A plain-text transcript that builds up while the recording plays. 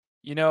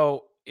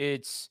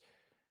It's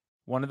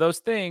one of those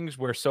things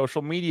where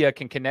social media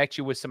can connect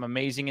you with some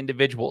amazing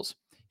individuals.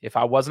 If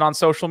I wasn't on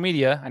social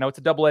media, I know it's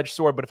a double-edged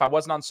sword, but if I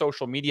wasn't on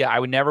social media, I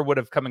would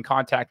have come in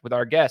contact with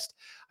our guest.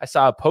 I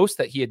saw a post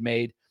that he had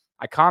made.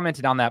 I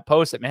commented on that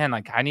post that, man,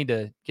 like, I need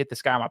to get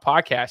this guy on my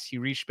podcast. He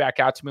reached back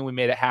out to me. We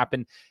made it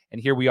happen.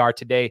 And here we are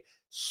today.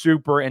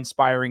 Super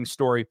inspiring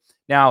story.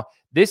 Now,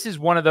 this is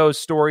one of those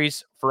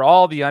stories for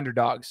all the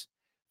underdogs,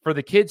 for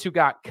the kids who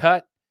got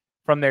cut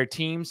from their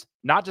teams,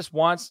 not just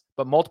once,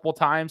 but multiple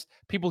times,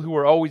 people who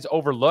were always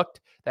overlooked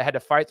that had to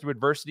fight through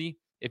adversity.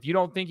 If you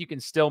don't think you can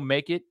still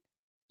make it,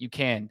 you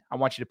can. I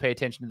want you to pay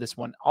attention to this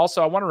one.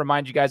 Also, I want to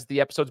remind you guys that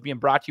the episode is being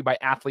brought to you by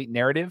Athlete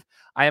Narrative.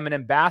 I am an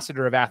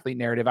ambassador of Athlete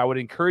Narrative. I would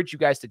encourage you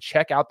guys to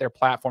check out their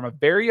platform, a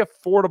very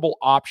affordable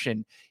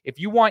option. If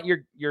you want your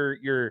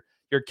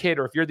kid,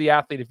 or if you're the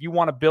athlete, if you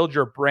want to build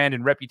your brand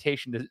and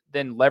reputation to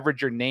then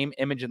leverage your name,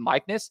 image, and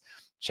likeness,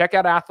 check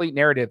out Athlete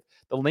Narrative.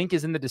 The link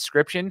is in the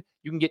description.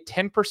 You can get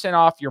 10%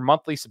 off your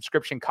monthly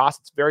subscription cost.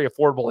 It's very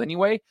affordable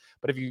anyway,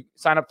 but if you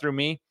sign up through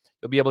me,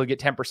 you'll be able to get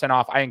 10%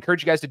 off. I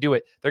encourage you guys to do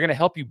it. They're going to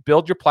help you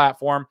build your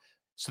platform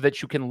so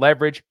that you can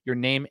leverage your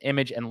name,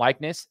 image, and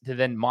likeness to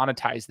then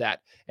monetize that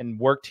and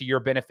work to your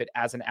benefit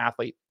as an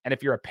athlete. And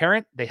if you're a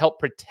parent, they help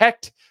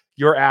protect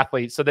your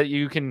athlete so that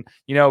you can,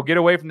 get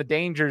away from the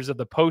dangers of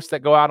the posts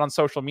that go out on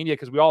social media.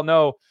 Because we all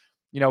know,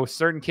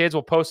 certain kids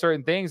will post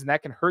certain things and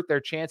that can hurt their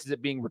chances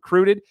at being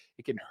recruited.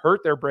 It can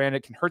hurt their brand.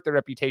 It can hurt their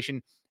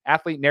reputation.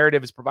 Athlete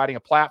Narrative is providing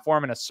a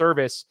platform and a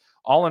service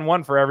all in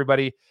one for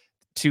everybody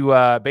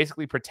to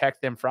basically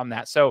protect them from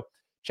that. So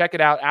check it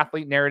out,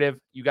 Athlete Narrative.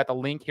 You got the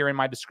link here in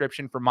my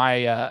description for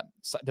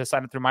to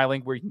sign up through my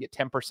link where you can get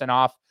 10%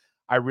 off.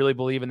 I really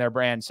believe in their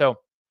brand. So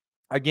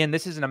again,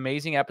 this is an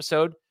amazing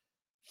episode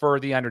for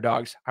the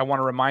underdogs. I want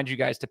to remind you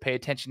guys to pay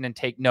attention and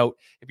take note.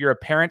 If you're a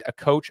parent, a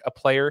coach, a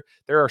player,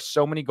 there are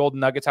so many golden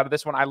nuggets out of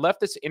this one. I left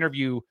this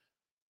interview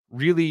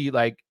really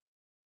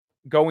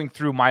going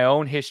through my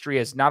own history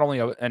as not only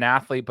an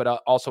athlete, but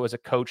also as a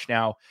coach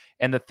now,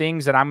 and the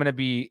things that I'm going to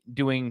be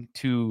doing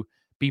to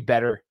be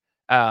better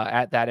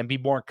at that and be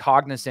more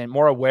cognizant,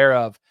 more aware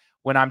of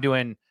when I'm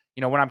doing,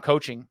 when I'm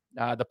coaching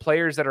the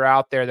players that are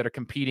out there that are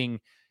competing.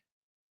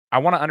 I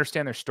want to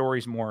understand their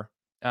stories more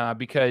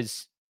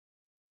because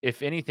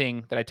if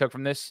anything that I took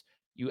from this,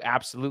 you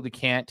absolutely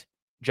can't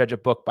judge a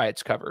book by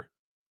its cover.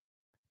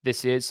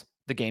 This is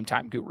the Game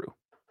Time Guru.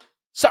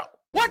 So,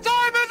 what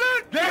time is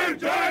it? Game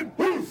time!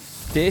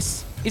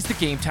 This is the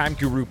Game Time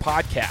Guru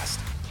podcast,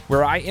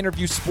 where I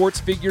interview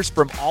sports figures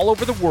from all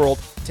over the world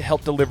to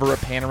help deliver a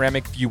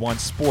panoramic view on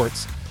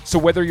sports. So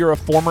whether you're a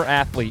former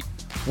athlete,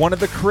 one of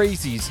the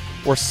crazies,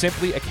 or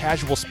simply a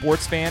casual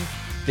sports fan,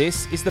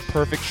 this is the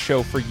perfect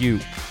show for you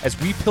as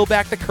we peel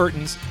back the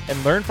curtains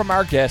and learn from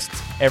our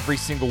guests every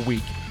single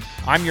week.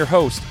 I'm your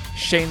host,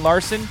 Shane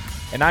Larson,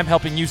 and I'm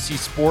helping you see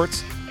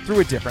sports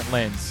through a different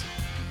lens.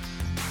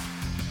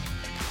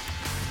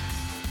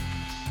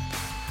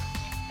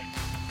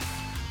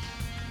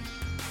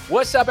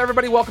 What's up,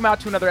 everybody? Welcome out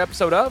to another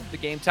episode of the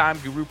Game Time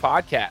Guru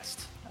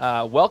podcast.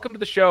 Welcome to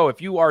the show.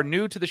 If you are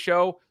new to the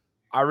show,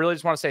 I really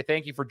just want to say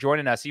thank you for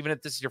joining us. Even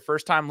if this is your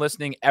first time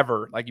listening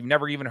ever, like you've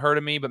never even heard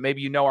of me, but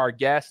maybe you know our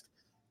guest,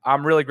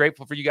 I'm really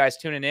grateful for you guys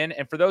tuning in.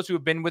 And for those who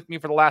have been with me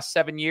for the last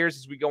 7 years,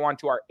 as we go on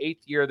to our 8th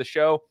year of the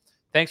show,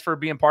 thanks for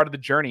being part of the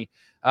journey.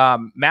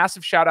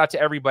 Massive shout out to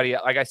everybody.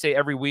 Like I say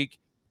every week,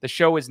 the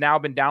show has now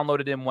been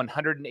downloaded in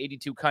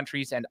 182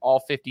 countries and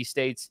all 50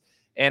 states.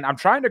 And I'm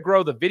trying to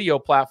grow the video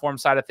platform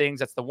side of things.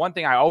 That's the one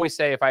thing I always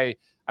say. If I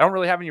don't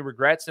really have any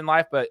regrets in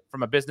life, but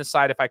from a business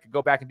side, if I could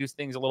go back and do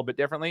things a little bit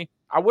differently,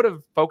 I would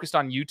have focused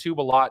on YouTube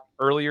a lot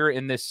earlier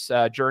in this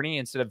journey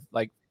instead of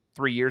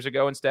 3 years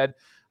ago. Instead,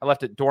 I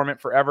left it dormant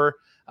forever.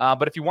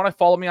 But if you want to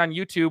follow me on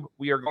YouTube,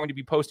 we are going to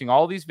be posting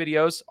all these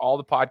videos, all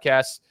the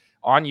podcasts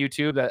on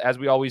YouTube, as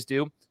we always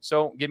do.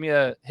 So hit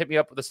me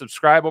up with a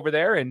subscribe over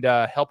there and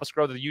help us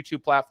grow the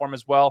YouTube platform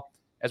as well,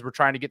 as we're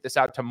trying to get this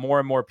out to more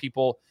and more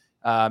people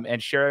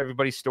and share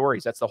everybody's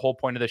stories. That's the whole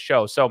point of the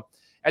show. So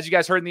as you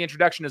guys heard in the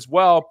introduction as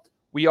well,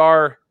 we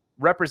are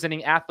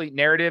representing Athlete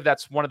Narrative.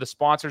 That's one of the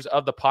sponsors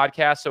of the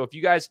podcast. So if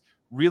you guys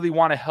really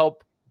want to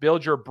help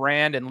build your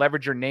brand and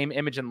leverage your name,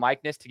 image, and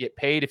likeness to get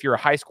paid, if you're a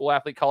high school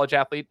athlete, college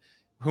athlete,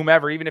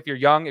 whomever, even if you're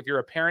young, if you're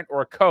a parent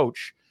or a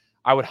coach,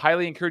 I would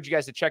highly encourage you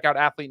guys to check out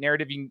Athlete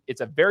Narrative.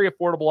 It's a very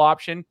affordable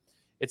option.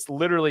 It's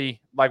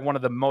literally like one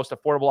of the most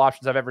affordable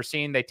options I've ever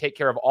seen. They take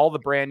care of all the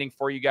branding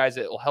for you guys.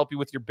 It will help you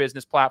with your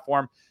business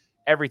platform,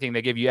 everything.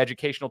 They give you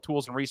educational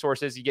tools and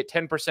resources. You get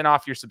 10%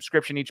 off your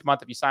subscription each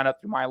month if you sign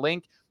up through my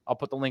link. I'll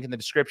put the link in the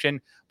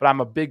description, but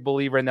I'm a big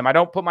believer in them. I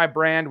don't put my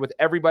brand with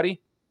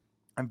everybody.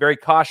 I'm very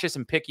cautious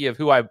and picky of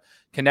who I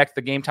connect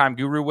the Game Time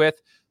Guru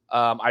with.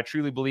 I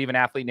truly believe in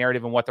Athlete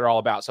Narrative and what they're all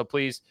about. So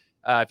please,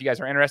 if you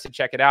guys are interested,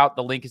 check it out.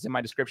 The link is in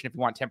my description if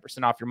you want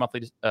 10% off your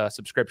monthly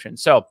subscription.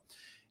 So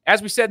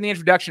as we said in the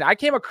introduction, I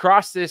came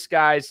across this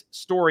guy's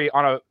story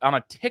on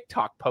a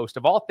TikTok post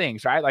of all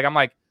things, right? I'm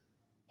like,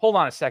 hold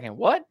on a second.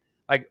 What?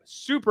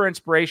 Super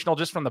inspirational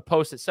just from the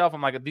post itself.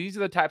 I'm like, these are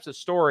the types of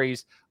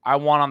stories I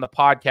want on the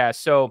podcast.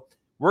 So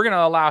we're going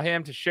to allow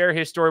him to share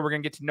his story. We're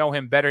going to get to know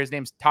him better. His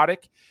name's Tariq.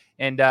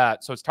 And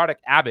so it's Tariq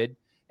Abed.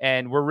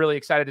 And we're really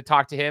excited to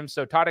talk to him.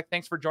 So Tariq,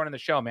 thanks for joining the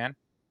show, man.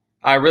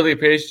 I really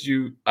appreciate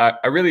you.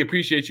 I really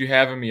appreciate you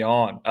having me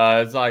on.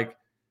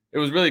 It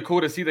was really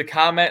cool to see the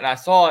comment, and I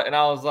saw it, and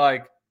I was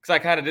like, because I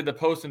kind of did the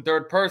post in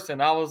third person.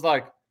 I was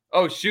like,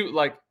 oh shoot,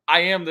 like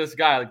I am this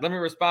guy. Like let me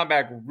respond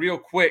back real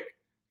quick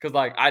because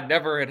like I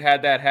never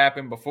had that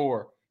happen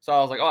before. So I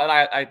was like, oh, and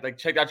I like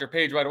checked out your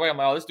page right away. I'm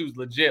like, oh, this dude's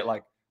legit.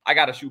 Like I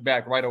got to shoot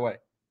back right away.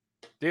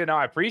 Dude, no,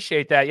 I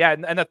appreciate that. Yeah,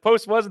 and the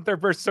post wasn't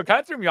third person, so it kind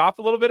of threw me off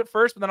a little bit at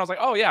first, but then I was like,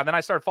 oh, yeah. And then I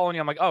started following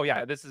you. I'm like, oh,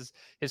 yeah, this is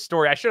his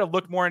story. I should have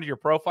looked more into your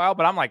profile,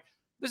 but I'm like,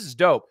 this is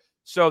dope.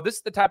 So this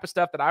is the type of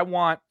stuff that I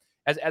want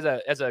as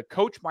a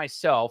coach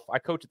myself. I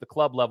coach at the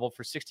club level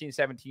for 16,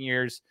 17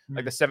 years,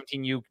 like the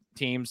 17U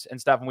teams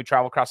and stuff, and we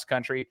travel across the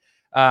country.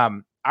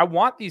 I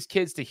want these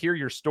kids to hear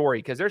your story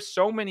because there's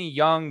so many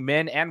young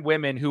men and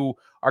women who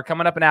are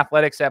coming up in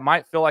athletics that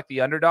might feel like the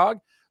underdog.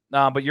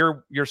 But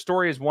your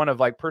story is one of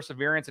like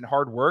perseverance and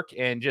hard work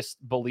and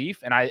just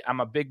belief. And I'm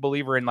a big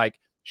believer in like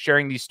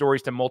sharing these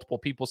stories to multiple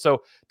people.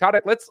 So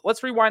Tariq,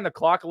 let's rewind the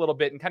clock a little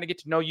bit and kind of get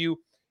to know you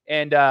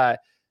and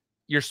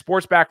your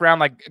sports background,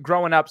 like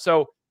growing up.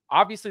 So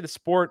obviously the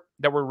sport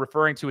that we're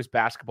referring to is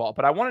basketball,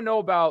 but I want to know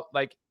about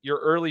like your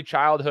early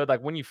childhood,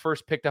 like when you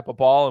first picked up a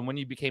ball and when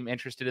you became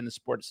interested in the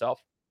sport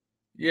itself.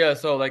 Yeah,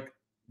 so like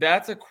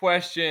that's a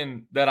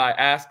question that I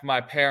ask my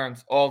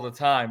parents all the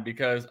time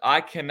because I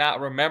cannot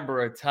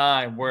remember a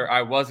time where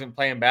I wasn't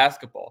playing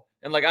basketball.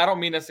 And like I don't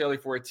mean necessarily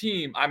for a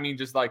team, I mean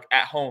just like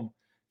at home,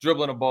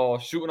 dribbling a ball,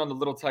 shooting on the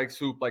little Tykes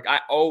hoop. Like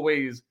I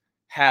always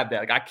had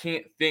that. Like I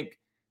can't think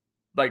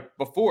like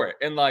before it.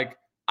 And like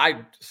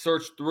I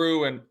searched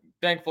through and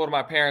thankful to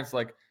my parents,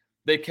 like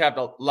they kept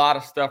a lot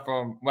of stuff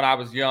from when I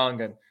was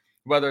young, and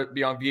whether it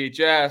be on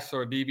VHS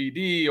or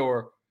DVD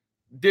or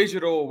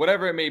digital,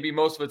 whatever it may be,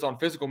 most of it's on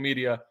physical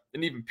media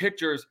and even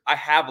pictures. I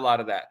have a lot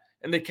of that.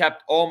 And they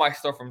kept all my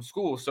stuff from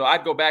school. So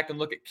I'd go back and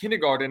look at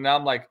kindergarten and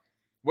I'm like,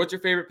 what's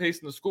your favorite place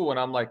in the school? And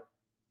I'm like,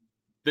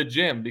 the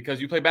gym,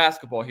 because you play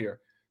basketball here.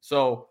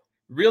 So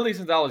really,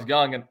 since I was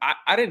young, and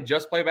I didn't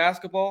just play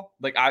basketball,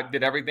 like I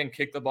did everything,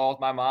 kick the ball with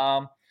my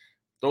mom,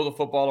 throw the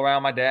football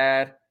around my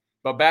dad.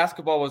 But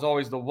basketball was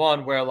always the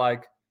one where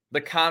like the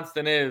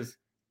constant is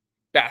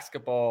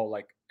basketball,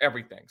 like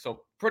everything.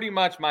 So pretty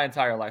much my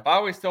entire life. I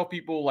always tell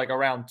people like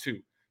around two.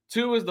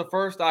 Two is the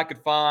first I could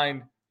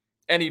find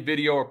any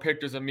video or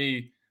pictures of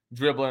me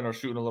dribbling or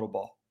shooting a little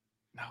ball.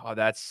 Oh,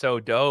 that's so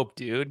dope,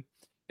 dude.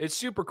 It's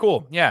super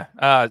cool. Yeah.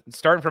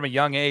 Starting from a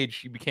young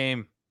age, you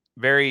became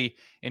very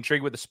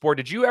intrigued with the sport.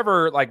 Did you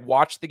ever like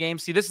watch the game?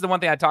 See, this is the one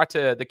thing I talk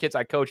to the kids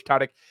I coach,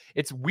 Tariq.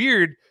 It's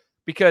weird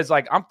because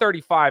like I'm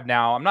 35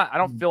 now. I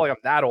don't feel like I'm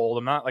that old.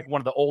 I'm not like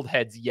one of the old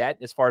heads yet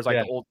as far as like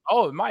the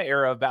old, my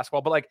era of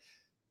basketball, but like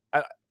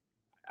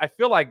I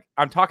feel like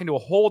I'm talking to a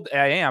whole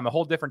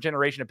different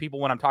generation of people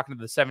when I'm talking to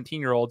the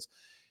 17-year-olds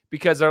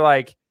because they're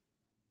like,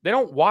 they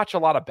don't watch a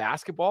lot of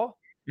basketball.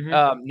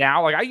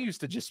 Now, like I used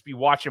to just be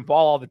watching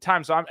ball all the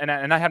time. So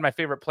I had my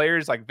favorite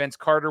players like Vince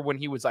Carter when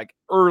he was like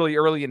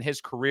early in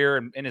his career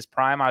and in his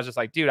prime. I was just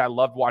like, dude, I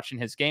loved watching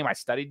his game. I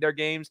studied their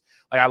games.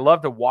 Like I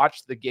love to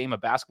watch the game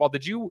of basketball.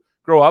 Did you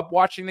grow up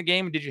watching the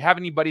game? Did you have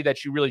anybody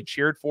that you really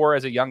cheered for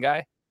as a young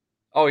guy?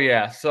 Oh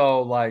yeah.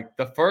 So like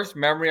the first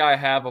memory I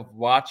have of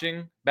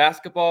watching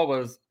basketball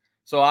was,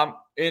 so I'm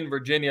in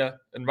Virginia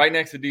and right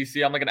next to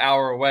DC. I'm like an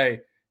hour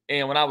away.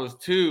 And when I was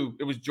 2,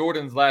 it was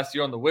Jordan's last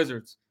year on the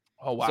Wizards.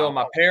 Oh, wow. So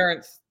my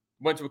parents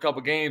went to a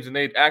couple games and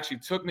they actually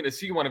took me to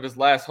see one of his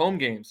last home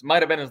games.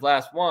 Might have been his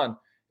last one.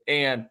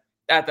 And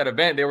at that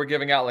event, they were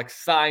giving out like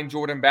signed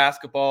Jordan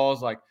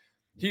basketballs. Like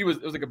it was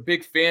like a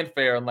big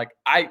fanfare. And like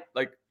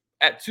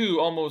at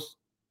 2, almost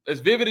as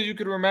vivid as you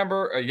could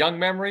remember, a young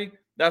memory,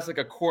 that's like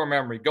a core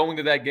memory. Going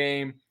to that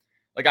game,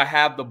 like I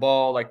have the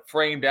ball like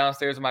framed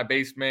downstairs in my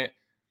basement.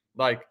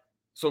 Like,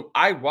 so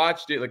I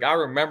watched it. Like I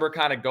remember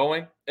kind of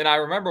going, and I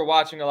remember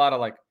watching a lot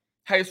of like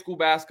high school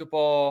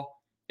basketball.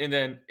 And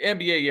then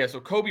NBA, yeah. So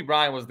Kobe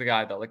Bryant was the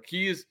guy, though. Like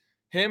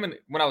him and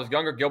when I was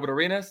younger, Gilbert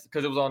Arenas,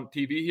 because it was on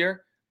TV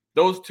here.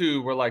 Those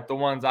two were like the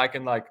ones I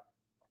can like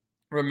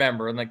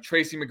remember. And like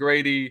Tracy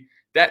McGrady,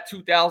 that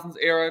 2000s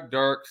era,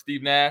 Dirk,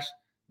 Steve Nash,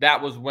 that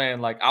was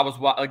when like I was,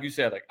 like you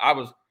said, like I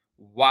was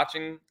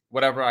watching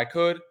whatever I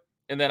could.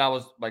 And then I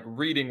was like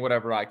reading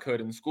whatever I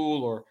could in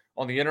school or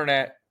on the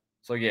internet.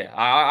 So yeah,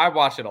 I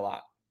watched it a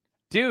lot.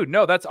 Dude,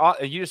 no, that's all.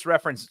 You just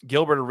referenced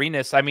Gilbert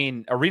Arenas. I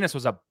mean, Arenas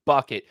was a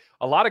bucket.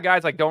 A lot of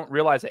guys like don't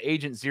realize that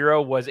Agent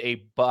Zero was a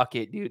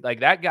bucket, dude.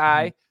 Like that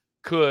guy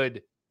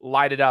could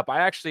light it up.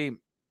 I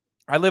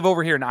live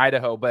over here in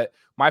Idaho, but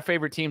my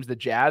favorite team's the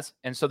Jazz.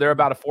 And so they're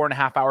about a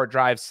 4.5-hour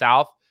drive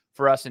south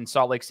for us in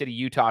Salt Lake City,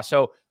 Utah.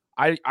 So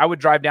I would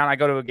drive down. I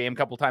go to a game a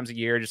couple times a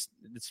year. Just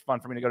it's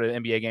fun for me to go to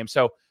an NBA game.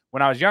 So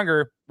when I was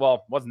younger,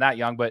 well, wasn't that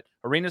young, but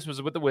Arenas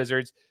was with the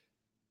Wizards.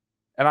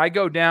 And I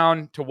go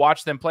down to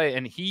watch them play,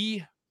 and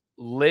he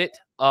lit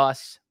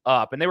us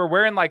up. And they were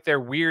wearing like their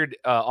weird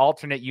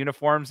alternate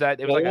uniforms that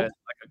it was like a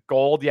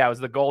gold. Yeah, it was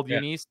the gold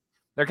unis.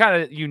 They're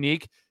kind of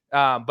unique.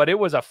 But it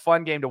was a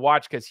fun game to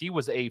watch because he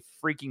was a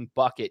freaking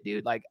bucket,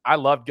 dude. Like, I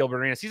love Gilbert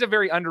Arenas. He's a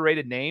very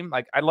underrated name.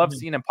 Like, I love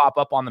seeing him pop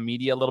up on the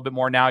media a little bit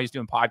more now. He's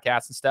doing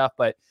podcasts and stuff,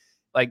 but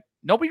like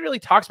nobody really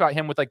talks about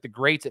him with like the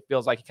greats. It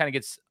feels like he kind of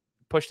gets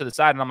pushed to the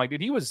side. And I'm like,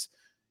 dude, he was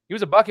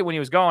a bucket when he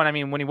was going. I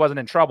mean, when he wasn't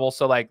in trouble.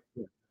 So like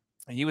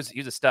he was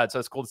a stud. So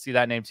it's cool to see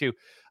that name too.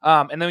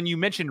 And then when you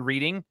mentioned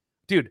reading,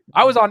 dude,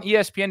 I was on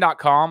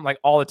ESPN.com like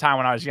all the time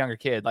when I was a younger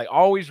kid, like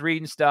always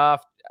reading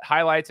stuff,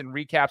 highlights and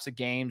recaps of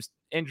games,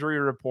 injury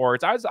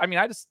reports. I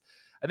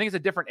think it's a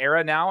different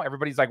era now.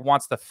 Everybody's like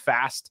wants the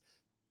fast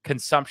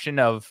consumption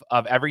of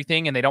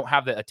everything, and they don't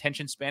have the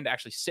attention span to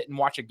actually sit and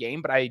watch a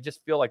game. But I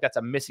just feel like that's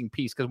a missing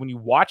piece, because when you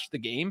watch the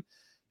game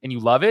and you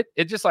love it,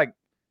 it's just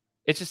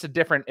a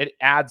different, it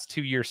adds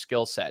to your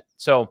skill set.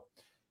 So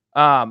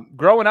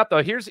growing up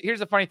though, here's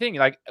the funny thing,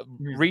 like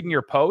reading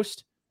your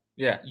post,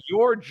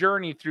 your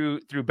journey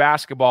through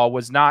basketball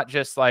was not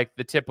just like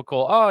the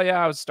typical, oh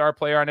yeah, I was a star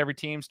player on every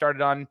team,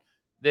 started on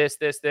this.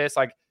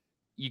 Like,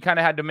 you kind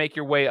of had to make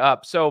your way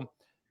up. So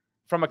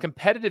from a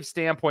competitive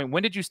standpoint,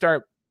 when did you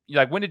start,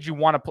 like, when did you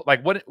want to put,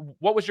 like,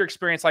 what was your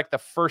experience like the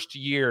first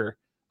year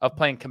of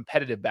playing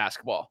competitive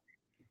basketball?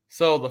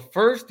 So the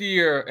first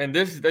year, and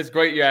that's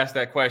great you asked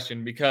that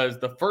question, because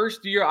the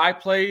first year I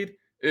played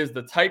is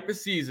the type of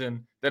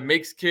season that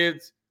makes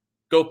kids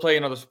go play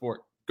another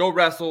sport. Go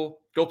wrestle,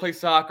 go play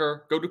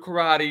soccer, go do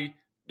karate,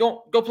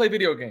 don't go play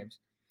video games.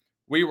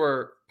 We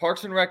were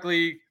Parks and Rec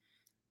League,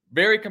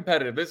 very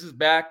competitive. This is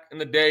back in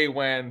the day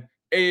when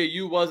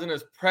AAU wasn't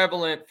as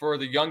prevalent for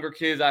the younger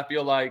kids, I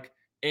feel like,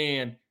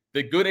 and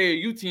the good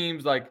AAU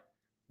teams, like,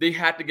 they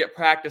had to get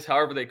practice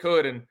however they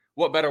could, and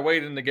what better way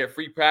than to get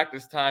free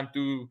practice time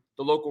through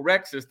the local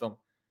rec system.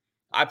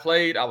 I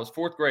was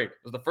fourth grade.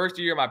 It was the first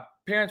year. My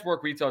parents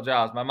work retail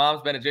jobs. My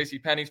mom's been at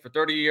JCPenney's for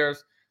 30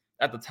 years.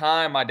 At the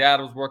time, my dad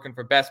was working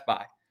for Best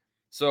Buy.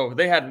 So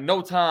they had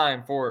no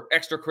time for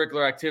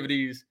extracurricular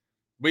activities.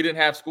 We didn't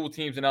have school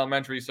teams in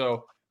elementary.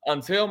 So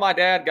until my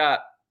dad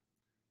got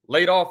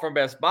laid off from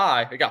Best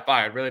Buy, he got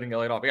fired. Really didn't get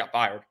laid off. He got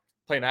fired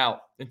playing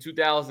out in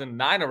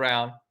 2009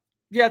 around.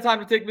 He had time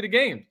to take me to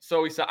games.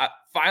 So he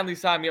finally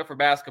signed me up for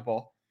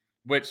basketball,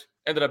 which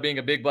ended up being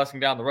a big blessing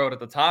down the road. At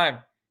the time,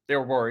 they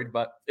were worried,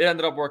 but it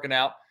ended up working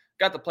out.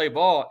 Got to play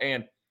ball,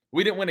 and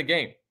we didn't win a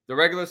game. The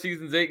regular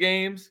season's 8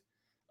 games.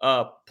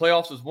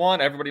 Playoffs is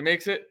 1. Everybody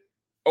makes it.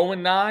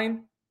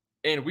 0-9,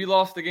 and we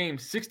lost the game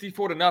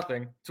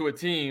 64-0 to a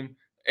team,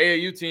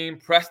 AAU team,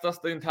 pressed us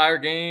the entire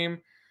game,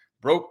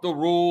 broke the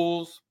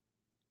rules.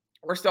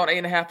 We're still on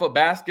 8.5-foot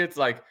baskets.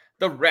 Like,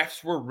 the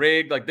refs were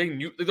rigged. Like, they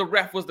knew the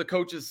ref was the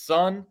coach's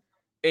son.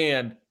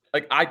 And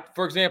like,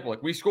 for example,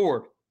 like, we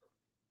scored.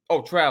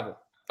 Oh, travel.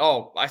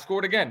 Oh, I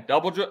scored again.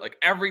 Double dribble. Like,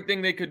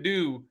 everything they could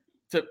do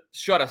to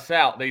shut us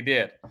out, they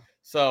did.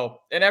 So,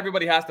 and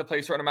everybody has to play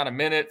a certain amount of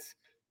minutes.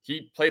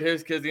 He played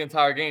his kids the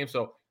entire game.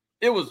 So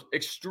it was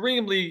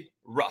extremely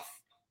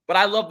rough. But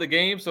I love the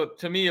game. So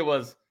to me, it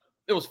was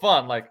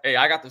fun. Like, hey,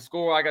 I got to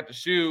score. I got to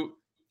shoot.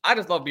 I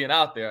just love being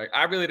out there. Like,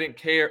 I really didn't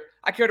care.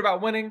 I cared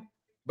about winning,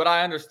 but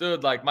I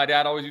understood, like, my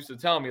dad always used to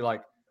tell me,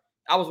 like,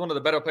 I was one of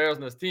the better players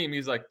on this team.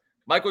 He's like,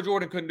 Michael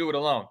Jordan couldn't do it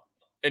alone.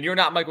 And you're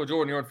not Michael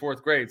Jordan. You're in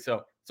 4th grade.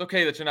 So it's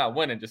okay that you're not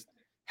winning. Just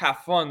have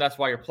fun. That's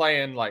why you're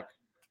playing, like,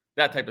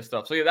 that type of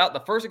stuff. So yeah,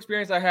 the first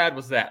experience I had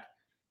was that,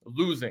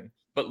 losing.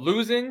 But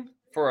losing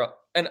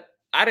and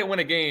I didn't win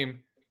a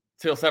game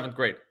till 7th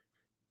grade.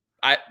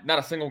 Not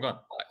a single gun.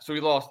 So we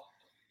lost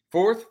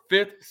 4th,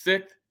 5th,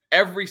 6th,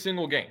 every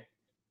single game.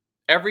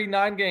 Every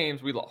 9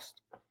 games we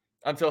lost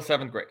until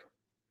 7th grade.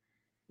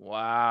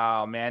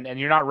 Wow, man. And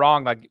you're not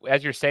wrong. Like,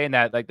 as you're saying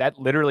that, like, that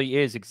literally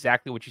is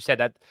exactly what you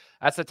said.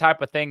 That's the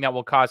type of thing that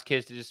will cause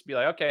kids to just be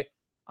like, okay,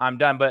 I'm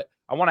done. But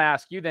I want to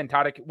ask you then,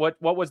 Tariq, what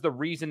was the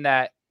reason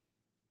that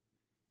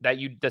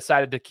you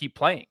decided to keep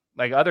playing?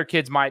 Like, other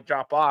kids might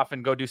drop off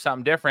and go do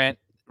something different,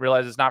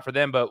 realize it's not for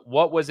them. But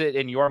what was it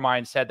in your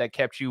mindset that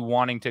kept you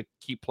wanting to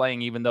keep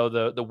playing, even though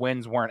the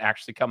wins weren't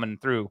actually coming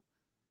through?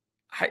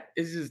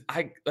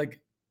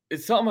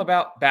 It's something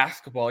about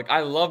basketball. Like, I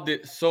loved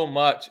it so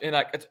much, and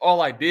like, it's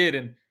all I did.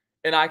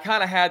 And I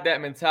kind of had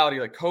that mentality,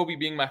 like Kobe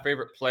being my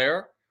favorite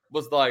player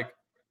was like,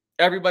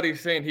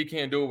 everybody's saying he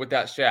can't do it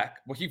without Shaq.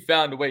 Well, he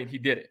found a way and he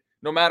did it.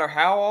 No matter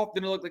how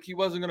often it looked like he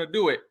wasn't going to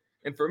do it.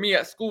 And for me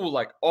at school,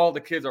 like, all the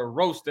kids are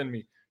roasting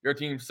me. Your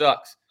team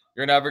sucks.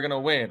 You're never going to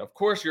win. Of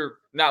course you're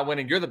not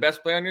winning. You're the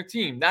best player on your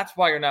team. That's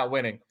why you're not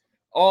winning.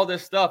 All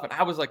this stuff. And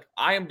I was like,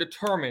 I am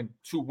determined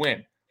to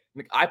win.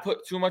 Like, I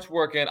put too much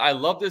work in. I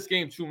love this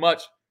game too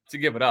much to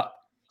give it up.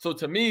 So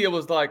to me, it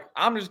was like,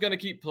 I'm just going to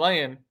keep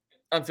playing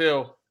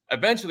until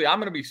eventually I'm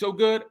going to be so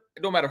good,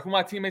 no matter who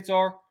my teammates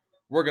are,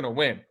 we're going to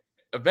win.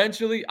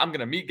 Eventually, I'm going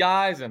to meet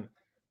guys, and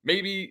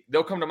maybe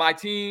they'll come to my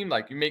team.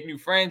 Like, you make new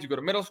friends, you go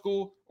to middle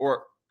school,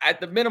 or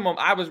at the minimum,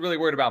 I was really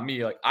worried about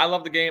me. Like, I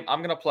love the game, I'm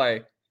going to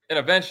play, and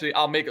eventually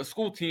I'll make a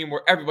school team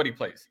where everybody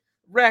plays.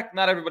 Rec,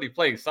 not everybody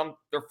plays. Some,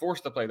 they're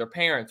forced to play, their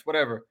parents,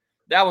 whatever.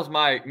 That was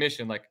my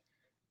mission. Like,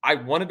 I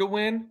wanted to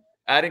win.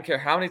 I didn't care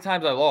how many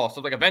times I lost.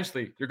 So, like,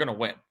 eventually you're going to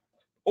win.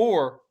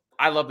 Or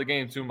I love the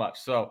game too much.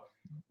 So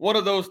one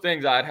of those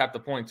things I'd have to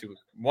point to: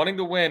 wanting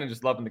to win and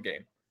just loving the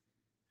game.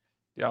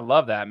 Yeah, I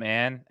love that,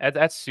 man.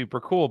 That's super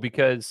cool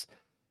because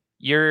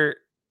your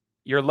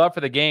your love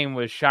for the game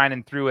was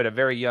shining through at a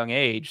very young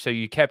age. So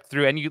you kept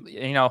through, and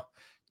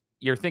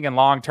you're thinking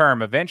long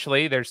term.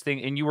 Eventually,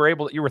 and you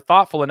were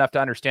thoughtful enough to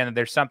understand that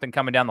there's something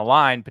coming down the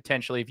line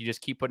potentially if you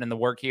just keep putting in the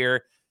work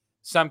here.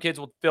 Some kids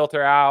will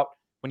filter out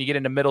when you get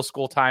into middle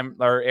school time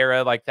or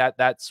era like that.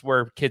 That's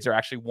where kids are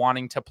actually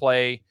wanting to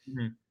play.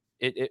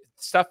 Mm-hmm.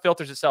 Stuff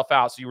filters itself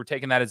out. So you were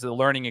taking that as a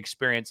learning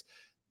experience.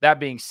 That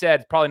being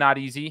said, probably not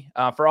easy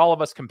for all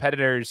of us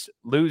competitors.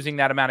 Losing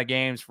that amount of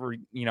games for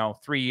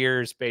 3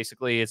 years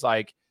basically is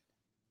like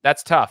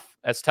that's tough.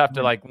 That's tough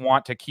to like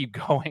want to keep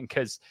going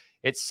because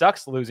it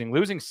sucks losing.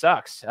 Losing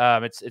sucks.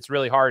 It's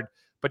really hard,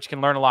 but you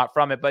can learn a lot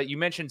from it. But you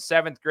mentioned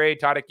seventh grade,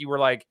 Tariq. You were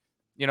like,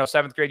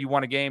 seventh grade, you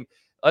won a game.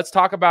 Let's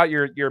talk about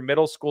your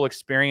middle school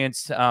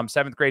experience,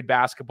 seventh grade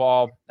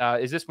basketball.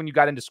 Is this when you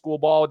got into school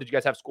ball? Did you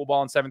guys have school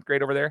ball in seventh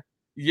grade over there?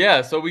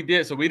 Yeah, so we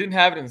did. So we didn't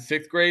have it in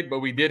sixth grade, but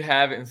we did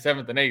have it in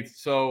seventh and eighth.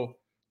 So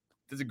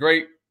it's a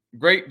great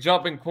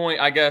jumping point,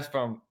 I guess,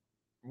 from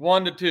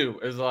 1 to 2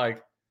 is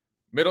like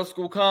middle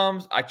school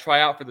comes, I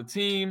try out for the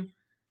team,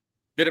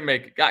 didn't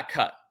make it, got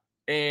cut.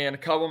 And a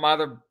couple of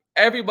my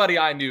everybody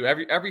I knew,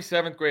 every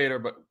seventh grader,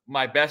 but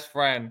my best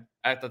friend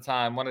at the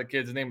time, one of the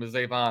kids, his name was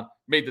Zavon,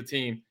 made the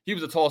team. He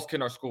was the tallest kid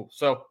in our school.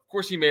 So, of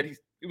course, he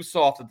was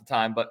soft at the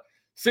time, but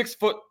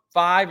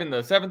 6'5" in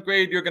the seventh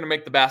grade, you're going to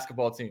make the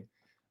basketball team.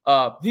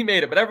 He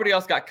made it, but everybody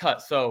else got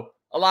cut. So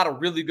a lot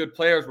of really good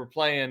players were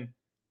playing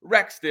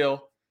rec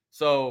still.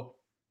 So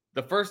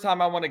the first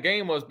time I won a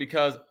game was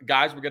because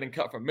guys were getting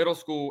cut from middle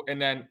school, and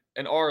then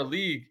in our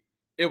league,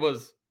 it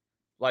was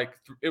like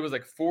third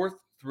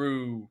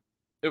through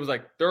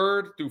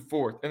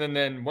fourth, and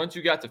then once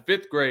you got to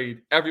fifth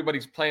grade,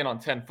 everybody's playing on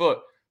 10 foot.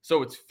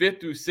 So it's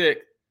fifth through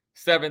sixth,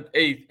 seventh,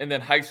 eighth, and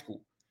then high school.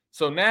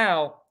 So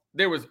now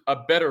there was a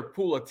better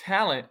pool of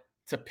talent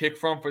to pick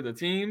from for the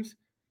teams.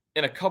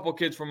 And a couple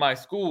kids from my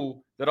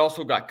school that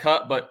also got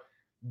cut, but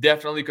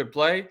definitely could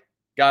play,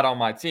 got on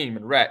my team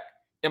in rec.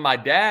 And my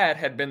dad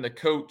had been the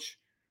coach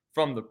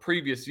from the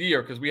previous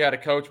year because we had a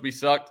coach, we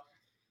sucked.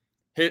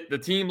 The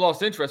team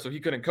lost interest, so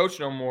he couldn't coach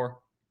no more.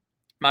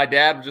 My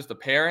dad was just a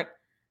parent,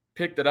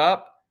 picked it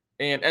up,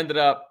 and ended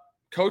up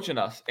coaching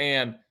us.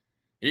 And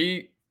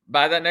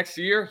by that next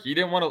year,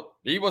 he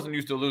wasn't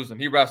used to losing.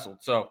 He wrestled.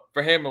 So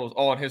for him, it was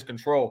all in his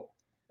control.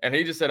 And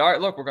he just said, all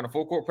right, look, we're going to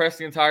full court press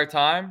the entire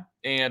time,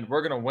 and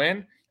we're going to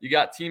win. You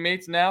got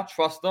teammates now.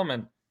 Trust them,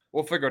 and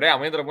we'll figure it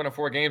out. We ended up winning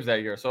 4 games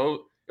that year.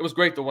 So it was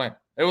great to win.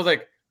 It was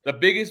like the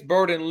biggest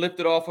burden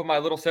lifted off of my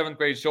little seventh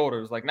grade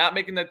shoulders. Like not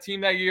making that team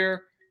that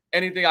year,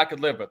 anything I could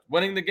live with.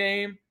 Winning the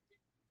game,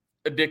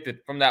 addicted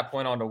from that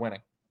point on to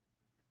winning.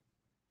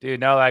 Dude,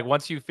 no, like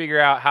once you figure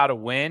out how to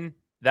win,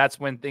 that's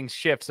when things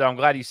shift. So I'm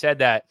glad you said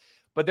that.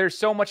 But there's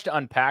so much to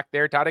unpack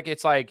there, Tariq.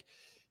 It's like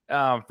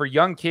for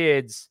young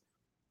kids,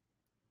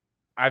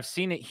 I've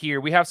seen it here.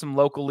 We have some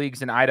local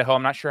leagues in Idaho.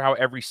 I'm not sure how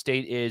every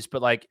state is,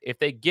 but like if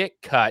they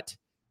get cut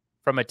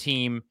from a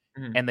team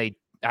and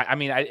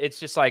it's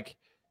just like,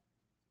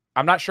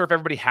 I'm not sure if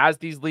everybody has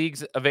these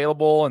leagues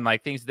available and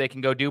like things that they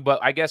can go do, but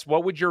I guess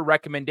what would your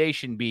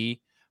recommendation be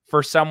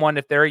for someone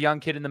if they're a young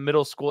kid in the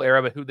middle school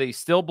era, but who they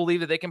still believe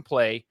that they can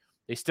play,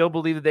 they still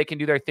believe that they can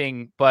do their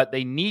thing, but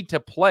they need to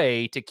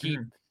play to keep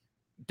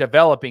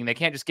developing. They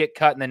can't just get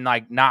cut and then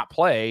like not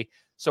play.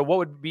 So what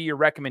would be your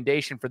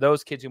recommendation for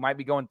those kids who might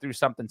be going through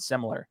something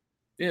similar?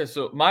 Yeah,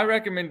 so my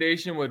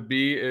recommendation would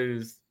be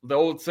is the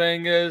old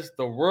saying is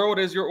the world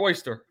is your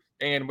oyster.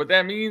 And what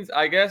that means,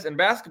 I guess, in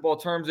basketball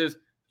terms is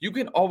you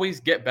can always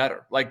get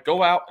better. Like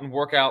go out and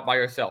work out by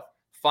yourself.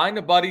 Find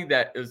a buddy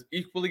that is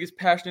equally as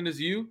passionate as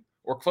you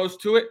or close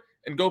to it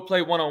and go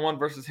play one-on-one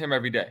versus him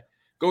every day.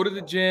 Go to the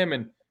gym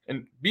and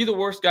be the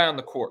worst guy on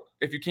the court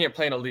if you can't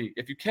play in a league.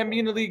 If you can be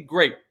in a league,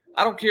 great.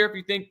 I don't care if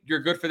you think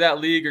you're good for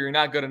that league or you're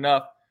not good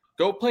enough.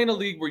 Go play in a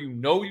league where you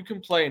know you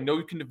can play and know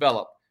you can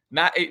develop.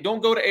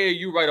 Don't go to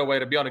AAU right away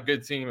to be on a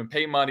good team and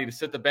pay money to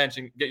sit the bench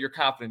and get your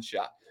confidence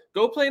shot.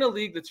 Go play in a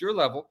league that's your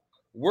level,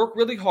 work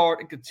really hard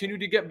and continue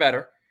to get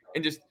better,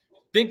 and just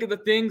think of the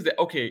things that,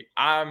 okay,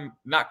 I'm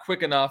not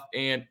quick enough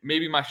and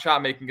maybe my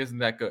shot making isn't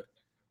that good.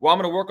 Well, I'm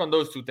going to work on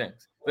those 2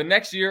 things. The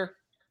next year,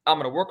 I'm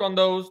going to work on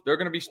those. They're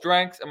going to be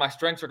strengths, and my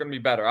strengths are going to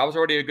be better. I was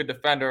already a good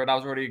defender, and I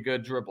was already a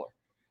good dribbler.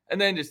 And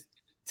then just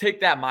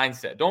take that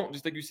mindset. Don't,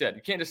 just like you said,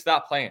 you can't just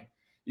stop playing.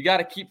 You got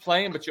to keep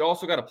playing, but you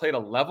also got to play at a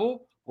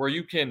level where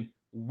you can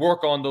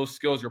work on those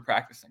skills you're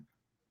practicing.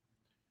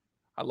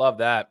 I love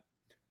that.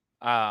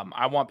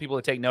 I want people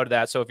to take note of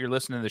that. So if you're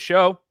listening to the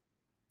show,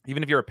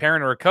 even if you're a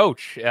parent or a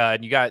coach,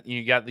 and you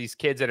got these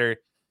kids that are,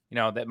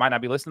 that might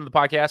not be listening to the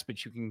podcast,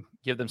 but you can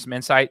give them some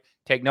insight.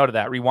 Take note of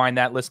that. Rewind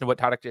that. Listen to what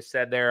Tariq just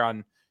said there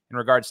in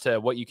regards to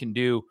what you can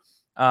do.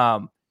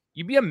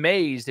 You'd be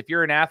amazed if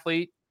you're an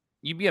athlete.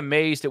 You'd be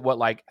amazed at what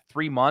like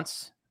 3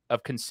 months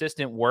of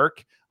consistent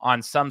work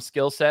on some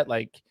skill set,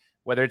 like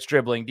whether it's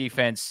dribbling,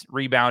 defense,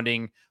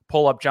 rebounding,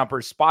 pull-up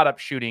jumpers, spot-up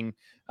shooting,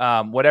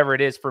 whatever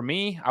it is. For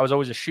me, I was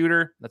always a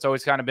shooter. That's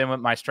always kind of been what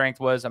my strength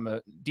was. I'm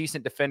a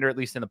decent defender, at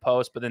least in the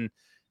post, but then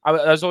I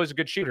was always a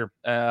good shooter.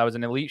 I was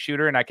an elite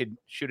shooter, and I could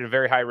shoot at a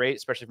very high rate,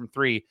 especially from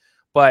three.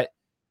 But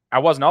I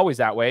wasn't always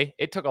that way.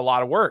 It took a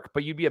lot of work,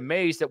 but you'd be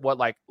amazed at what,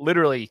 like,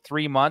 literally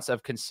 3 months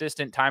of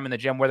consistent time in the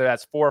gym, whether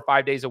that's 4 or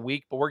 5 days a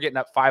week, but we're getting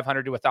up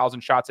 500 to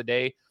 1,000 shots a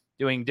day,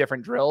 doing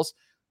different drills.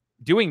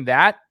 Doing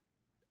that,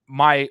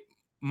 my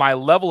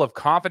level of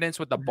confidence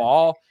with the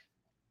ball,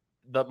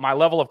 my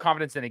level of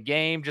confidence in a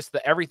game, just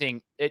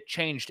everything, it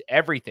changed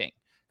everything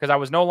because I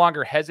was no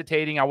longer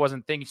hesitating. I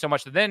wasn't thinking so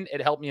much. Then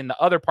it helped me in the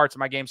other parts of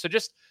my game. So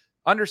just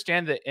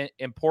understand the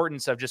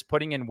importance of just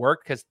putting in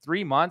work, because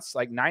 3 months,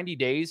 like 90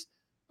 days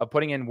of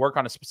putting in work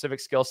on a specific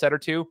skill set or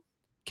two,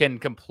 can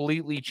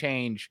completely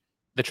change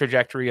the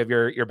trajectory of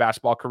your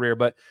basketball career.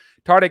 But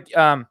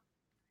Tariq,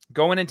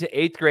 going into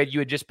 8th grade, you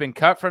had just been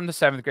cut from the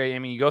 7th grade. I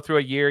mean, you go through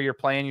a year, you're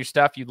playing your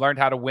stuff, you learned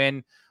how to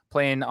win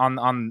playing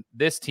on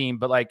this team,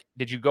 but like,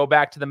 did you go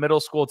back to the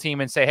middle school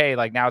team and say, hey,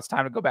 like, now it's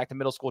time to go back to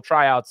middle school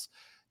tryouts?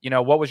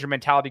 What was your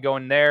mentality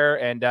going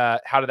there, and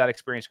how did that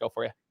experience go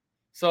for you?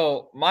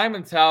 So my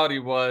mentality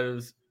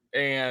was,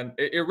 and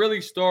it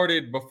really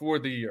started before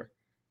the year.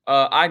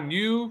 I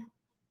knew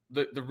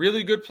the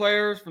really good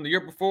players from the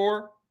year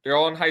before, they're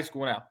all in high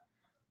school now.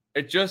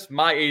 It's just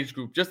my age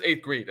group, just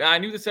 8th grade. And I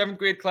knew the 7th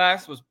grade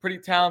class was pretty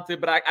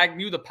talented, but I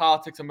knew the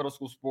politics of middle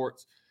school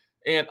sports.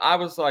 And I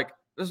was like,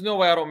 there's no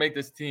way I don't make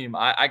this team.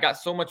 I got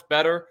so much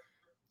better.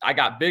 I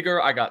got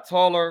bigger. I got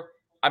taller.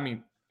 I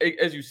mean,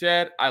 as you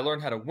said, I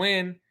learned how to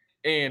win.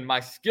 And my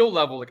skill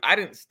level, like, I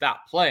didn't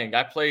stop playing.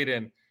 I played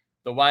in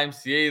the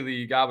YMCA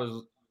league. I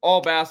was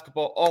all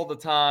basketball all the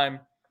time.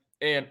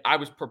 And I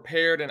was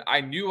prepared, and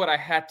I knew what I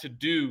had to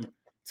do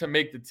to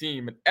make the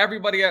team. And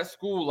everybody at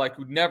school, like,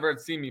 who'd never had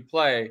seen me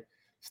play,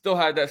 still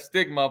had that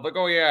stigma of like,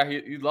 oh yeah,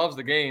 he loves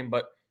the game,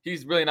 but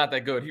he's really not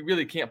that good. He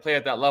really can't play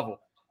at that level.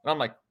 And I'm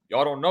like,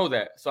 y'all don't know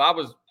that. So I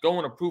was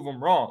going to prove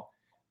them wrong.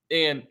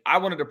 And I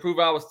wanted to prove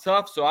I was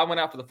tough. So I went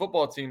out for the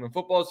football team. And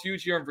football is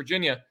huge here in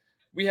Virginia.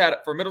 We had,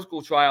 for middle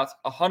school tryouts,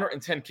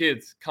 110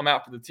 kids come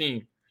out for the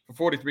team for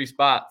 43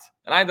 spots.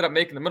 And I ended up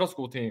making the middle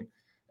school team.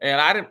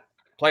 And I didn't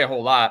play a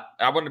whole lot.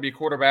 I wanted to be a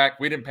quarterback.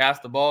 We didn't pass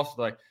the ball.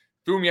 So like,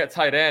 threw me at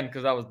tight end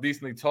because I was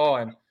decently tall.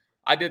 And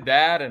I did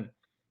that. And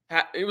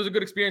it was a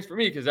good experience for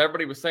me because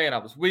everybody was saying I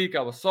was weak,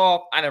 I was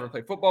soft. I never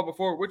played football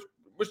before, which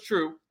was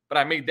true. But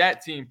I made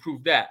that team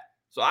prove that.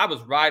 So I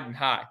was riding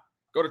high.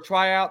 Go to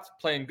tryouts,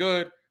 playing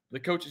good. The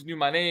coaches knew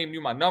my name,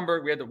 knew my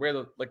number. We had to wear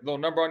the little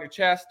number on your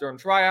chest during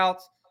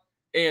tryouts.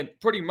 And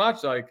pretty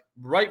much like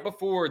right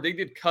before they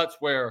did cuts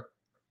where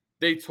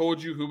they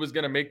told you who was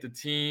going to make the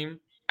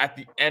team at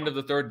the end of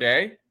the 3rd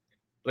day,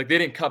 like they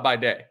didn't cut by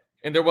day.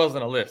 And there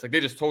wasn't a list. Like they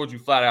just told you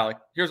flat out, like,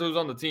 here's who's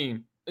on the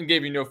team, and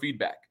gave you no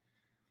feedback.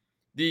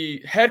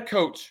 The head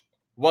coach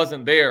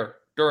wasn't there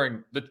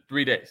during the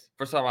 3 days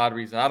for some odd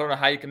reason. I don't know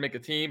how you can make a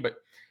team, but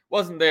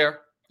wasn't there.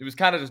 He was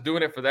kind of just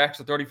doing it for the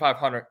extra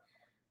 3,500.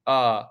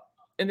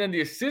 And then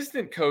the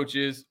assistant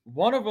coaches,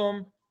 one of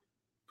them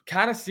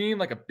kind of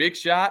seemed like a big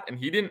shot, and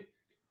he didn't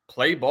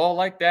play ball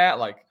like that.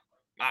 Like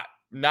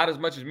not as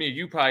much as me.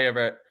 You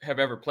probably have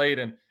ever played.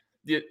 And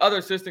the other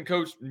assistant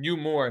coach knew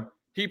more. And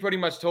he pretty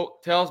much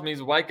tells me, he's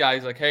a white guy.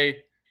 He's like, hey,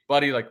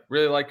 buddy, like,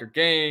 really like your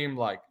game.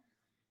 Like,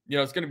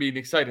 it's going to be an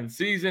exciting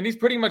season. He's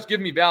pretty much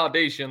giving me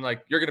validation,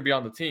 like, you're going to be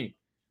on the team.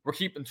 We're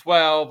keeping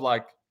 12,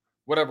 like,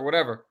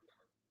 whatever.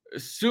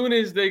 As soon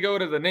as they go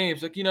to the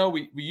names, like,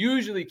 we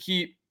usually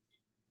keep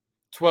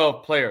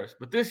 12 players,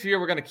 but this year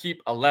we're going to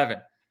keep 11.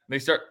 And they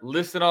start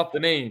listing off the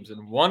names,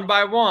 and one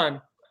by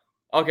one,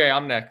 okay,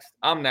 I'm next,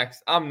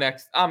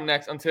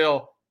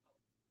 until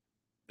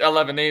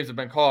 11 names have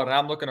been called. And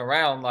I'm looking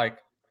around like,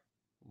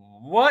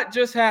 what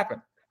just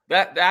happened?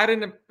 That I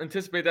didn't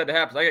anticipate that to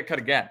happen. So I get cut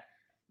again.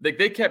 Like,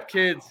 they kept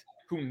kids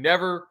who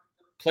never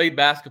played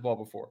basketball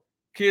before.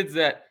 Kids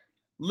that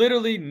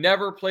literally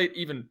never played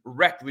even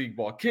rec league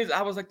ball. Kids,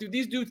 I was like, dude,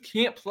 these dudes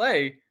can't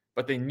play,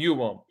 but they knew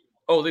them.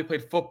 Oh, they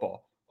played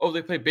football. Oh,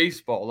 they played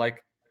baseball.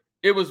 Like,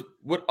 it was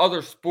what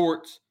other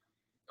sports.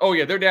 Oh,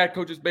 yeah, their dad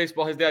coaches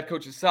baseball. His dad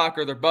coaches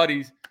soccer. They're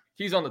buddies.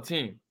 He's on the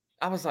team.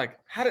 I was like,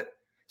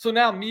 so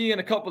now me and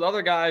a couple of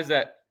other guys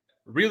that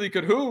really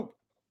could hoop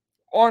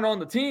aren't on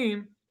the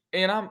team,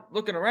 and I'm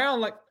looking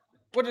around like,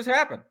 what just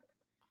happened?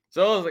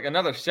 So it was like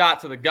another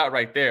shot to the gut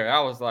right there. I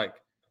was like,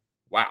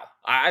 wow,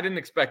 I didn't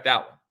expect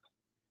that one.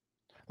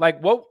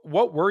 Like,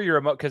 what were your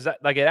emotions? Because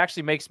like, it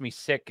actually makes me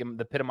sick in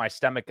the pit of my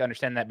stomach to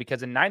understand that,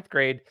 because in 9th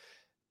grade,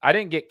 I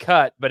didn't get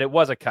cut, but it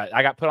was a cut.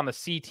 I got put on the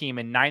C team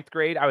in 9th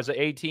grade. I was an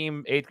A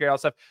team, 8th grade, all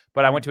stuff,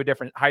 but I went to a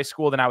different high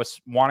school than I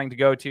was wanting to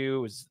go to. It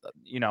was,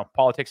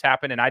 politics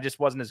happened, and I just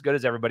wasn't as good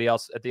as everybody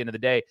else at the end of the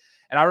day.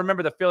 And I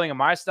remember the feeling in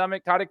my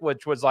stomach, Tariq,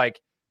 which was like,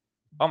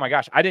 oh my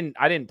gosh, I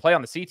didn't play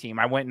on the C team.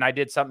 I went and I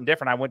did something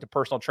different. I went to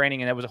personal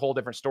training, and it was a whole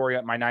different story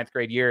at my 9th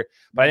grade year,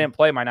 but I didn't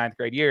play my 9th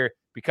grade year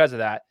because of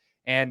that.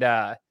 And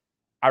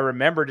I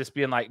remember just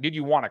being like, dude,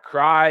 you want to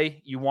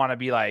cry. You want to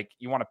be like,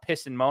 you want to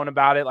piss and moan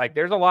about it. Like,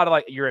 there's a lot of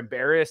like, you're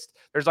embarrassed.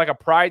 There's like a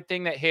pride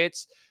thing that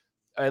hits.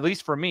 at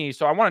least for me.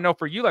 So I want to know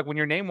for you, like when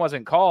your name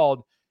wasn't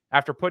called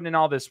after putting in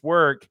all this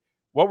work,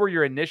 what were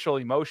your initial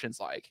emotions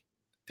like?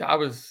 I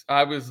was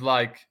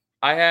like,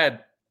 I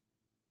had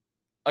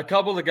a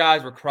couple of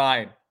guys were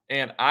crying,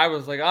 and I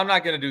was like, I'm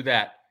not gonna do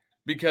that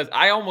because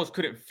I almost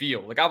couldn't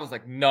feel. Like I was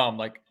like numb.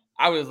 Like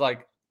I was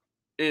like,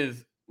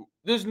 is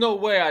there's no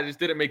way I just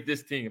didn't make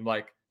this team.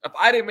 Like if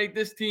I didn't make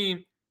this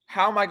team,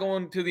 how am I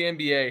going to the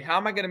NBA? How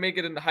am I gonna make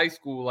it into high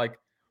school? Like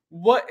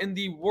what in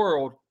the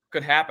world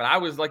could happen? I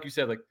was like you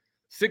said, like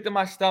sick to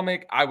my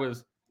stomach. I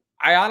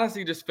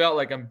honestly just felt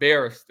like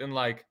embarrassed and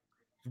like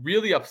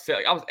really upset.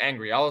 Like I was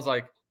angry. I was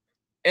like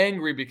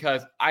angry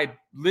because I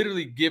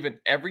literally given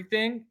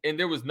everything and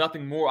there was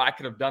nothing more I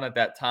could have done at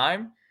that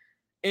time.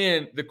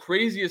 And the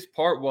craziest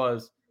part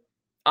was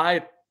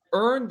I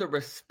earned the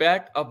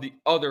respect of the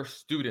other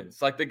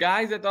students. Like the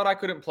guys that thought I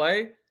couldn't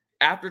play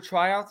after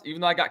tryouts,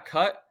 even though I got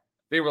cut,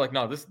 they were like,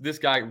 no, this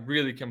guy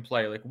really can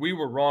play. Like we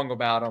were wrong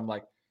about him.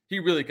 Like he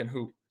really can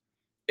hoop.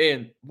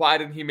 And why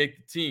didn't he make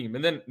the team?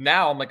 And then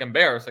now I'm like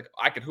embarrassed. Like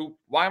I could hoop.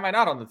 Why am I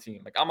not on the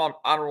team? Like I'm on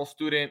honor roll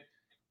student,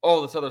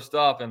 all this other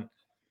stuff. And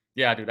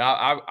yeah, dude,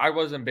 I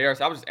was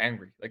embarrassed. I was just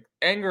angry. Like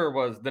anger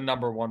was the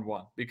number one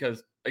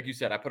because, like you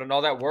said, I put in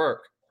all that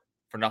work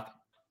for nothing.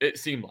 It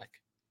seemed like.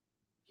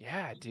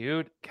 Yeah,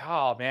 dude.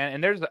 God, man.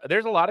 And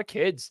there's a lot of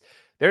kids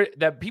there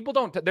that people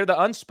don't. They're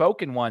the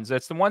unspoken ones.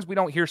 That's the ones we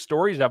don't hear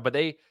stories of, but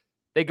they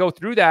go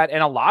through that,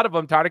 and a lot of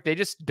them, Tariq, they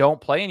just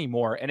don't play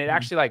anymore, and it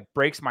actually like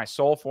breaks my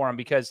soul for them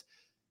because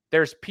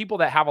there's people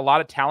that have a lot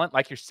of talent,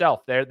 like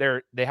yourself.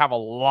 They have a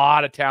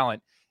lot of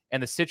talent,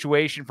 and the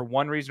situation for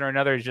one reason or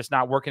another is just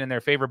not working in their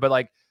favor. But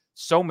like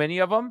so many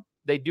of them,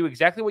 they do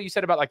exactly what you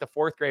said about like the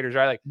fourth graders,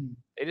 right? Like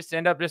they just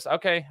end up just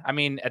okay. I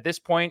mean, at this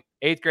point,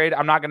 eighth grade,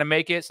 I'm not going to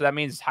make it, so that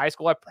means high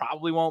school, I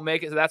probably won't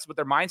make it. So that's what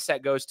their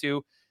mindset goes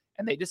to,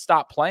 and they just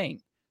stop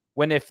playing.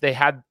 When if they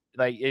had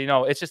like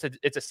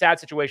it's a sad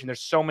situation. There's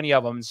so many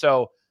of them,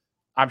 so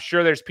I'm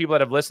sure there's people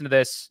that have listened to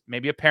this.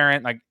 Maybe a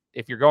parent, like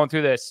if you're going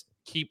through this,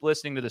 keep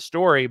listening to the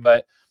story.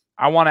 But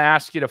I want to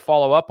ask you to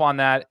follow up on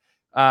that.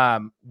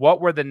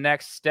 What were the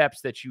next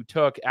steps that you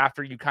took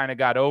after you kind of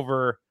got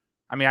over?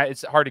 I mean,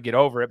 it's hard to get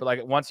over it, but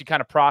like once you kind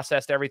of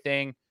processed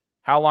everything,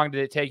 how long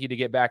did it take you to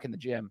get back in the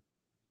gym?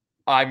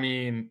 I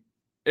mean,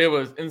 it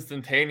was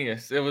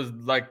instantaneous. It was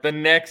like the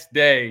next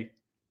day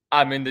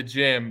I'm in the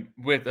gym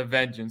with a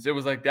vengeance. It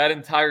was like that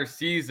entire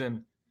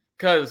season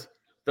because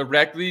the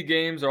rec league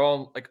games are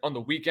all like on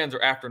the weekends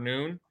or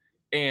afternoon,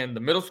 and the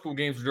middle school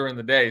games were during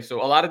the day.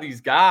 So a lot of these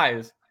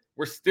guys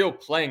were still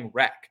playing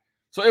rec.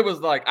 So it was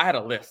like I had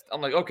a list. I'm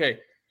like, okay,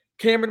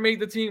 Cameron made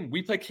the team.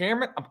 We play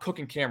Cameron. I'm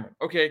cooking Cameron.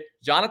 Okay,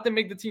 Jonathan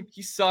made the team.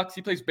 He sucks.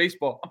 He plays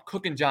baseball. I'm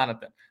cooking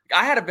Jonathan.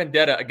 Like, I had a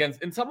vendetta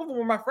against, and some of them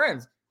were my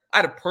friends. I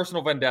had a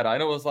personal vendetta,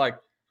 and it was like,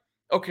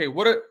 okay,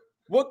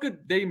 what could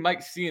they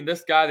might see in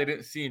this guy they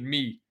didn't see in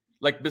me,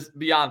 like this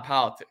beyond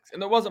politics?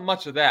 And there wasn't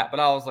much of that, but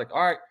I was like,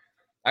 all right,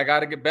 I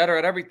got to get better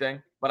at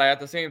everything, but at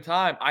the same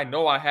time, I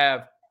know I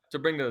have to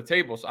bring to the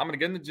table, so I'm gonna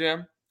get in the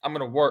gym, I'm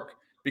gonna work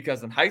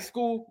because in high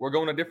school we're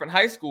going to different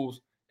high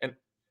schools, and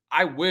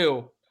I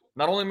will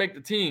not only make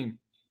the team,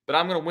 but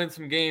I'm gonna win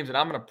some games, and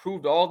I'm gonna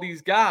prove to all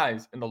these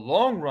guys in the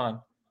long run,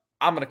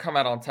 I'm gonna come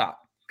out on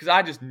top because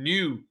I just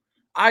knew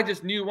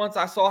once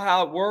I saw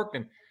how it worked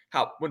and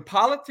how when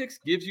politics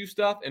gives you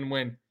stuff and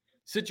when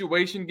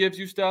situation gives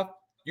you stuff,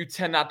 you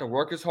tend not to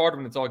work as hard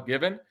when it's all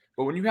given.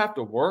 But when you have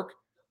to work,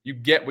 you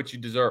get what you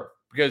deserve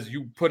because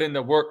you put in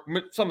the work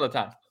some of the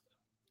time.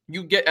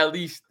 You get at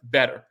least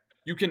better.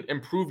 You can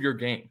improve your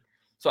game.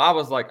 So I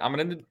was like, I'm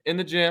gonna in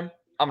the gym,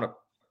 I'm gonna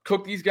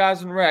cook these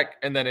guys in rec,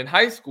 and then in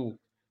high school,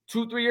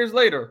 2-3 years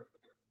later,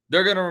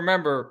 they're gonna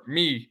remember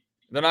me.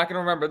 They're not gonna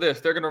remember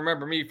this. They're gonna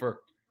remember me for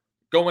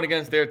going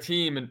against their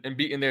team and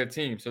beating their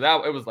team. So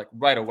that it was like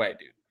right away,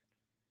 dude.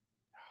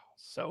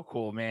 So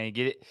cool, man.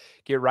 You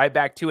get right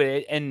back to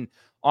it. And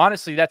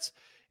honestly,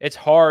 it's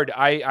hard.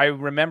 I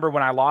remember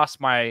when I lost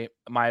my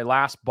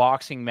last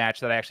boxing match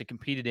that I actually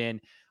competed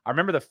in. I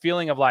remember the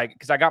feeling of like,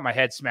 because I got my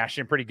head smashed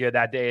in pretty good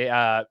that day,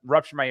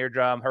 ruptured my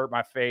eardrum, hurt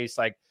my face.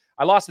 Like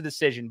I lost the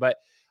decision, but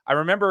I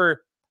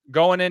remember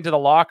going into the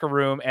locker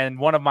room and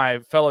one of my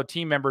fellow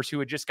team members who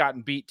had just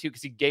gotten beat too,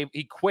 because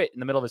he quit in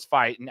the middle of his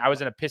fight. And I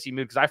was in a pissy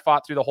mood because I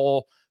fought through the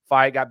whole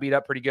fight, got beat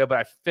up pretty good, but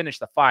I finished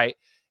the fight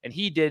and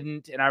he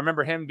didn't. And I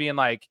remember him being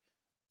like,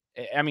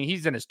 I mean,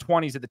 he's in his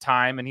 20s at the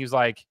time. And he's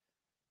like,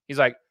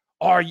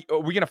 are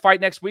we going to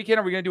fight next weekend?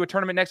 Are we going to do a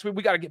tournament next week?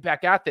 We got to get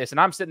back at this. And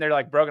I'm sitting there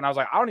like broken. I was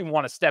like, I don't even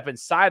want to step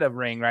inside a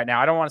ring right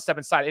now. I don't want to step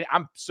inside.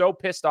 I'm so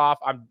pissed off.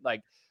 I'm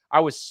like, I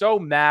was so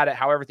mad at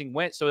how everything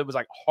went. So it was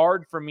like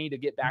hard for me to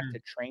get back to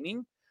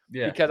training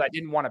because I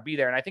didn't want to be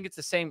there. And I think it's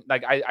the same.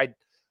 Like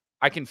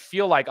I can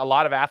feel like a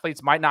lot of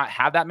athletes might not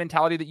have that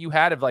mentality that you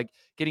had of like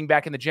getting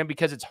back in the gym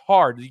because it's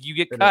hard. You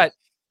get cut.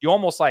 You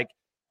almost like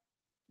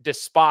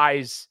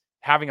despise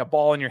having a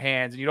ball in your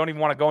hands and you don't even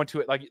want to go into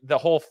it. Like the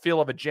whole feel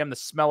of a gym, the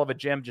smell of a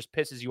gym just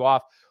pisses you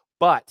off.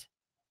 But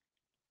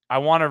I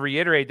want to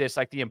reiterate this,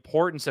 like the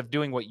importance of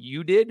doing what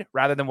you did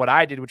rather than what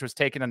I did, which was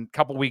taking a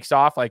couple weeks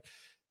off, like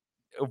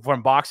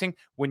from boxing.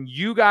 When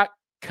you got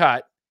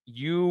cut,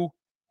 you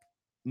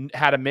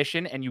had a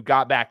mission and you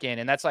got back in.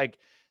 And that's like,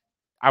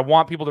 I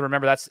want people to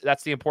remember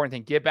that's the important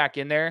thing. Get back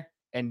in there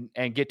and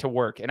get to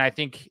work. And I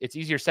think it's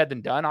easier said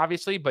than done,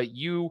 obviously, but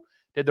you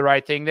did the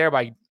right thing there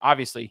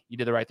obviously you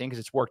did the right thing because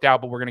it's worked out,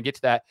 but we're going to get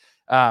to that.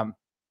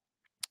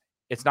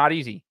 It's not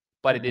easy,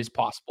 but it is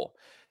possible.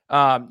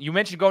 You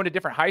mentioned going to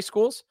different high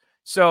schools.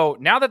 So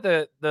now that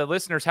the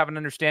listeners have an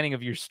understanding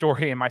of your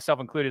story, and myself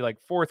included, like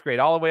 4th grade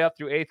all the way up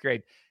through 8th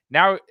grade,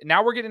 now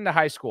we're getting into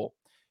high school.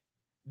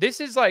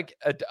 This is like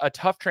a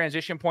tough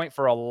transition point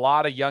for a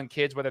lot of young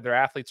kids, whether they're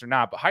athletes or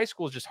not, but high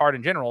school is just hard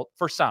in general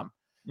for some.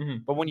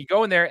 But when you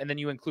go in there and then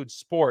you include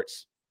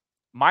sports,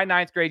 my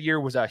 9th grade year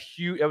was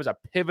it was a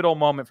pivotal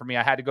moment for me.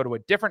 I had to go to a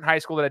different high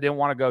school that I didn't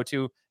want to go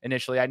to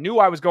initially. I knew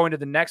I was going to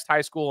the next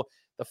high school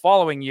the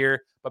following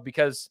year, but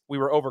because we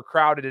were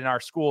overcrowded in our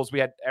schools,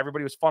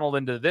 everybody was funneled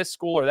into this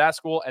school or that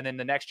school. And then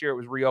the next year it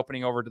was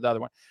reopening over to the other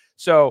one.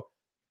 So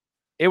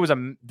it was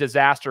a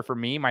disaster for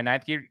me, my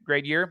 9th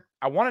grade year.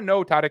 I want to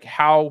know, Tariq,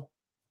 how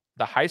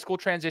the high school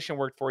transition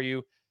worked for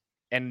you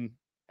and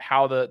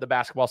how the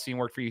basketball scene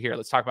worked for you here.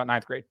 Let's talk about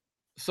 9th grade.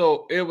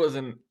 So it was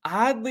an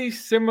oddly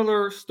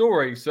similar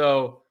story.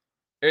 So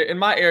in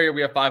my area,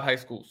 we have 5 high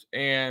schools,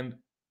 and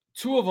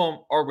 2 of them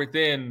are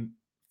within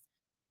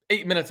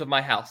 8 minutes of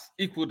my house,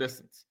 equal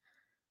distance.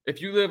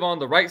 If you live on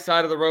the right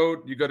side of the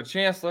road, you go to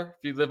Chancellor.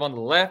 If you live on the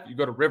left, you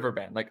go to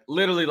Riverbend. Like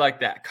literally like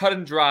that, cut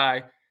and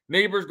dry.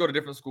 Neighbors go to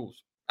different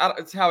schools.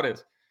 It's how it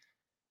is.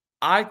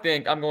 I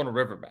think I'm going to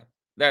Riverbend.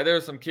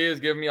 There's some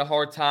kids giving me a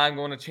hard time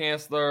going to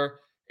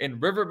Chancellor. And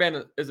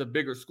Riverbend is a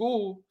bigger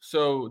school,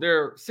 so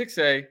they're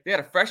 6A. They had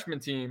a freshman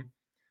team.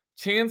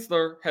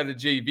 Chancellor had a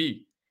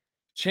JV.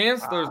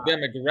 Chancellor's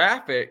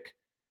demographic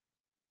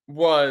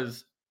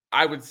was,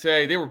 I would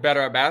say, they were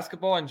better at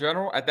basketball in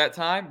general at that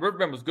time.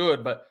 Riverbend was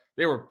good, but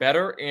they were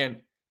better. And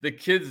the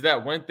kids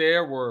that went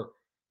there were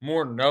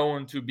more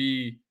known to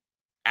be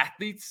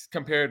athletes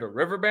compared to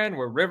Riverbend,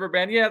 where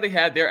Riverbend, yeah, they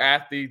had their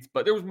athletes,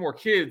 but there was more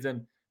kids.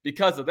 And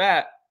because of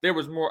that, there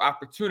was more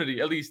opportunity.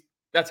 At least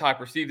that's how I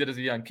perceived it as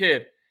a young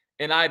kid.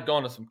 And I had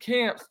gone to some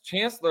camps.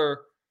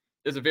 Chancellor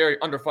is a very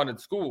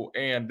underfunded school,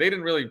 and they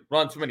didn't really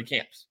run too many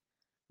camps.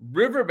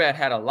 Riverbend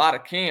had a lot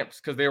of camps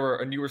because they were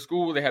a newer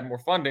school. They had more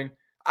funding.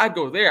 I'd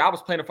go there. I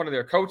was playing in front of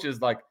their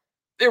coaches. Like,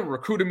 they were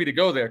recruiting me to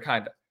go there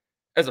kind of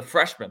as a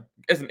freshman,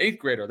 as an 8th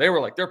grader. They were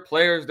like, their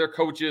players, their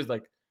coaches.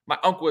 Like, my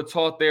uncle had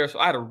taught there, so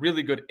I had a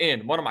really good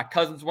in. One of my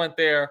cousins went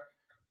there.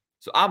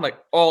 So I'm like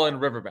all in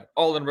Riverbend,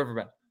 all in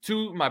Riverbend.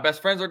 2 of my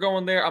best friends are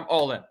going there. I'm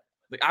all in.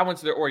 Like, I went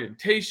to their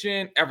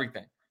orientation,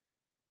 everything.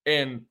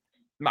 And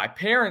my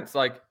parents,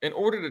 like, in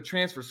order to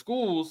transfer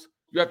schools,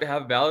 you have to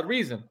have a valid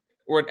reason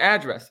or an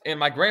address. And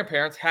my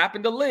grandparents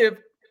happen to live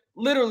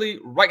literally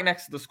right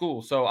next to the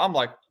school. So I'm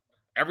like,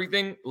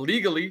 everything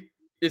legally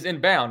is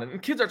inbound.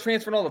 And kids are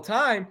transferring all the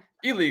time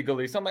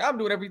illegally. So I'm like, I'm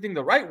doing everything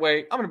the right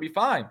way. I'm going to be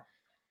fine.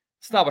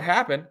 It's not what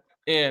happened.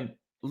 And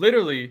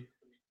literally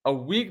a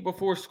week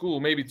before school,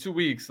 maybe 2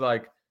 weeks,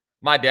 like,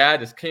 my dad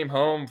just came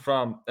home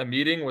from a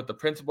meeting with the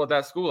principal at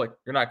that school. Like,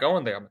 you're not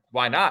going there. I'm like,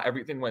 why not?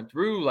 Everything went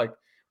through. Like,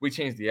 we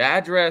changed the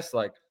address,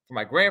 like, for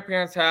my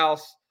grandparents'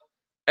 house.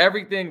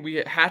 Everything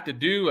we had to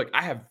do. Like,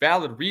 I have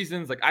valid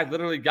reasons. Like, I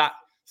literally got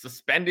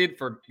suspended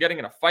for getting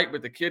in a fight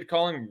with the kid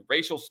calling me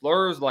racial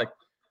slurs. Like,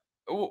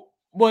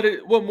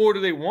 what more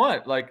do they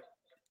want? Like,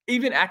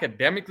 even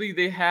academically,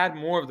 they had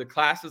more of the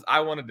classes I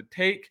wanted to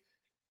take.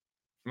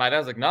 My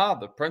dad's like, nah,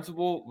 the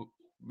principal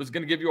was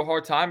going to give you a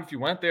hard time if you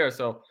went there.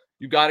 So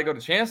you got to go to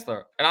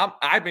Chancellor. And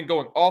I've been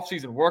going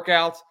off-season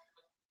workouts,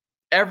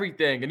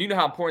 everything. And you know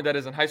how important that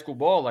is in high school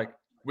ball, like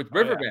with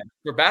Riverbend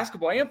for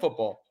basketball and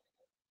football.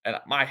 And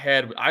my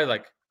head, I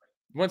like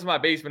went to my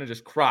basement and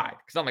just cried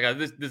because I'm like,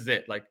 this is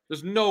it. Like,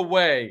 there's no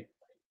way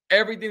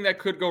everything that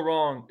could go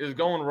wrong is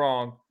going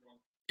wrong,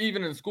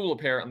 even in school,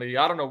 apparently.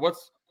 I don't know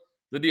what's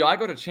the deal. I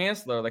go to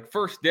Chancellor, like,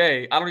 first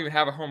day, I don't even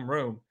have a home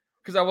room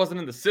because I wasn't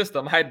in the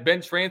system. I had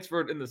been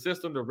transferred in the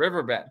system to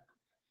Riverbend.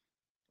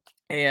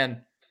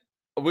 And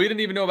we didn't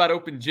even know about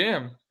open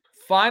gym.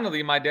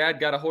 Finally, my dad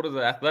got a hold of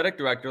the athletic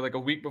director like a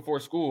week before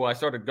school. I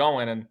started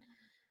going,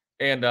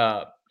 and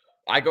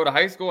I go to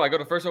high school. I go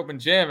to first open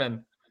gym,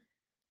 and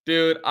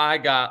dude, I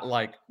got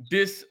like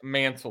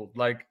dismantled.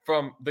 Like,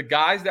 from the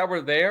guys that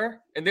were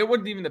there, and they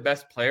weren't even the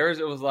best players.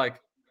 It was like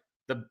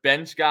the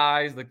bench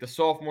guys, like the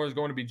sophomores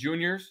going to be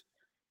juniors.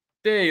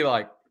 They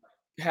like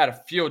had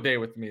a field day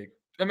with me.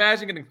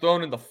 Imagine getting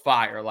thrown in the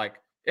fire. Like,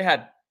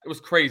 it was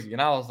crazy.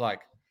 And I was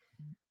like,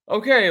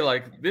 okay,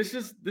 like, this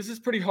is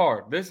pretty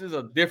hard. This is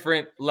a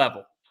different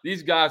level.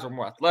 These guys are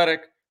more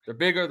athletic. They're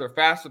bigger. They're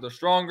faster. They're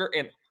stronger.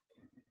 And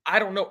I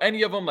don't know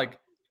any of them. Like,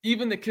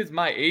 even the kids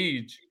my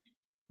age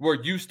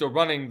were used to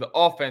running the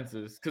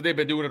offenses because they've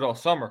been doing it all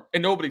summer.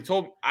 And nobody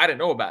told me. I didn't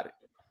know about it.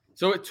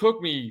 So it took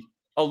me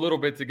a little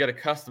bit to get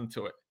accustomed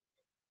to it.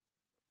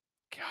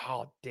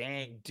 God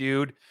dang,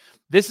 dude.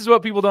 This is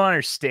what people don't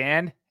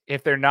understand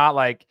if they're not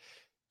like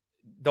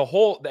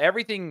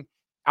everything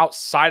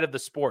outside of the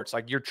sports,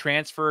 like your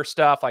transfer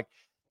stuff. Like,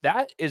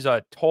 that is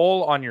a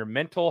toll on your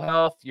mental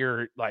health,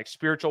 your like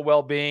spiritual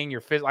well-being,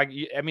 your physical. Like,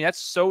 I mean,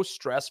 that's so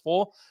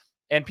stressful.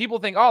 And people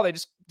think, oh, they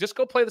just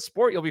go play the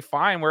sport, you'll be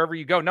fine wherever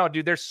you go. No,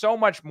 dude, there's so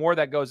much more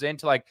that goes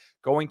into like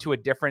going to a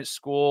different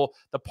school,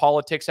 the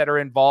politics that are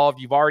involved.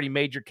 You've already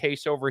made your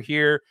case over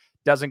here,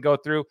 doesn't go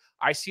through.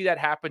 I see that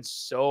happen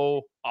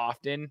so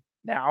often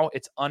now.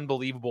 It's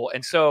unbelievable.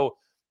 And so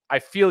I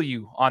feel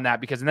you on that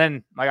because, and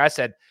then, like I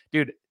said,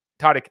 dude,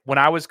 Tariq, when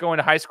I was going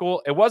to high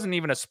school, it wasn't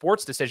even a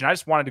sports decision. I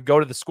just wanted to go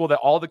to the school that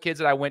all the kids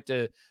that I went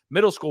to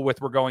middle school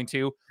with were going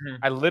to. Mhm.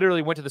 I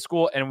literally went to the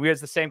school, and we had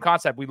the same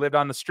concept. We lived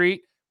on the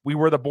street. We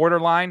were the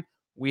borderline.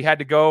 We had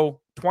to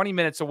go 20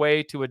 minutes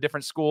away to a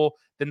different school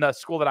than the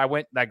school that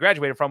I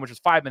graduated from, which was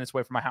 5 minutes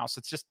away from my house.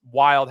 It's just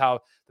wild how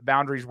the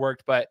boundaries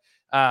worked, but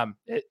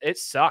it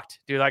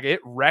sucked, dude. Like, it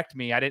wrecked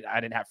me. I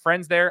didn't have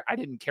friends there. I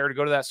didn't care to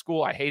go to that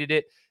school. I hated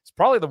it. It's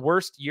probably the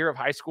worst year of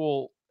high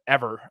school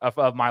ever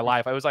of my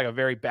life. It was like a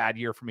very bad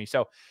year for me.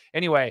 So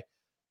anyway,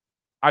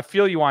 I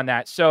feel you on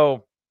that.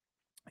 So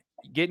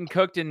getting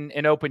cooked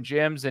in open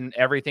gyms and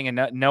everything,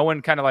 and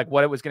knowing kind of like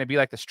what it was going to be,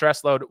 like the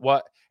stress load,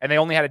 and they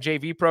only had a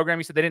JV program.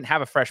 You said they didn't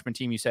have a freshman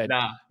team. You said,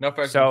 Nah, no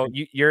freshman. So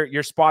team.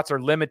 your spots are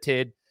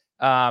limited.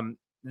 Then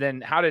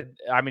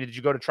did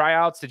you go to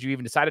tryouts? Did you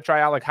even decide to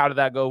try out? Like, how did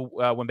that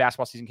go when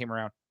basketball season came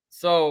around?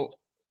 So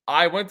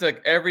I went to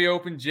like every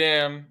open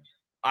gym.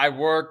 I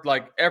worked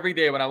like every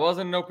day. When I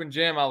wasn't in an open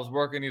gym, I was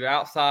working either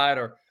outside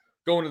or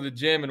going to the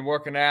gym and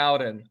working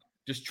out and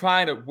just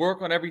trying to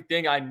work on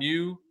everything I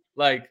knew.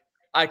 Like,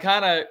 I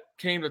kind of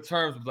came to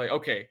terms with like,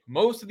 okay,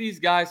 most of these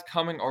guys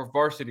coming are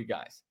varsity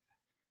guys.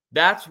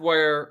 That's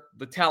where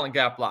the talent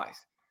gap lies.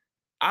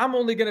 I'm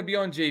only going to be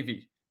on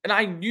JV. And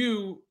I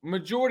knew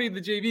majority of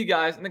the JV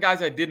guys and the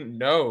guys I didn't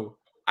know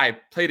I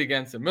played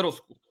against in middle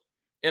school.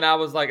 And I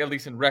was like, at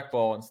least in rec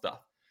ball and stuff.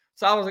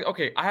 So I was like,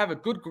 okay, I have a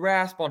good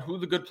grasp on who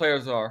the good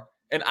players are,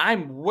 and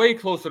I'm way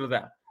closer to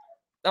them.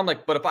 I'm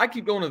like, but if I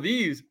keep going to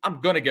these,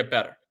 I'm going to get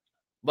better.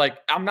 Like,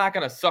 I'm not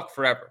going to suck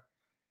forever.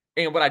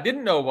 And what I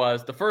didn't know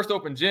was the first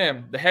open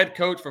gym, the head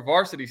coach for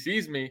varsity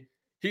sees me.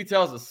 He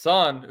tells his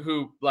son,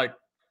 who like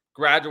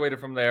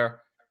graduated from there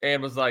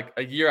and was like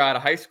a year out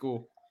of high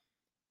school,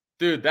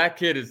 dude, that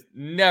kid is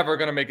never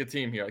going to make a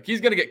team here. Like,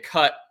 he's going to get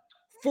cut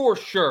for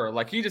sure.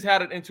 Like, he just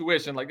had an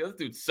intuition, like, this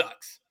dude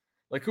sucks.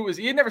 Like, who is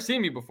he? Had never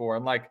seen me before.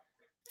 And like,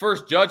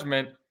 first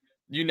judgment,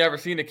 you never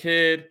seen a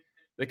kid.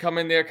 They come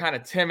in there kind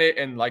of timid.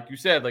 And like you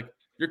said, like,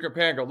 you're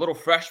comparing a little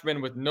freshman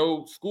with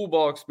no school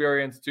ball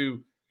experience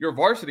to your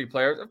varsity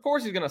players. Of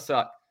course he's going to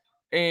suck.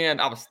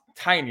 And I was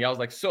tiny. I was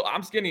like, so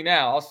I'm skinny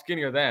now. I was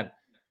skinnier then.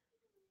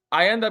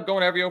 I end up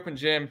going to every open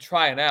gym,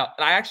 trying out.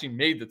 And I actually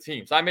made the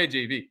team. So I made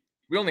JV.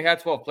 We only had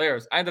 12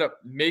 players. I ended up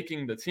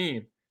making the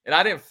team. And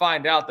I didn't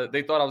find out that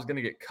they thought I was going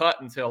to get cut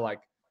until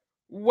like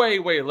way,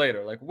 way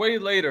later. Like, way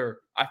later,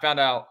 I found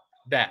out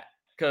that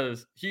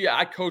because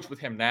I coach with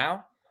him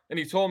now. And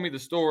he told me the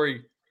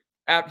story.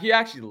 He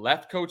actually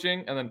left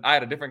coaching, and then I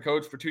had a different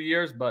coach for 2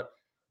 years, but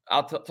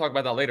I'll talk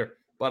about that later.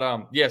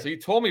 But yeah, so he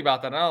told me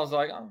about that, and I was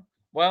like, oh,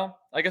 well,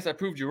 I guess I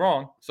proved you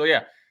wrong. So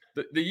yeah,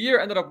 the year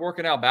ended up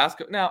working out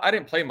basketball. Now, I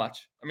didn't play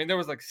much. I mean, there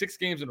was like 6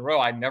 games in a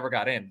row I never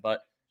got in,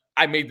 but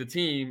I made the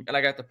team, and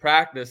I got to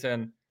practice,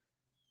 and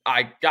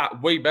I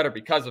got way better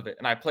because of it.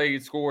 And I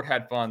played, scored,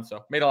 had fun,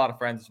 so made a lot of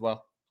friends as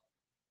well.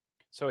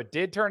 So it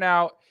did turn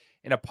out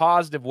in a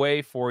positive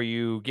way for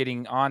you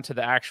getting onto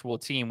the actual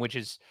team, which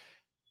is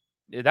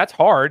that's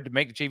hard to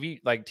make a JV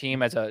like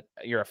team as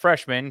you're a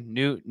freshman,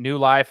 new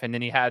life, and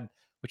then you had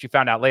what you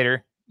found out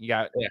later. You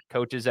got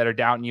coaches that are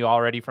doubting you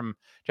already from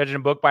judging a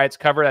book by its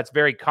cover. That's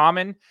very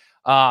common.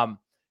 I'm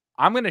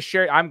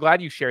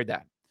glad you shared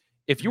that.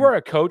 If you are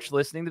a coach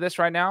listening to this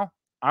right now,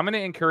 I'm going to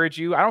encourage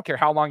you. I don't care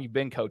how long you've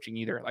been coaching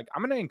either. Like,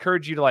 I'm going to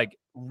encourage you to like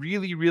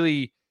really,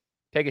 really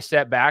take a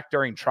step back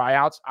during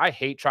tryouts. I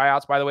hate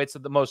tryouts, by the way. It's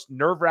the most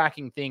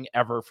nerve-wracking thing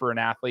ever for an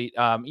athlete.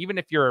 Even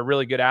if you're a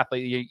really good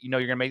athlete, you know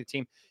you're going to make the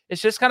team.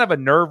 It's just kind of a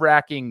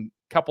nerve-wracking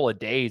couple of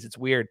days. It's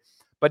weird.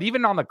 But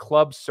even on the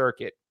club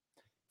circuit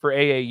for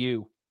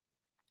AAU,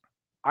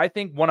 I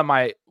think one of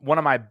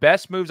my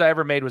best moves I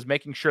ever made was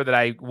making sure that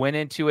I went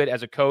into it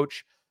as a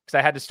coach, because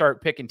I had to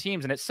start picking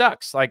teams, and it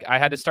sucks. Like, I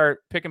had to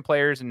start picking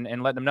players and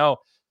letting them know.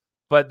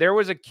 But there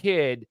was a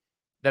kid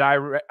that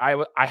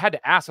I had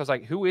to ask. I was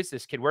like, who is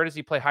this kid? Where does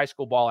he play high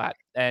school ball at?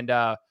 And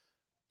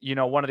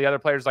one of the other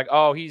players was like,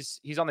 oh,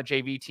 he's on the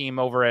JV team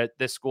over at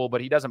this school,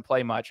 but he doesn't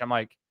play much. I'm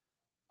like,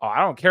 oh, I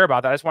don't care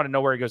about that. I just want to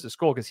know where he goes to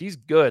school, because he's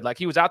good. Like,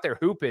 he was out there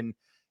hooping,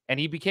 and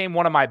he became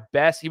one of my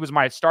best. He was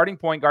my starting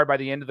point guard by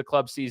the end of the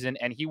club season,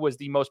 and he was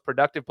the most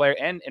productive player.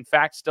 And in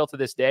fact, still to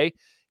this day,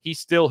 he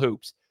still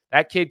hoops.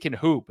 That kid can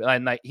hoop.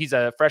 And like, he's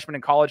a freshman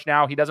in college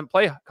now. He doesn't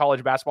play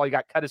college basketball. He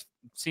got cut his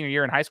senior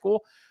year in high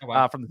school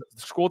from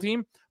the school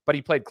team, but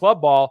he played club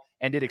ball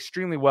and did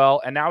extremely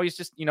well. And now he's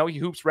just, he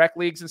hoops rec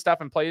leagues and stuff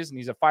and plays, and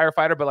he's a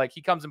firefighter, but like,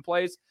 he comes and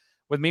plays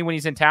with me when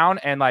he's in town,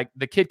 and like,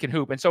 the kid can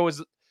hoop. And so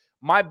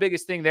my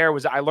biggest thing there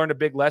was I learned a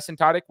big lesson,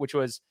 Tariq, which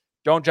was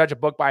don't judge a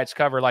book by its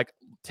cover. Like,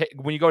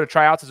 when you go to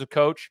tryouts as a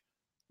coach,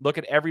 look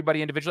at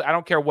everybody individually. I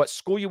don't care what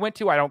school you went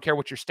to. I don't care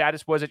what your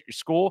status was at your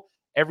school.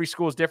 Every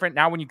school is different.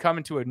 Now, when you come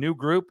into a new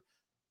group,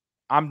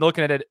 I'm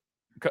looking at it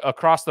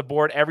across the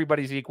board.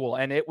 Everybody's equal.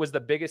 And it was the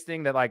biggest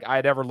thing that like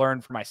I'd ever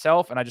learned for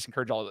myself. And I just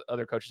encourage all the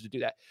other coaches to do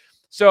that.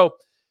 So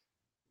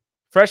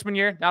freshman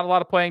year, not a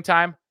lot of playing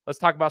time. Let's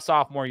talk about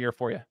sophomore year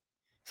for you.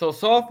 So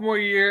sophomore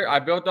year, I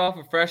built off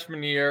of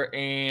freshman year,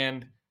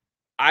 and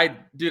I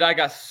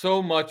got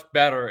so much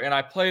better, and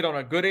I played on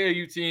a good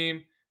AAU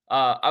team.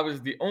 I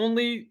was the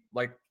only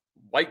like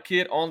white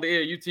kid on the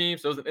AAU team,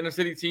 so it was an inner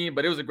city team,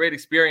 but it was a great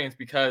experience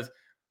because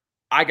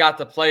I got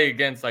to play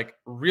against like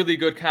really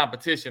good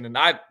competition, and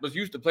I was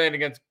used to playing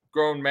against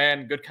grown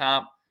men, good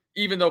comp.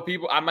 Even though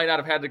I might not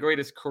have had the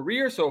greatest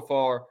career so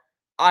far,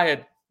 I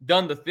had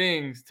done the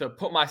things to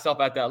put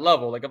myself at that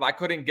level. Like if I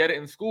couldn't get it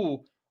in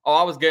school,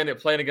 I was getting it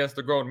playing against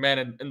the grown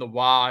men in the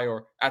Y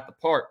or at the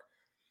park.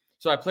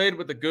 So I played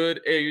with a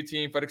good AAU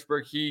team,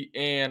 Fredericksburg Heat,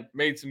 and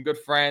made some good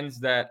friends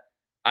that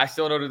I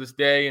still know to this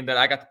day and that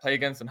I got to play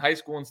against in high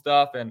school and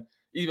stuff, and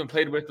even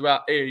played with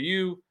throughout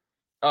AAU,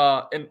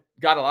 and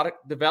got a lot of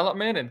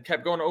development and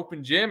kept going to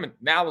open gym, and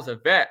now as a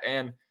vet.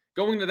 And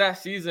going to that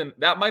season,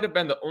 that might have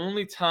been the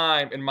only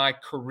time in my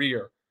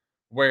career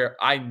where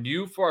I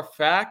knew for a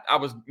fact I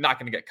was not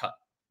going to get cut.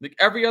 Like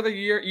every other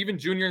year, even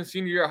junior and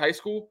senior year of high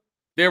school,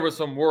 there was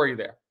some worry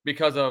there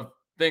because of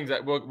things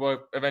that we'll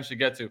eventually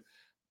get to,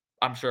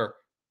 I'm sure,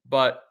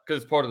 but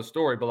because it's part of the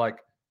story. But like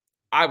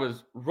I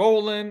was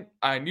rolling,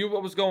 I knew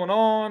what was going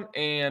on,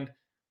 and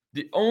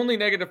the only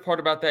negative part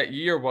about that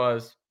year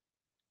was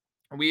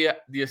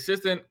the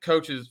assistant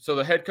coaches. So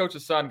the head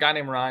coach's son, guy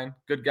named Ryan,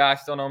 good guy,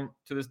 still know him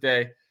to this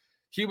day.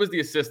 He was the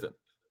assistant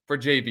for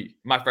JV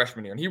my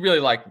freshman year, and he really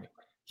liked me.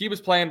 He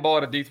was playing ball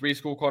at a D3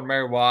 school called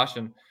Mary Wash,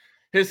 and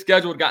his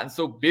schedule had gotten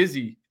so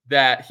busy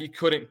that he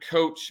couldn't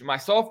coach my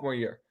sophomore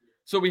year.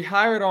 So we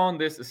hired on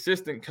this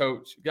assistant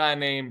coach, guy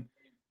named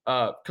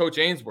Coach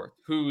Ainsworth,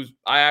 who's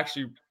I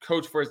actually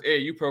coach for his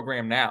AAU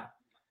program now.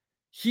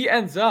 He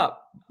ends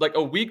up like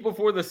a week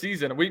before the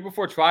season, a week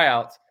before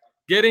tryouts,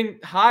 getting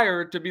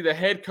hired to be the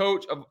head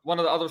coach of one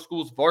of the other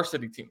school's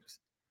varsity teams.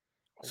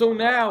 So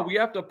now we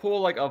have to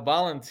pull like a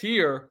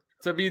volunteer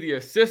to be the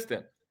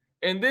assistant.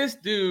 And this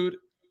dude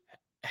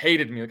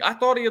hated me. Like I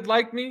thought he had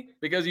liked me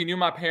because he knew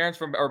my parents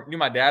or knew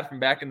my dad from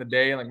back in the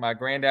day and like my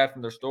granddad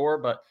from their store,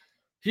 but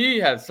he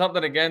had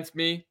something against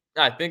me.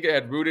 I think it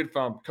had rooted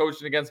from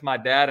coaching against my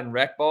dad and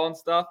rec ball and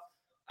stuff.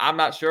 I'm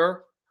not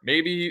sure.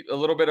 Maybe a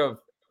little bit of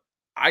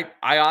I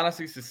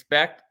honestly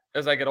suspect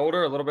as I get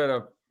older, a little bit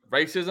of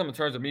racism in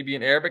terms of me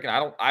being Arabic.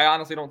 And I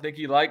honestly don't think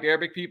he liked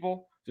Arabic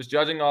people, just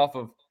judging off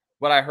of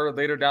what I heard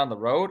later down the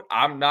road.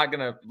 I'm not going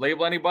to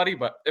label anybody,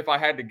 but if I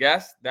had to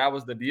guess, that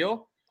was the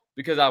deal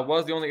because I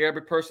was the only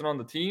Arabic person on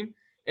the team.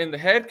 And the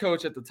head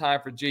coach at the time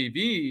for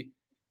JV,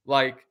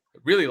 like,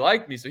 really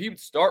liked me. So he would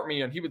start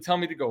me and he would tell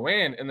me to go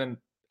in. And then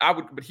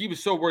but he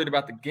was so worried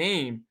about the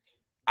game,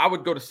 I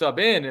would go to sub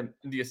in. And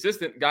the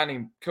assistant guy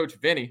named Coach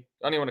Vinny,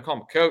 I don't even want to call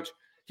him a coach,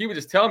 he would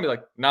just tell me,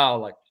 like, no,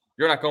 like,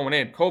 you're not going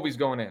in. Kobe's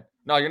going in.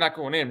 No, you're not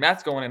going in.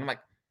 Matt's going in. I'm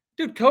like,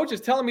 dude, coach is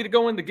telling me to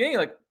go in the game.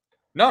 Like,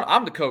 no,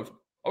 I'm the coach.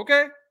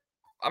 Okay,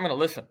 I'm going to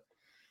listen.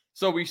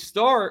 So we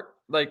start,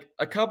 like,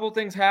 a couple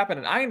things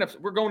happen, and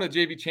we're going to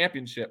JV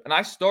championship, and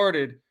I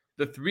started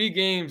the 3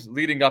 games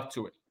leading up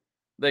to it.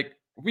 Like,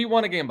 we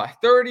won a game by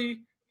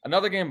 30,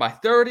 another game by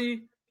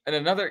 30, and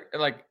another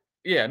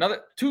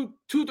 2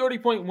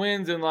 30-point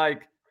wins. And,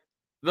 like,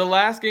 the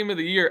last game of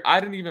the year, I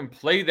didn't even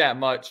play that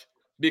much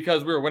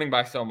because we were winning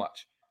by so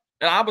much.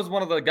 And I was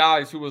one of the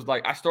guys who was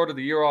like, I started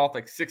the year off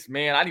like 6th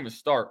man. I didn't even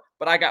start,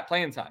 but I got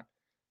playing time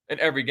in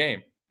every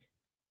game.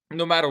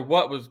 No matter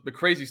what was the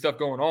crazy stuff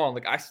going on,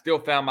 like I still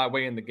found my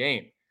way in the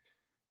game.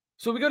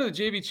 So we go to the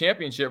JV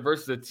championship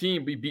versus a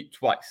team we beat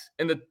twice.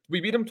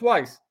 We beat them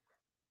twice.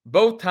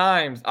 Both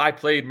times I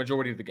played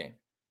majority of the game.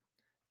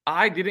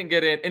 I didn't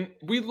get in, and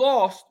we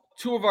lost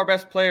 2 of our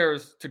best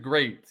players to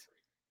grades.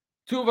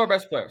 2 of our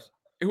best players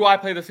who I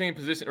play the same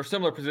position or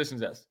similar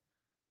positions as.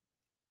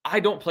 I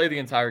don't play the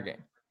entire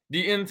game.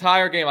 The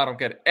entire game, I don't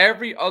get it.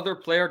 Every other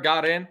player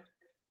got in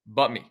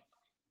but me.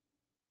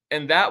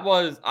 And that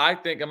was, I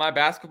think, in my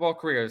basketball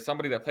career, as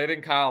somebody that played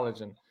in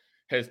college and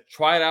has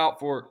tried out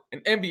for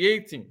an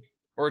NBA team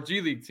or a G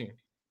League team,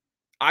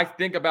 I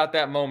think about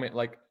that moment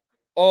like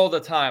all the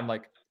time.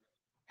 Like,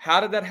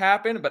 how did that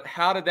happen? But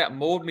how did that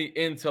mold me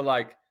into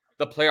like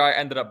the player I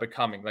ended up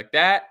becoming? Like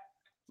that,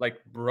 like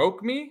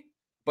broke me,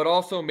 but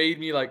also made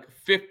me like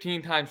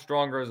 15 times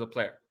stronger as a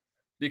player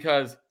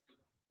because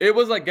it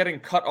was like getting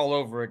cut all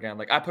over again.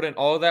 Like I put in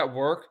all that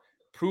work,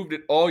 proved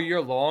it all year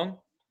long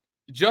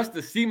just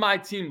to see my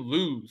team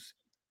lose.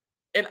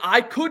 And I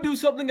could do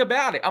something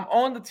about it. I'm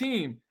on the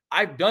team.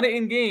 I've done it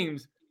in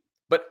games,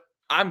 but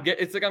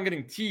it's like I'm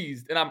getting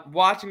teased and I'm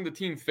watching the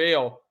team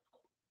fail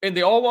and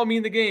they all want me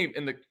in the game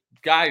and the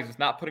guys just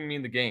not putting me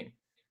in the game.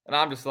 And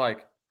I'm just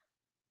like,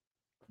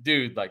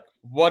 dude, like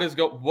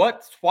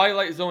what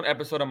Twilight Zone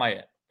episode am I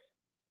in?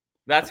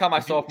 That's how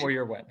my sophomore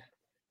year went.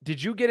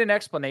 Did you get an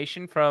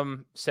explanation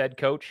from said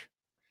coach?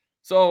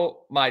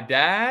 So my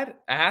dad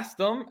asked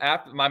him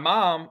after my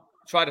mom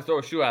tried to throw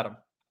a shoe at him.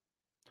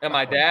 And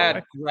my Oh, boy.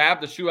 dad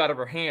grabbed the shoe out of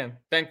her hand,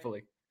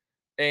 thankfully,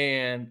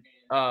 and,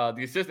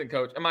 the assistant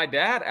coach and my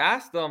dad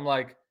asked them,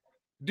 like,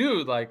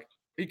 "Dude," like,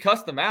 he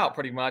cussed them out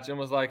pretty much and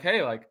was like,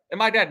 "Hey," like and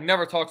my dad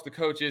never talks to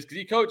coaches because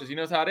he coaches, he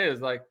knows how it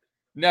is, like,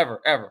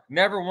 never, ever.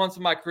 Never once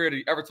in my career did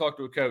he ever talk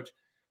to a coach.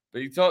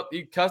 But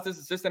he cussed his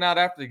assistant out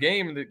after the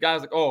game, and the guy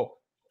was like, "Oh,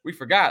 we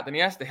forgot." Then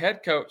he asked the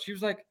head coach, he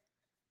was like,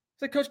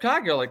 "Coach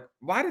Cogill, like,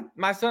 why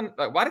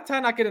did Ty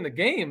not get in the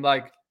game?"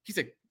 Like, he's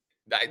like,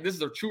 this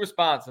is a true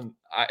response. And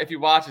if he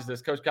watches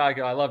this, Coach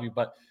Cogill, I love you.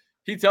 But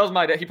he tells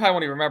my dad, he probably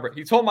won't even remember it.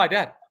 He told my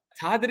dad,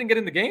 Ty didn't get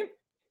in the game.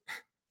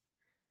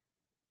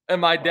 And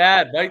my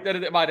dad, right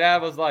there, my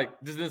dad was like,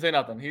 just didn't say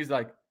nothing. He's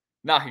like,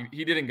 nah,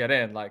 he didn't get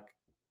in. Like,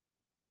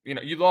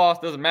 you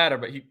lost, doesn't matter.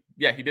 But he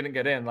didn't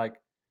get in. Like,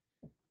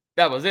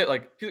 that was it.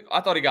 Like,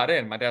 I thought he got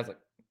in. My dad's like,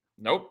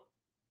 nope.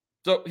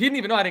 So he didn't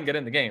even know I didn't get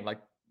in the game. Like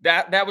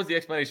that was the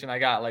explanation I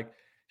got. Like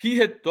he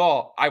had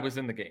thought I was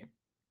in the game.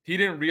 He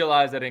didn't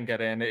realize I didn't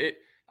get in.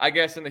 I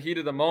guess in the heat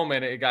of the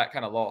moment, it got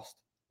kind of lost.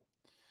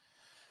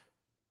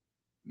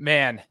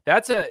 Man,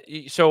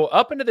 so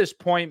up into this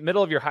point,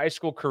 middle of your high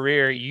school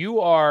career,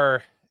 you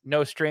are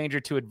no stranger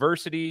to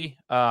adversity,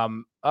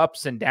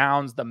 ups and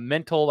downs, the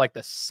mental, like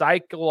the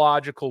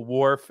psychological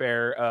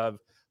warfare of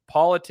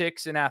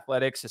politics and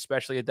athletics,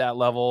 especially at that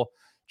level,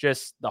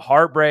 just the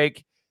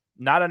heartbreak,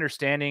 not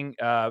understanding.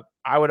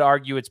 I would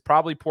argue it's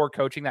probably poor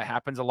coaching that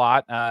happens a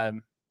lot,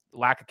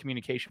 lack of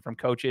communication from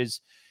coaches,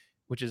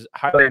 which is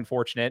highly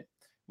unfortunate.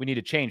 We need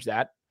to change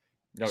that.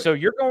 So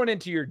you're going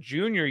into your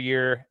junior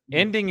year,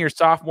 ending your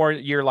sophomore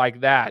year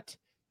like that.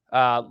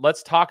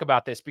 Let's talk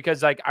about this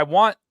because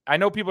I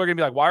know people are going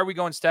to be like, why are we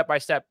going step by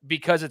step?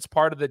 Because it's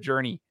part of the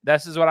journey.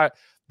 This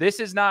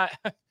is not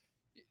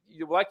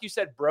like you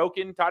said,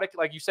 broken, Tariq,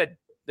 like you said,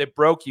 that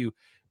broke you.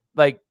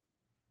 Like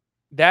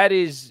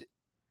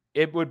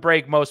it would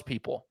break most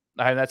people.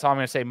 That's all I'm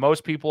going to say.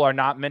 Most people are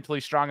not mentally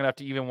strong enough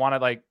to even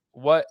want to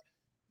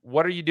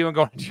what are you doing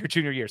going into your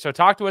junior year? So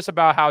talk to us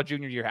about how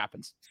junior year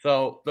happens.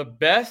 So the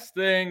best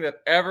thing that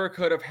ever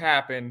could have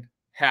happened,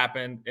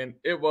 and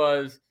it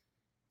was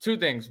two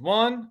things.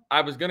 One,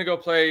 I was going to go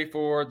play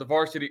for the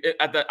varsity.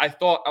 I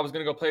thought I was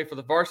going to go play for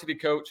the varsity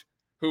coach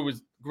who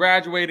was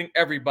graduating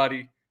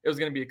everybody. It was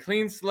going to be a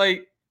clean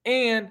slate,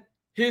 and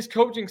his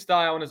coaching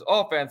style and his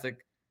offense,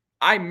 like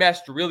I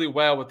meshed really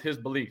well with his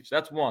beliefs.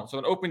 That's one. So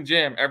an open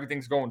gym,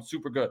 everything's going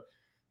super good.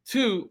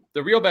 Two,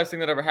 the real best thing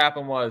that ever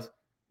happened was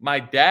my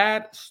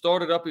dad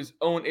started up his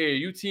own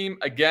AAU team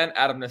again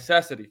out of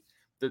necessity.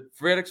 The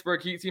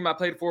Fredericksburg Heat team I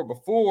played for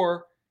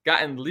before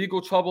got in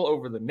legal trouble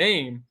over the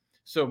name.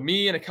 So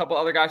me and a couple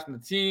other guys from the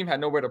team had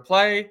nowhere to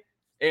play.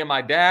 And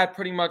my dad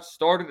pretty much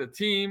started a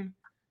team,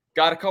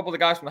 got a couple of the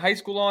guys from the high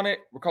school on it.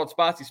 We're called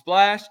Spotsy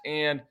Splash.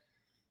 And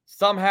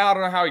somehow, I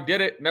don't know how he did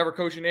it, never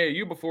coached in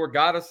AAU before,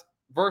 got us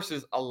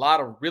versus a lot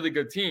of really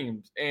good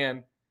teams.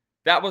 And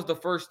that was the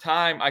first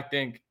time I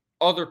think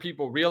other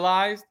people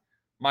realized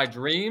my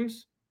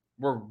dreams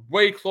were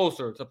way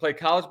closer to play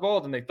college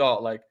ball than they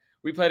thought. Like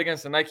we played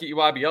against the Nike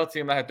EYBL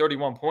team that had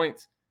 31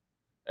 points.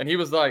 And he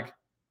was like,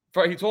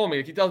 he tells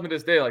me to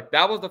this day, like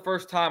that was the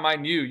first time I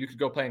knew you could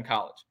go play in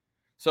college.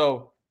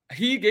 So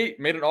he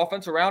made an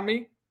offense around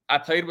me. I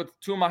played with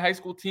two of my high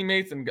school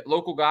teammates and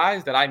local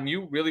guys that I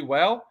knew really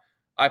well.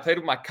 I played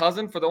with my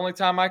cousin for the only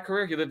time in my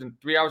career. He lived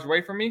 3 hours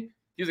away from me.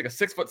 He was like a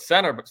 6-foot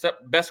center, but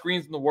best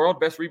screens in the world,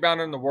 best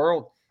rebounder in the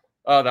world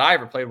that I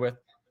ever played with.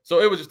 So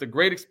it was just a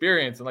great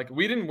experience. And like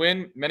we didn't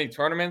win many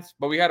tournaments,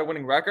 but we had a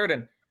winning record.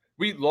 And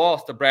we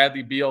lost to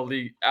Bradley,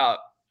 BLE,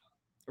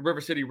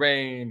 River City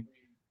Rain,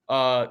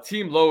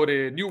 Team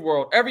Loaded, New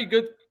World.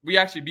 We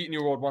actually beat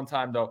New World one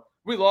time, though.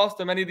 We lost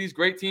to many of these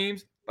great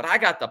teams, but I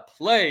got to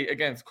play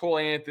against Cole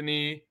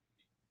Anthony,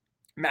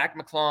 Mac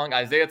McClung,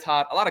 Isaiah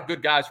Todd, a lot of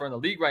good guys who are in the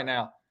league right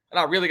now. And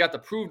I really got to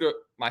prove to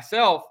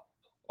myself,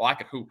 I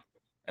could hoop.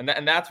 And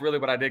that's really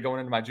what I did going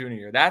into my junior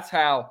year. That's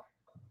how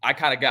I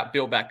kind of got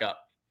built back up.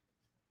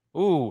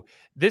 Ooh,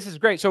 this is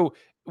great. So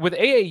with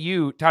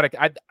AAU,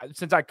 Tariq,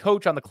 since I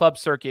coach on the club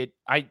circuit,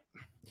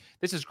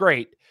 this is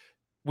great.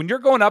 When you're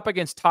going up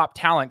against top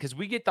talent, because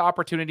we get the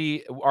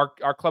opportunity,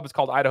 our club is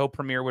called Idaho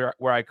Premier,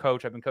 where I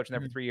coach. I've been coaching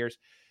there for 3 years.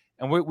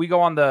 And we go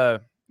on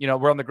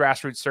we're on the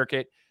grassroots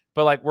circuit.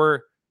 But like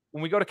when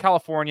we go to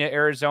California,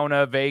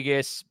 Arizona,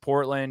 Vegas,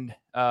 Portland,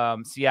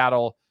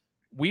 Seattle,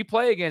 we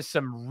play against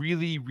some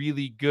really,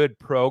 really good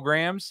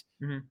programs.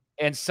 Mm-hmm.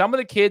 And some of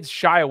the kids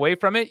shy away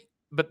from it,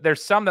 but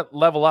there's some that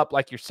level up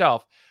like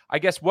yourself. I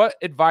guess what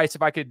advice,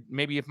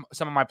 if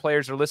some of my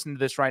players are listening to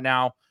this right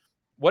now,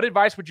 what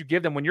advice would you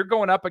give them when you're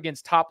going up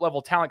against top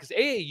level talent? Because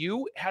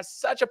AAU has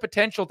such a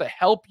potential to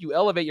help you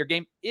elevate your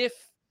game if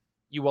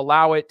you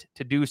allow it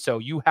to do so.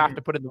 You have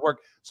to put in the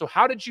work. So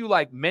how did you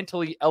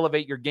mentally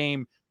elevate your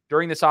game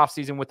during this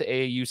offseason with the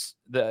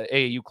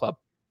AAU club?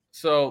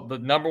 So the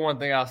number one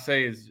thing I'll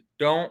say is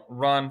don't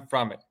run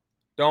from it.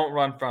 Don't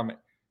run from it.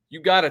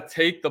 You got to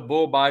take the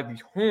bull by the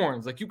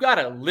horns. Like you got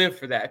to live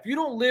for that. If you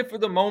don't live for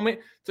the moment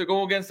to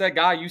go against that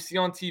guy you see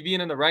on TV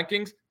and in the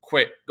rankings,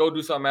 quit, go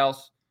do something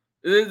else.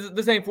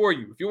 This ain't for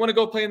you. If you want to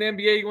go play in the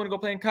NBA, you want to go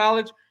play in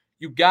college,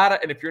 you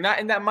gotta. And if you're not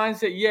in that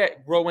mindset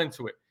yet, grow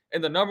into it.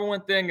 And the number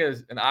one thing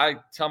is, and I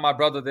tell my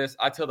brother this,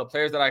 I tell the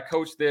players that I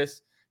coach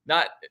this,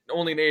 not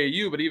only in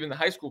AAU, but even the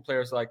high school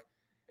players, like,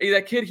 hey,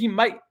 that kid, he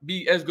might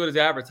be as good as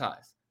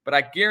advertised. But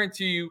I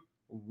guarantee you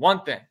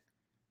one thing.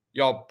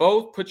 Y'all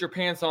both put your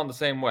pants on the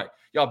same way.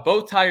 Y'all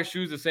both tie your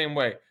shoes the same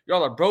way.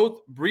 Y'all are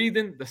both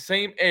breathing the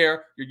same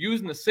air. You're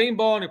using the same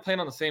ball and you're playing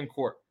on the same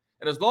court.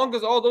 And as long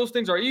as all those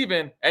things are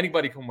even,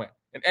 anybody can win.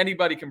 And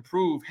anybody can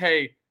prove,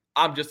 hey,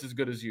 I'm just as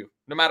good as you,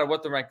 no matter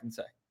what the rankings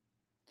say.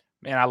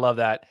 Man, I love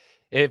that.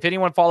 If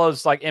anyone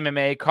follows like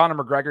MMA, Conor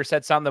McGregor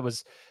said something that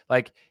was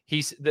like,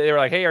 they were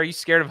like, hey, are you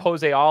scared of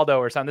Jose Aldo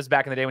or something? This is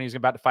back in the day when he was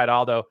about to fight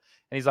Aldo.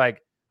 And he's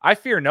like, I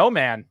fear no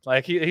man.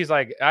 Like he's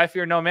like, I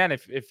fear no man.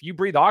 If you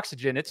breathe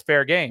oxygen, it's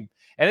fair game.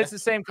 And it's the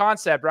same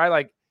concept, right?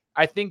 Like,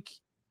 I think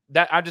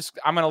that I'm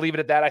going to leave it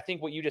at that. I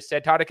think what you just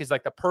said, Tariq, is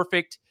like the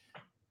perfect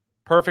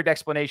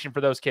explanation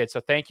for those kids.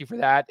 So thank you for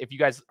that. If you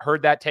guys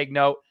heard that, take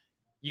note.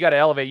 You got to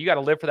elevate. You got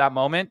to live for that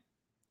moment.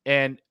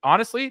 And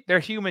honestly, they're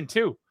human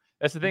too.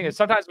 That's the thing is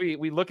sometimes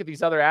we look at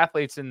these other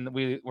athletes and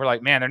we're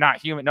like, man, they're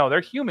not human. No,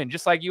 they're human,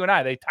 just like you and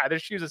I. They tie their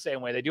shoes the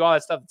same way. They do all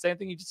that stuff. The same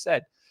thing you just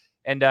said.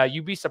 And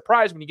you'd be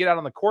surprised when you get out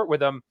on the court with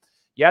them.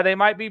 Yeah, they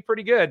might be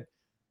pretty good,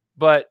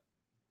 but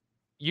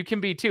you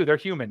can be too. They're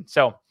human.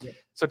 So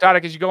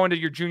Tariq, as you go into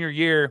your junior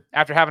year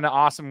after having an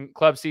awesome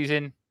club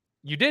season,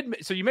 you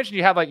mentioned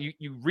you had like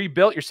you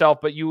rebuilt yourself,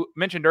 but you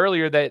mentioned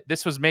earlier that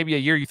this was maybe a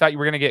year you thought you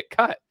were going to get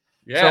cut.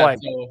 Yeah.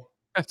 So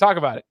let's talk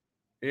about it.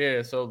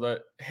 Yeah. So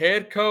the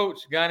head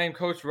coach, guy named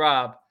Coach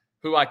Rob,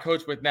 who I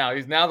coach with now,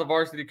 he's now the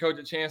varsity coach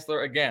at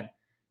Chancellor again.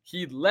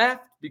 He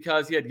left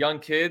because he had young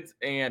kids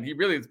and he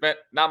really spent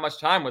not much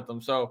time with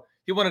them. So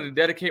he wanted to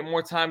dedicate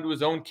more time to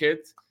his own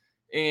kids.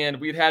 And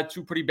we'd had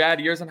 2 pretty bad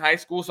years in high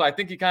school. So I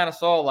think he kind of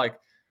saw like,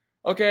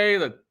 okay,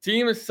 the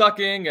team is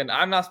sucking and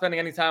I'm not spending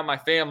any time with my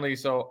family.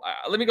 So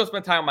let me go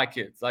spend time with my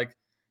kids. Like,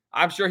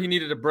 I'm sure he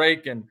needed a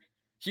break and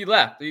he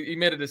left. He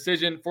made a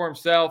decision for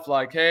himself.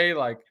 Like, hey,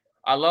 like,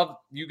 I love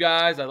you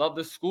guys. I love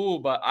this school,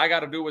 but I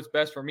got to do what's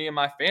best for me and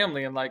my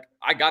family. And like,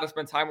 I got to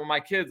spend time with my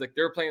kids. Like,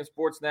 they're playing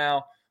sports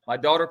now. My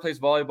daughter plays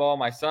volleyball.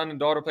 My son and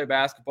daughter play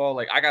basketball.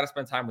 Like, I got to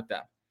spend time with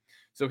them.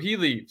 So he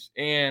leaves.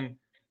 And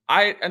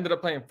I ended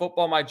up playing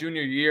football my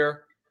junior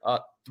year.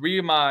 3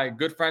 of my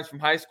good friends from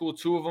high school,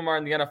 2 of them are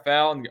in the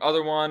NFL. And the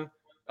other one,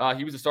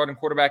 he was a starting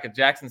quarterback at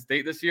Jackson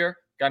State this year,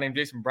 a guy named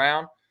Jason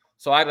Brown.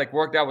 So I like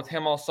worked out with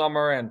him all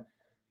summer and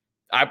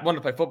I wanted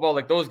to play football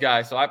like those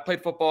guys. So I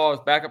played football as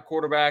backup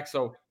quarterback.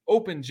 So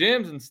open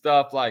gyms and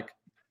stuff, like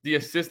the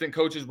assistant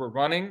coaches were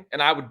running and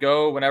I would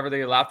go whenever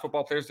they allowed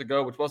football players to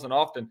go, which wasn't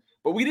often.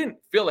 But we didn't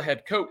fill a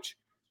head coach.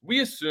 We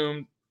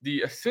assumed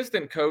the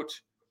assistant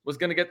coach was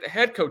going to get the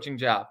head coaching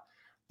job.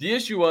 The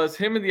issue was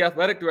him and the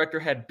athletic director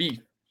had beef.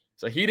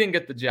 So he didn't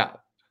get the job.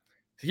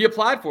 He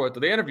applied for it, though.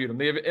 They interviewed him.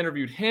 They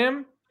interviewed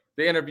him.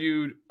 They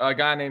interviewed a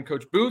guy named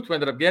Coach Booth, who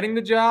ended up getting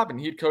the job, and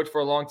he'd coached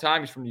for a long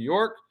time. He's from New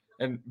York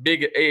and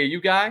big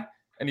AAU guy,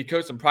 and he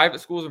coached some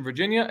private schools in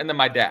Virginia, and then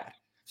my dad.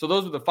 So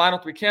those were the final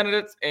 3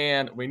 candidates,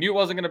 and we knew it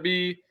wasn't going to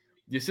be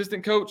the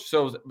assistant coach.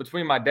 So it was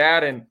between my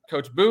dad and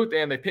Coach Booth,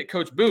 and they picked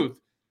Coach Booth,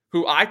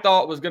 who I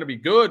thought was going to be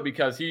good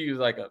because he was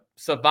like a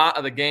savant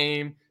of the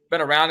game,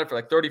 been around it for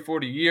like 30,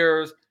 40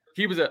 years.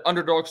 He was an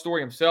underdog story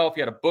himself.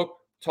 He had a book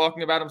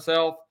talking about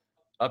himself.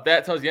 If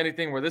that tells you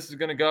anything where this is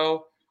going to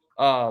go,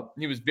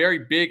 he was very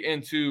big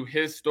into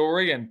his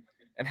story and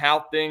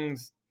how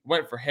things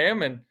went for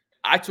him. And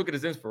I took it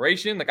as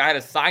inspiration. Like I had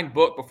a signed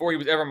book before he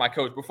was ever my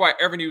coach. Before I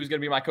ever knew he was going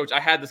to be my coach, I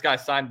had this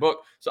guy's signed book.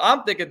 So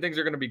I'm thinking things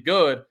are going to be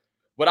good.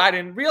 What I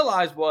didn't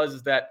realize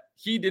is that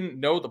he didn't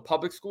know the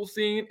public school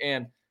scene.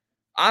 And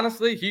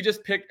honestly, he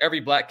just picked every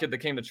black kid that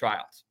came to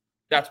tryouts.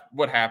 That's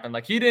what happened.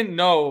 Like he didn't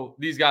know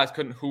these guys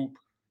couldn't hoop.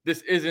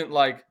 This isn't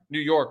like New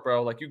York,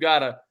 bro. Like you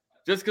gotta,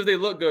 just because they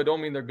look good don't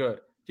mean they're good.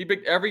 He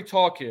picked every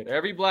tall kid,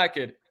 every black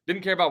kid,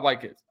 didn't care about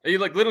white kids. He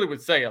like literally would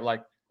say it.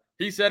 Like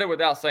he said it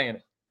without saying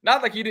it.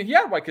 Not like he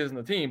had white kids in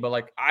the team, but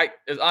like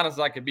as honest as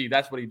I could be,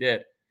 that's what he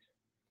did.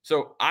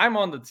 So I'm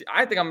on the team.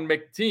 I think I'm gonna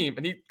make the team.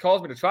 And he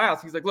calls me to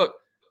tryouts. He's like, look,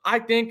 I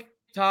think,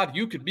 Todd,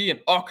 you could be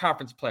an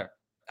all-conference player.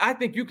 I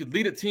think you could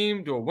lead a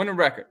team to a winning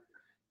record,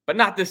 but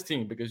not this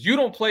team because you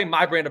don't play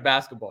my brand of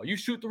basketball. You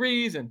shoot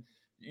threes and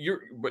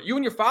but you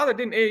and your father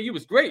didn't. AAU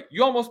was great.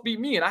 You almost beat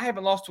me, and I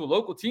haven't lost to a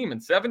local team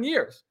in 7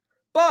 years.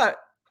 But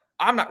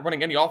I'm not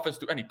running any offense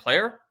to any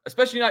player,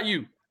 especially not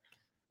you.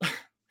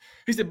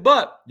 He said,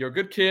 but you're a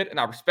good kid, and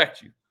I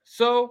respect you.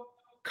 So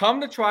come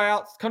to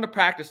tryouts, come to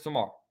practice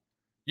tomorrow.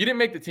 You didn't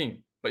make the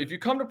team, but if you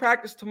come to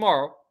practice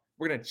tomorrow,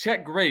 we're going to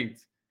check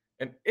grades.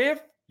 And if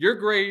your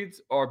grades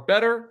are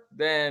better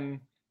than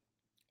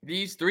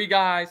these 3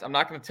 guys, I'm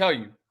not going to tell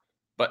you,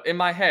 but in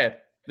my head,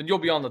 then you'll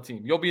be on the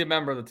team. You'll be a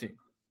member of the team.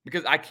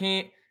 Because I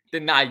can't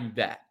deny you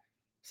that.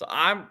 So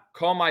I'm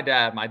calling my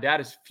dad. My dad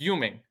is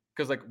fuming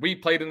because like we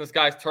played in this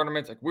guy's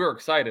tournaments. Like we were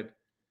excited.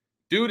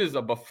 Dude is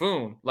a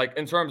buffoon, like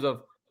in terms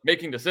of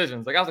making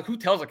decisions. Like I was like, who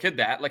tells a kid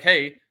that? Like,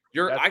 hey,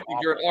 I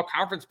think you're an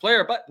all-conference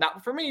player, but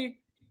not for me.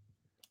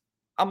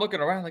 I'm looking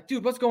around like,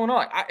 dude, what's going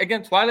on?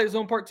 Again, Twilight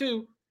Zone Part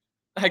 2.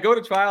 I go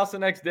to tryouts the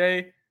next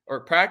day,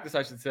 or practice,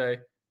 I should say,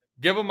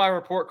 give him my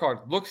report card,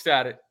 looks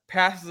at it,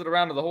 passes it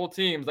around to the whole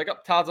team. He's like, oh,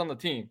 Todd's on the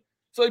team.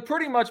 So he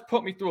pretty much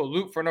put me through a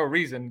loop for no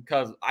reason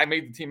because I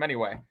made the team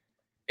anyway.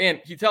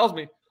 And he tells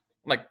me, I'm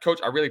like, Coach,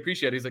 I really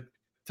appreciate it. He's like,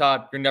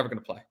 Todd, you're never going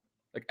to play.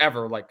 Like,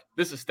 ever. Like,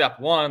 this is step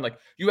one. Like,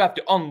 you have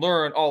to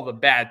unlearn all the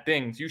bad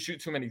things. You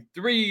shoot too many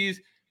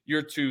threes.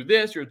 You're too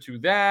this. You're too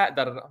that.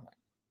 Da, da, da. I'm like,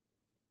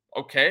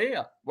 okay,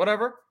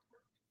 whatever.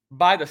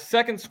 By the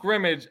second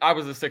scrimmage, I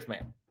was the sixth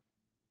man.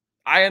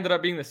 I ended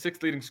up being the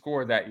sixth leading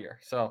scorer that year.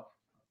 So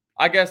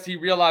I guess he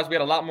realized we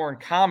had a lot more in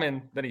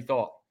common than he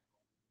thought.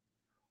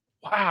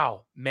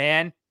 Wow,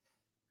 man.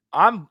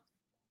 I'm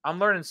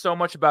learning so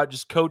much about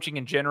just coaching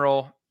in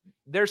general.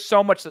 There's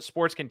so much that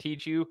sports can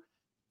teach you,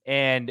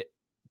 and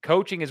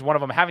coaching is one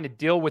of them. Having to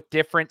deal with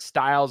different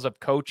styles of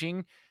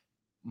coaching.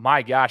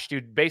 My gosh,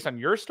 dude, based on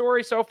your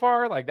story so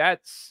far, like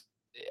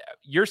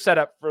you're set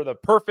up for the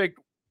perfect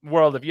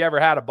world. If you ever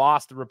had a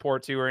boss to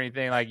report to or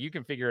anything, like you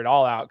can figure it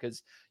all out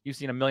because you've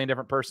seen a million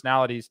different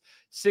personalities.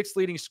 Sixth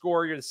leading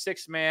scorer, you're the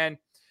sixth man.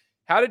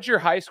 How did your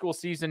high school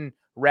season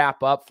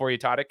wrap up for you,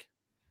 Tariq?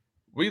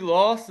 We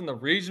lost in the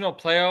regional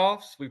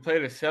playoffs. We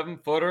played a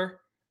 7-footer,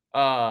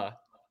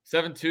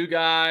 7'2"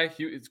 guy. It's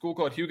a school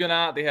called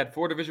Huguenot. They had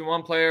 4 Division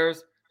I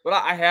players, but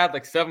I had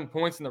like 7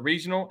 points in the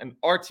regional, and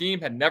our team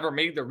had never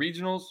made the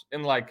regionals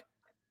in like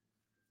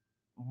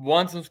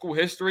once in school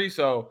history.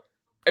 So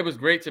it was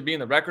great to be in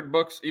the record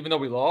books, even though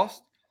we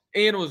lost.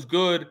 And it was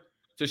good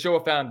to show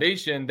a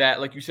foundation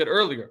that, like you said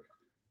earlier,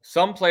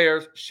 some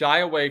players shy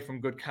away from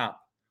good comp.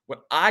 When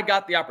I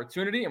got the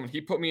opportunity and when he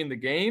put me in the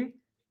game,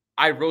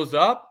 I rose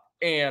up.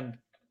 And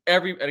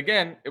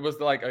again, it was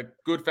like a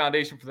good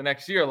foundation for the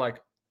next year.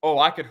 Like, oh,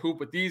 I could hoop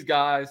with these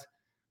guys.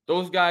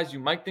 Those guys you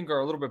might think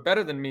are a little bit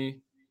better than me.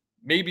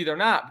 Maybe they're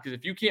not, because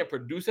if you can't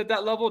produce at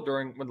that level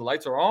when the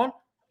lights are on,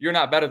 you're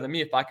not better than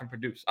me if I can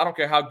produce. I don't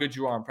care how good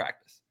you are in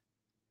practice.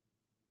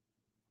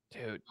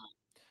 Dude,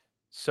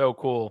 so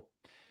cool.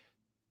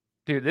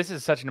 Dude, this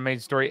is such an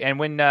amazing story. And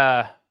when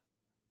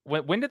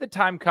did the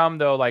time come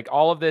though? Like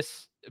all of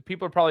this,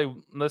 people are probably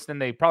listening.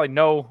 They probably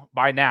know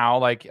by now,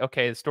 like,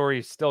 okay, the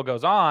story still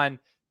goes on,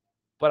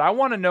 but I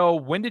want to know,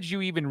 when did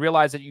you even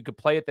realize that you could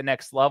play at the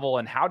next level?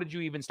 And how did you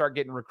even start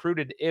getting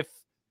recruited?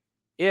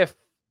 If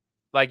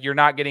like you're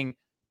not getting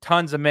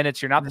tons of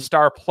minutes, you're not the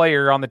star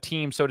player on the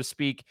team, so to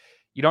speak.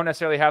 You don't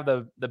necessarily have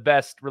the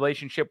best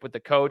relationship with the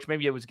coach.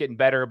 Maybe it was getting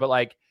better, but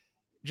like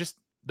just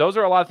those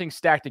are a lot of things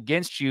stacked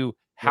against you.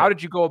 How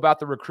did you go about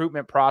the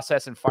recruitment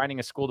process and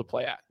finding a school to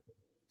play at?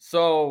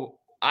 So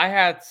I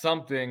had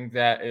something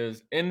that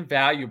is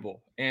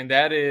invaluable, and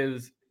that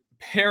is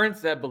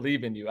parents that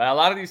believe in you. A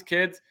lot of these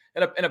kids,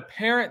 and a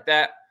parent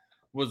that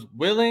was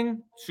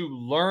willing to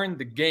learn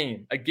the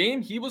game. A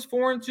game he was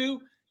foreign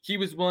to, he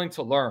was willing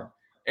to learn.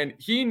 And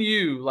he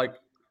knew, like,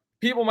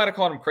 people might have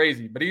called him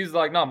crazy, but he's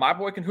like, no, my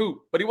boy can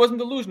hoop. But he wasn't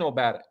delusional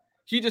about it.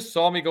 He just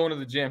saw me going to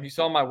the gym. He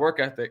saw my work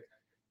ethic.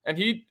 And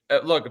he,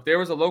 look, if there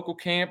was a local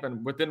camp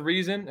and within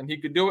reason and he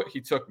could do it,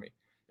 he took me.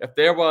 If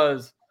there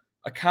was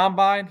a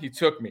combine, he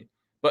took me.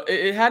 But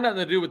it had nothing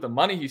to do with the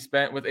money he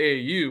spent with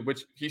AAU,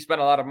 which he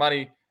spent a lot of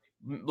money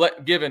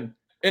giving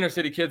inner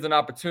city kids an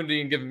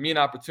opportunity and giving me an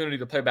opportunity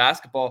to play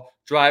basketball,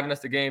 driving us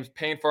to games,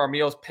 paying for our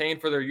meals, paying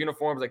for their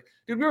uniforms. Like,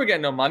 dude, we were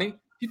getting no money.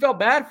 He felt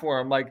bad for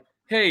him. Like,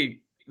 hey,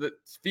 the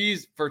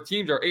fees for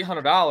teams are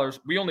 $800.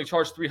 We only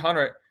charge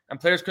 $300, and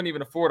players couldn't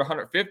even afford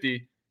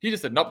 $150. He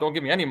just said, nope, don't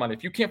give me any money.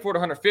 If you can't afford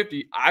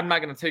 $150, I'm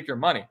not going to take your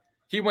money.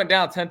 He went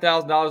down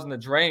 $10,000 in the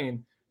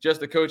drain just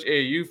to coach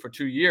AAU for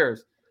 2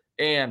 years.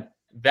 And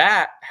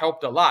that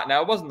helped a lot.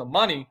 Now, it wasn't the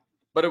money,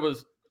 but it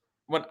was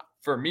when,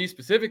 for me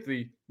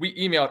specifically, we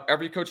emailed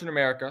every coach in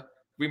America.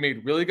 We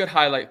made really good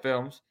highlight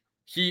films.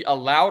 He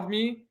allowed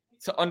me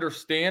to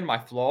understand my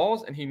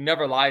flaws, and he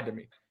never lied to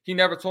me. He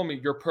never told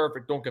me, you're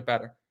perfect, don't get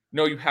better.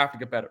 No, you have to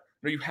get better.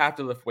 No, you have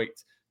to lift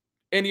weights.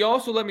 And he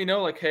also let me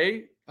know, like,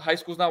 hey, high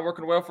school's not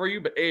working well for you,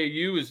 but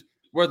AAU is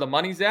where the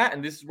money's at,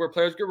 and this is where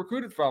players get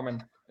recruited from.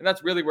 And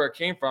that's really where it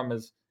came from,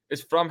 is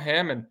from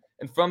him and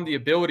from the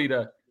ability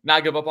to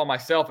not give up on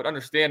myself and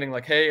understanding,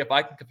 like, hey, if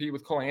I can compete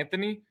with Cole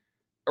Anthony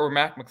or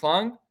Mac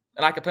McClung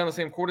and I can play on the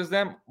same court as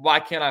them, why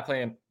can't I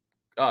play in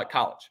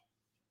college?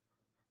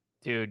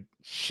 Dude,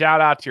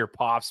 shout out to your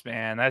pops,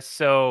 man. That's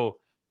so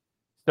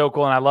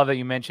cool. And I love that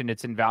you mentioned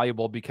it's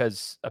invaluable,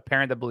 because a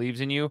parent that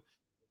believes in you,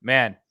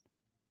 man,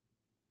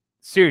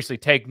 seriously,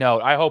 take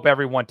note. I hope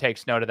everyone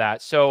takes note of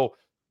that. So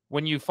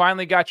when you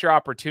finally got your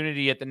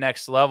opportunity at the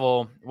next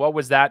level, what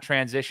was that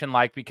transition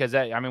like? Because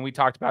I mean, we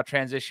talked about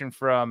transition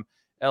from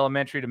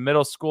elementary to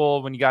middle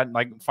school when you got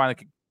like finally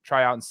could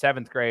try out in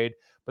 7th grade,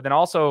 but then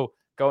also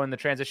go in the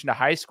transition to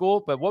high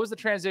school. But what was the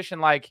transition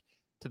like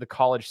to the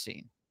college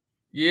scene?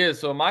 Yeah,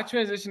 so my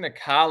transition to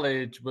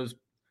college was,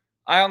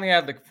 I only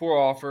had like 4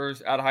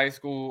 offers out of high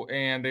school,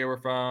 and they were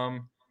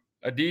from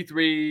a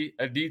D3,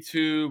 a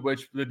D2,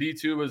 which the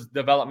D2 was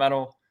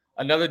developmental,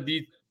 another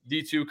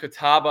D2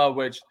 Catawba,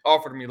 which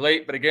offered me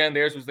late, but again,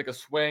 theirs was like a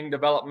swing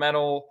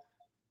developmental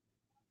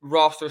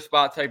roster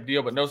spot type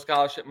deal, but no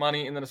scholarship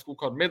money. And then a school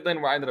called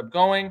Midland, where I ended up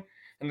going,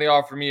 and they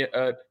offered me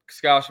a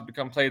scholarship to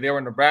come play. They were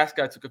in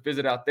Nebraska. I took a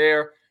visit out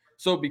there.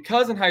 So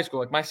because in high school,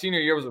 like my senior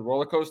year was a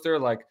roller coaster.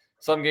 Like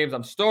some games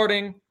I'm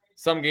starting,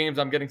 some games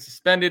I'm getting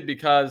suspended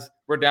because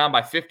we're down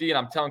by 50, and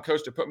I'm telling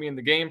coach to put me in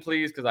the game,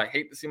 please, because I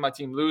hate to see my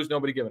team lose.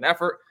 Nobody give an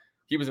effort.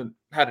 He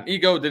had an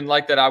ego, didn't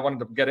like that I wanted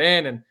to get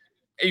in, and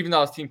even though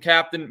I was team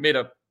captain, made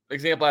a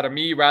example out of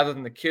me rather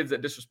than the kids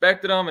that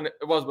disrespected him. And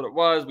it was what it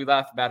was. We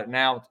laugh about it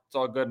now. It's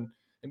all good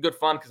and good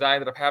fun because I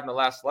ended up having a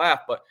last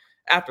laugh. But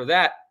after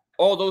that,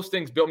 all those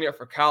things built me up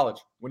for college.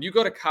 When you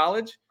go to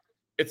college,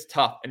 it's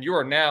tough. And you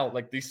are now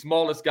like the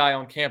smallest guy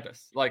on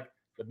campus. Like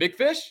the big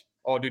fish,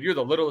 oh, dude, you're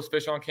the littlest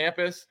fish on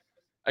campus.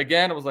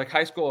 Again, it was like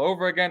high school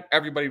over again.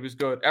 Everybody was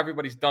good.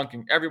 Everybody's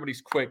dunking.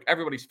 Everybody's quick.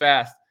 Everybody's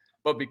fast.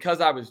 But because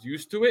I was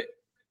used to it,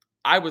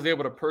 I was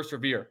able to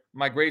persevere.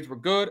 My grades were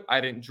good. I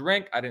didn't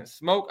drink. I didn't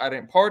smoke. I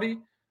didn't party.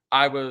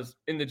 I was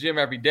in the gym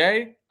every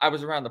day. I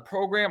was around the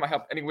program. I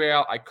helped any way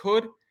out I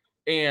could.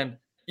 And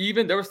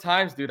even there was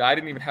times, dude, I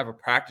didn't even have a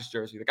practice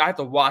jersey. Like I had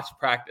to watch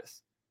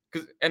practice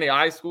because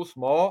NAI school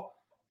small,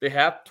 they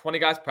have 20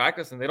 guys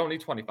practice and they don't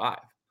need 25.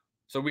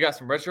 So we got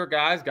some redshirt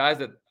guys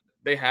that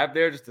they have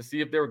there just to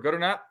see if they were good or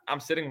not. I'm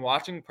sitting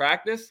watching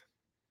practice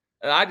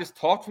and I just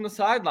talked from the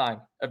sideline.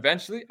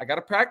 Eventually, I got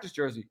a practice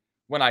jersey.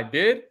 When I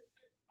did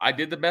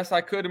the best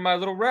I could in my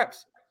little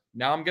reps.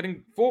 Now I'm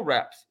getting full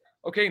reps.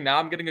 Okay, now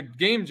I'm getting a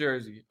game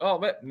jersey. Oh,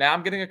 but now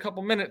I'm getting a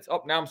couple minutes.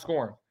 Oh, now I'm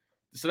scoring.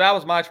 So that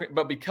was my training.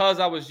 But because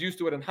I was used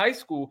to it in high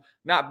school,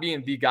 not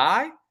being the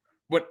guy,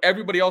 when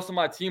everybody else on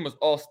my team was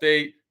all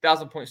state,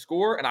 1,000-point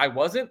scorer, and I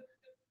wasn't,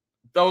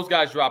 those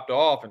guys dropped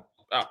off. And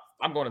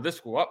I'm going to this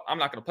school. I'm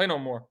not going to play no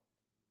more.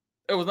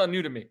 It was nothing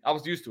new to me. I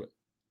was used to it.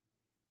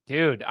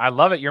 Dude, I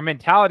love it. Your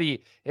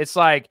mentality, it's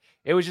like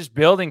it was just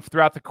building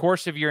throughout the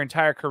course of your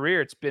entire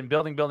career. It's been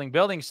building, building,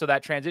 building. So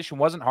that transition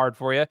wasn't hard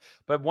for you.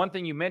 But one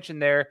thing you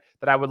mentioned there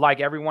that I would like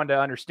everyone to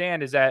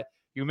understand is that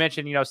you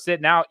mentioned,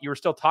 sitting out, you were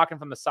still talking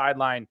from the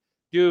sideline.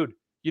 Dude,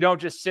 you don't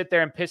just sit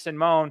there and piss and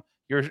moan.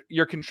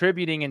 You're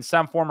contributing in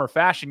some form or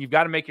fashion. You've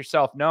got to make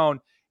yourself known.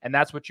 And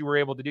that's what you were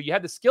able to do. You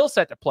had the skill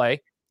set to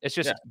play. It's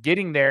just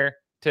getting there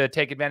to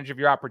take advantage of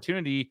your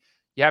opportunity.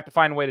 You have to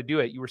find a way to do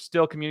it. You were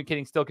still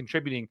communicating, still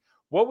contributing.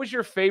 What was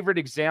your favorite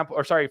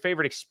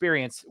favorite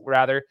experience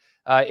rather,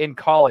 in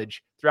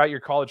college throughout your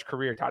college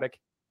career, Tariq?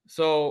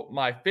 So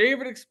my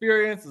favorite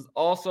experience is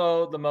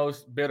also the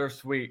most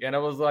bittersweet. And it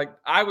was like,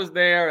 I was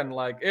there and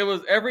like, it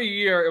was every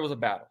year, it was a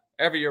battle.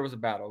 Every year was a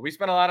battle. We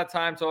spent a lot of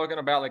time talking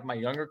about like my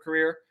younger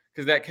career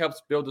because that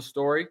helps build the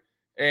story.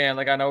 And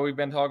like, I know we've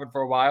been talking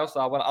for a while, so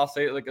I'll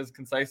say it like as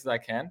concise as I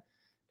can.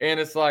 And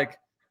it's like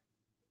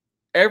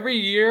every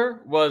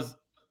year was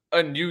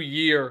a new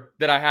year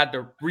that I had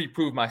to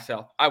reprove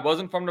myself. I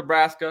wasn't from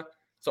Nebraska.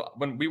 So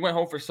when we went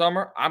home for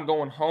summer, I'm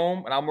going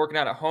home and I'm working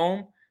out at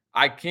home.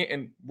 I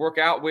can't work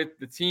out with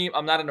the team.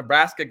 I'm not a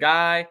Nebraska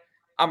guy.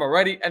 I'm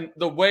already, and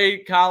the way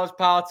college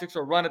politics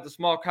are run at the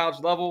small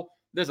college level,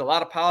 there's a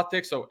lot of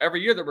politics. So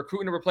every year they're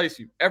recruiting to replace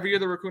you.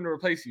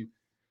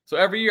 So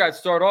every year I'd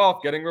start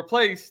off getting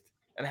replaced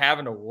and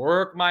having to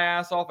work my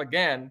ass off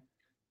again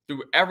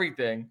through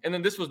everything. And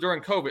then this was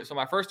during COVID. So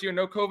my first year,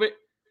 no COVID.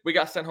 We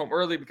got sent home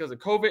early because of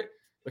COVID.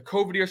 The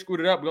COVID year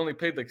screwed it up. We only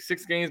played like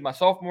 6 games my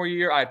sophomore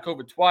year. I had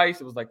COVID twice.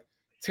 It was like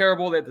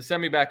terrible. They had to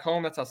send me back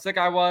home. That's how sick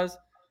I was.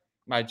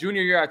 My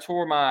junior year, I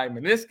tore my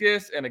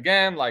meniscus. And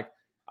again, like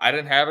I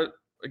didn't have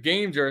a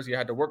game jersey. I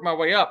had to work my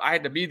way up. I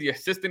had to be the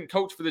assistant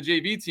coach for the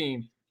JV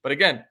team. But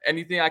again,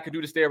 anything I could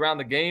do to stay around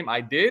the game, I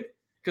did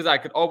because I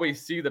could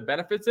always see the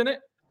benefits in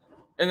it.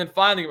 And then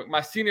finally, my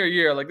senior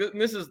year, like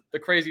this is the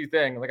crazy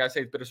thing. Like I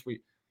say, it's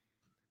bittersweet.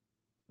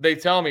 They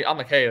tell me, I'm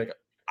like, hey, like,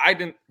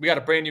 we got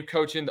a brand new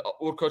coach in. The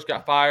old coach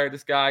got fired.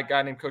 This guy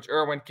named Coach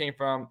Irwin came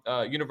from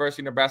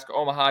University of Nebraska,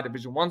 Omaha,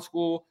 Division I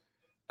school.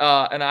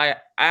 And I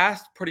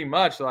asked pretty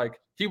much like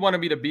he wanted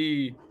me to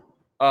be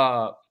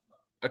a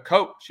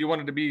coach. He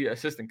wanted to be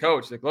assistant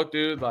coach. Like, look,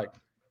 dude, like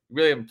you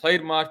really haven't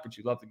played much, but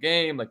you love the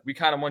game. Like we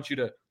kind of want you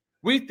to.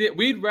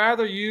 We'd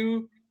rather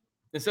you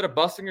instead of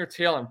busting your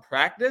tail in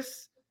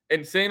practice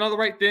and saying all the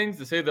right things,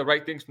 to say the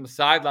right things from the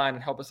sideline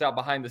and help us out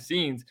behind the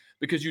scenes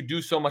because you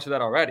do so much of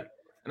that already.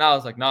 And I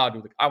was like, nah,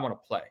 dude, like, I want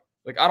to play.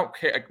 Like, I don't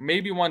care. Like,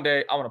 maybe one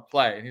day I want to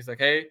play. And he's like,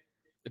 hey,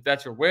 if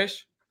that's your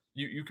wish,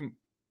 you can,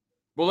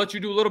 we'll let you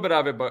do a little bit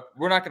of it, but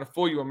we're not going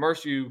to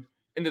immerse you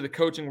into the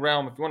coaching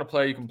realm. If you want to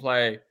play, you can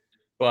play.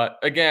 But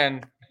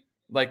again,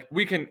 like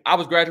I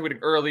was graduating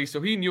early,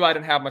 so he knew I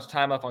didn't have much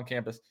time left on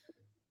campus.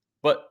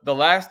 But the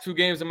last 2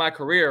 games in my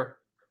career,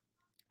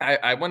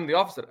 I went in the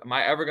office. Am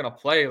I ever going to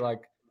play?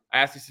 Like, I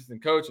asked the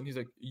assistant coach, and he's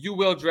like, you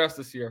will dress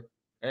this year,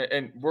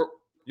 and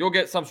you'll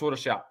get some sort of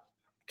shot.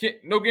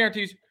 No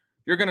guarantees.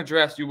 You're going to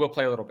dress. You will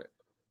play a little bit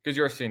because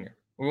you're a senior.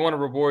 We want to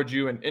reward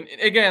you. And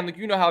again, like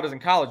how it is in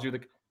college,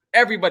 like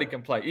everybody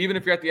can play, even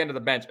if you're at the end of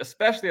the bench,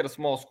 especially at a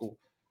small school.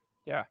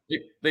 Yeah.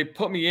 They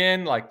put me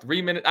in like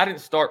 3 minutes. I didn't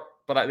start,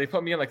 but they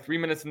put me in like 3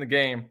 minutes in the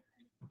game.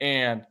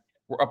 And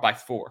We're up by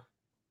 4.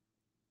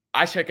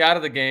 I check out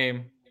of the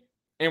game,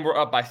 and we're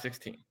up by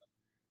 16.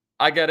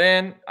 I get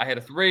in, I hit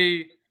a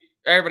 3.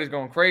 Everybody's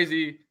going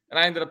crazy, and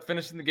I ended up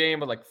finishing the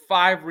game with like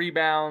 5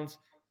 rebounds,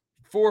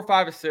 4 or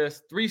 5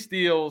 assists, 3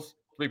 steals,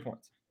 3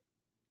 points.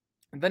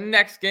 The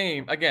next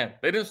game, again,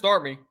 they didn't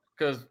start me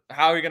because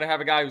how are you going to have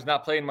a guy who's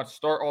not playing much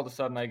start all of a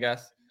sudden, I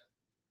guess?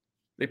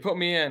 They put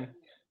me in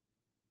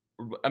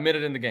a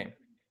minute in the game.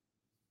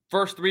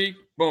 First 3,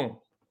 boom.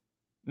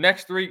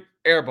 Next 3,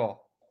 air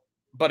ball.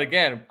 But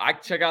again, I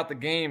check out the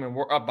game and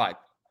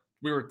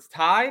we were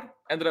tied,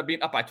 ended up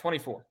being up by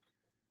 24.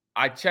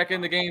 I check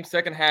in the game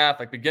second half,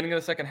 like beginning of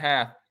the second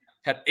half,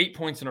 had 8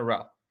 points in a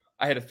row.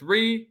 I hit a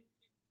 3,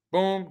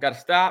 boom, got a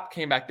stop,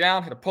 came back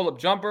down, hit a pull-up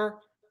jumper,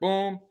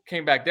 boom,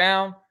 came back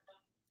down.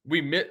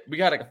 We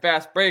got like a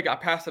fast break. I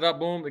passed it up,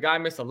 boom. The guy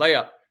missed a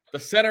layup. The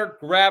center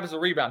grabs the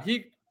rebound.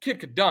 Kid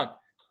could dunk.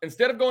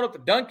 Instead of going up to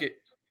dunk it,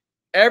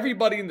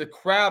 everybody in the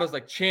crowd is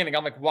like chanting.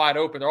 I'm like wide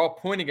open. They're all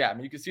pointing at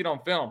me. You can see it on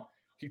film.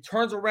 He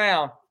turns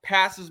around,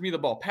 passes me the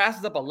ball,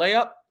 passes up a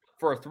layup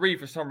for a 3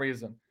 for some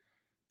reason.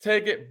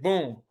 Take it,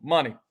 boom,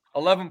 money.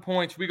 11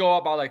 points. We go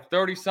up by like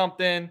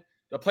 30-something.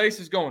 The place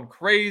is going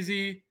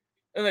crazy.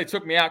 And they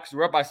took me out because we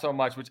were up by so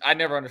much, which I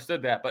never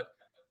understood that. But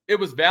it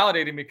was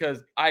validating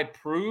because I had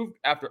proved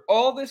after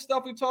all this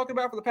stuff we talked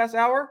about for the past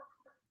hour,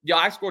 yeah,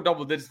 I scored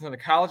double digits in a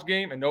college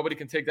game, and nobody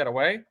can take that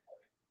away.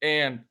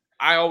 And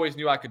I always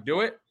knew I could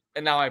do it,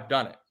 and now I've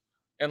done it.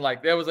 And,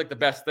 like, that was, like, the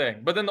best thing.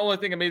 But then the only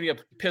thing that made me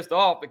pissed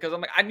off because I'm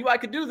like, I knew I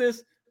could do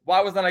this.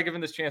 Why wasn't I given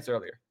this chance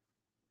earlier?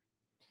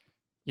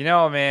 You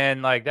know,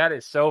 man, like that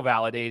is so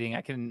validating.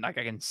 I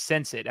can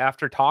sense it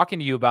after talking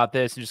to you about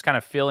this and just kind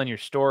of feeling your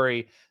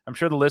story. I'm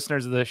sure the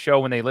listeners of the show,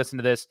 when they listen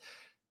to this,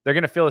 they're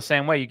going to feel the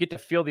same way. You get to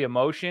feel the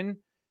emotion.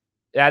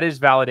 That is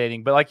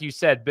validating. But like you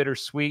said,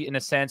 bittersweet in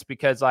a sense,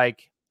 because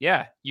like,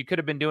 yeah, you could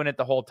have been doing it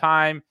the whole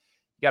time.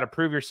 You got to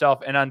prove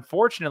yourself. And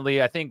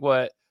unfortunately, I think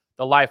what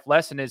the life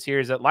lesson is here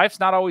is that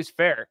life's not always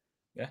fair.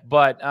 Yeah.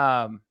 But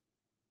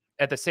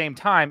at the same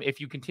time,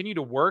 if you continue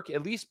to work,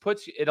 at least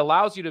it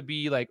allows you to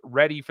be like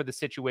ready for the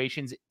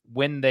situations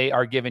when they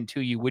are given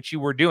to you, which you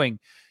were doing.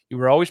 You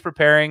were always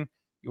preparing.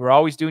 You were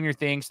always doing your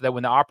thing so that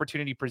when the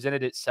opportunity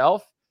presented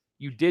itself,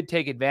 you did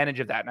take advantage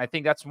of that. And I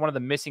think that's one of the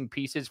missing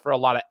pieces for a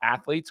lot of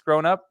athletes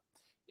growing up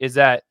is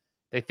that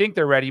they think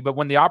they're ready, but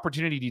when the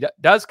opportunity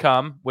does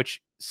come,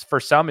 which for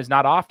some is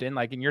not often,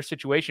 like in your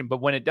situation,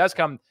 but when it does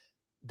come,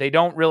 they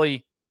don't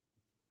really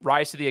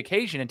rise to the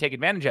occasion and take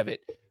advantage of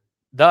it.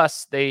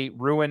 Thus, they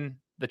ruin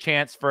the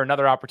chance for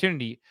another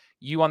opportunity.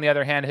 You, on the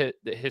other hand,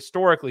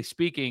 historically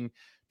speaking,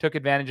 took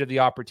advantage of the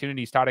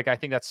opportunities. Tariq, I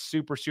think that's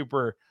super,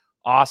 super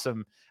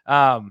awesome.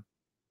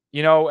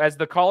 You know, as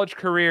the college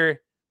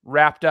career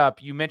wrapped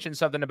up, you mentioned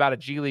something about a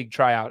G League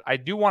tryout. I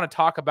do want to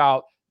talk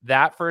about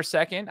that for a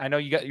second. I know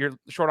you're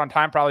short on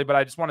time probably, but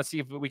I just want to see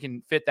if we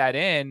can fit that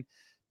in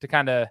to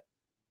kind of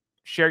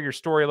share your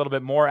story a little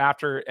bit more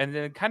after, and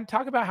then kind of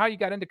talk about how you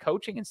got into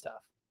coaching and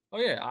stuff. Oh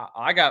yeah,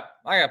 I got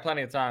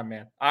plenty of time,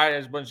 man. I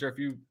just wasn't sure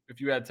if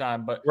you had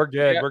time, but we're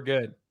good. Yeah, we're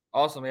good.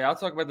 Awesome, yeah. I'll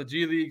talk about the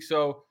G League.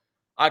 So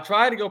I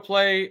tried to go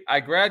play.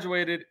 I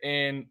graduated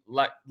in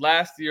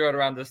last year at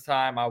around this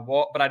time.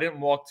 But I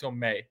didn't walk till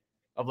May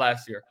of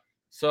last year.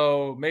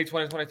 So May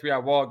 2023, I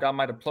walked, got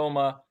my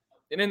diploma,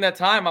 and in that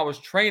time, I was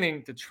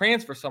training to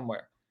transfer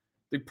somewhere.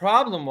 The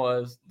problem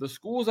was the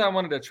schools I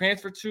wanted to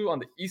transfer to on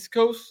the East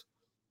Coast,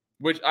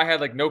 which I had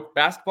like no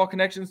basketball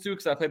connections to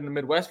because I played in the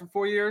Midwest for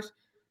 4 years.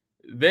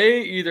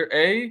 They either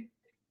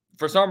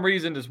for some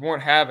reason just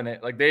weren't having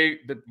it. Like they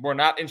were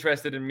not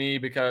interested in me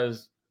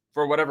because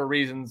for whatever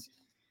reasons,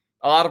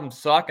 a lot of them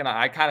suck. And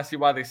I kind of see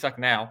why they suck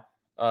now.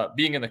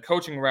 Being in the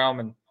coaching realm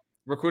and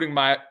recruiting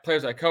my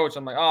players I coach,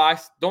 I'm like, oh, I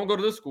don't go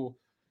to this school.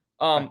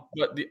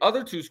 But the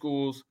other 2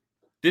 schools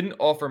didn't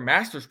offer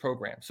master's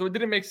programs. So it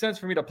didn't make sense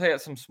for me to play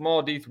at some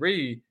small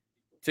D3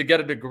 to get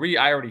a degree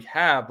I already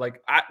have.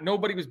 Like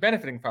nobody was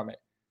benefiting from it.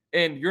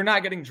 And you're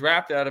not getting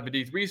drafted out of a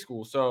D3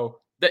 school. So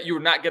that you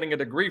were not getting a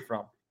degree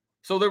from.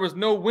 So there was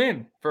no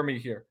win for me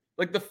here.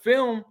 Like the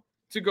film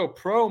to go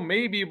pro,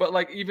 maybe, but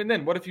like even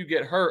then, what if you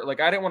get hurt? Like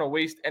I didn't want to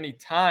waste any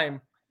time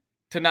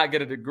to not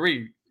get a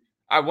degree.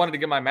 I wanted to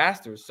get my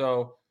master's.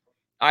 So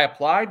I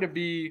applied to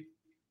be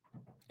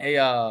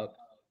a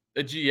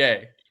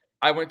GA.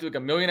 I went through like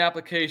 1 million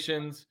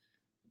applications.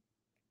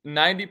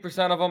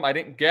 90% of them I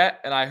didn't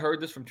get. And I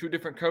heard this from 2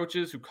 different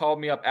coaches who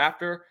called me up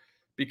after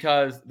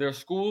because their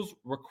schools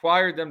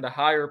required them to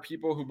hire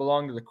people who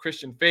belong to the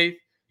Christian faith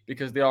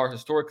because they are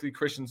historically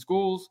Christian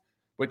schools,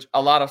 which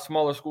a lot of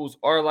smaller schools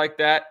are like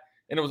that.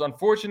 And it was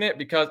unfortunate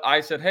because I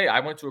said, hey,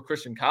 I went to a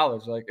Christian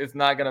college. Like, it's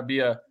not going to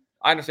be I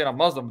understand I'm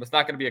Muslim, but it's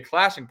not going to be a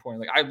clashing point.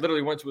 Like, I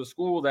literally went to a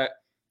school that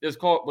was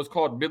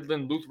called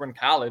Midland Lutheran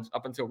College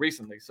up until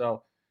recently.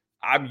 So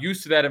I'm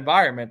used to that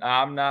environment.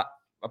 I'm not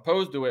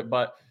opposed to it,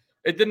 but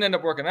it didn't end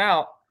up working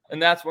out.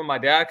 And that's when my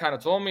dad kind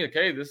of told me,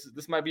 okay,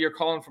 this might be your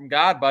calling from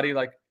God, buddy.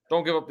 Like,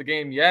 don't give up the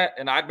game yet.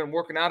 And I'd been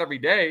working out every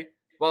day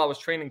while I was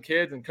training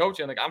kids and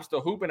coaching. Like, I'm still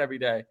hooping every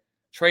day,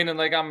 training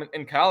like I'm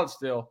in college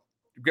still.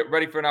 Get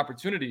ready for an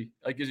opportunity.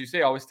 Like, as you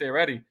say, always stay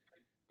ready.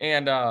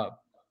 And I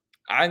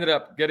ended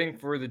up getting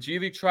for the G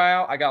League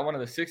tryout. I got one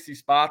of the 60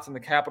 spots in the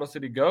Capital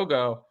City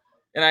Go-Go,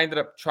 and I ended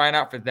up trying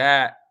out for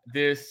that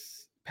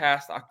this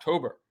past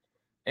October.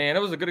 And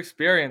it was a good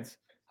experience.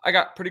 I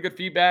got pretty good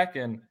feedback,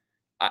 and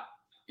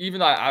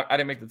even though I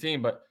didn't make the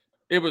team, but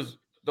it was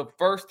the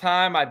first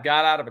time I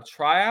got out of a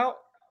tryout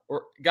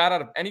or got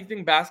out of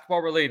anything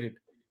basketball related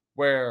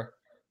where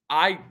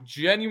I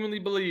genuinely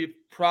believe,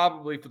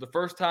 probably for the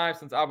first time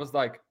since I was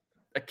like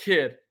a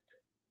kid,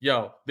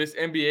 yo, this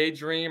NBA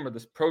dream or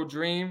this pro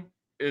dream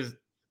is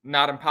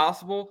not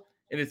impossible,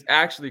 and it's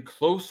actually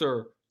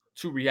closer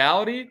to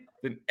reality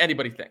than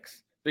anybody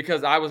thinks.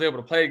 Because I was able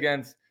to play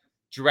against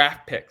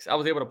draft picks. I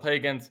was able to play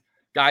against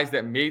guys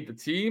that made the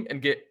team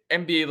and get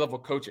NBA level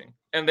coaching.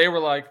 And they were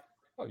like,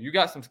 oh, you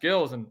got some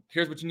skills, and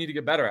here's what you need to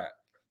get better at.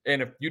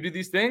 And if you do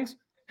these things,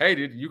 hey,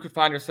 dude, you could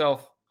find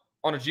yourself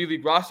on a G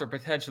League roster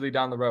potentially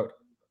down the road.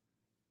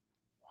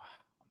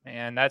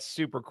 Man, that's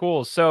super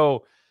cool.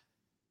 So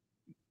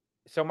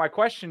my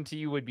question to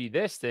you would be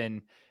this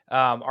then.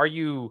 Are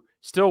you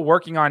still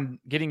working on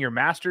getting your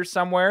master's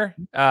somewhere?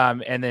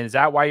 And then is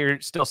that why you're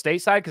still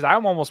stateside? Because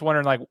I'm almost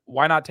wondering, like,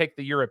 why not take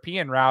the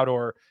European route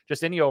or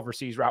just any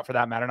overseas route for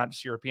that matter? Not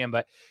just European,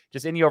 but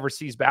just any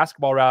overseas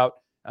basketball route.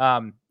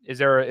 Is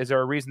there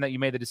a reason that you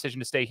made the decision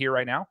to stay here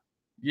right now?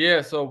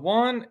 Yeah. So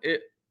one,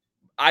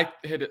 I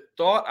had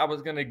thought I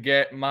was gonna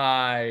get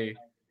I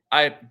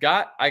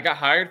got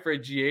hired for a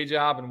GA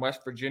job in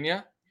West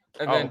Virginia,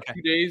 and then Okay.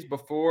 2 days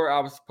before I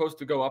was supposed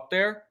to go up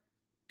there,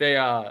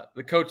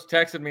 the coach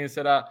texted me and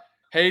said,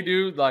 "Hey,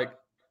 dude, like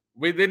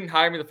we didn't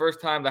hire me the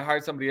first time. They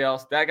hired somebody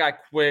else. That guy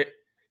quit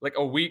like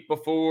a week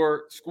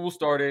before school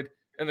started,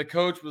 and the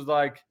coach was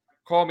like,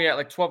 called me at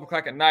like 12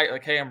 o'clock at night,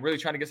 like, hey, I'm really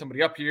trying to get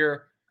somebody up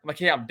here. I'm like,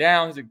 hey, I'm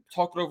down. He's like,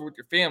 talk it over with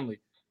your family.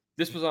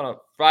 This was on a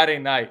Friday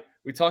night.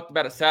 We talked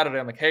about it Saturday.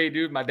 I'm like, hey,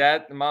 dude, my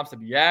dad and mom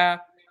said, yeah,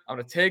 I'm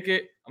gonna take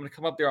it. I'm gonna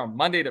come up there on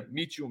Monday to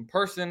meet you in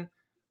person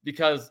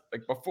because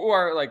like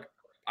before, like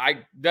I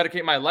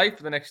dedicate my life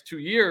for the next 2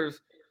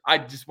 years. I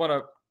just want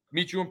to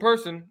meet you in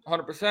person,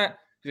 100%.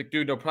 He's like,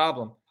 dude, no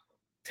problem.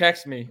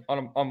 Text me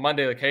on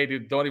Monday, like, hey,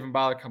 dude, don't even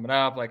bother coming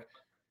up. Like,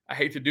 I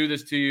hate to do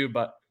this to you,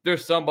 but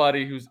there's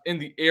somebody who's in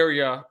the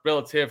area,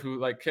 relative, who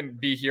like can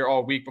be here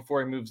all week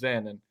before he moves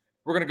in, and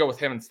we're gonna go with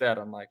him instead.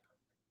 I'm like,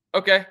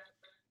 okay.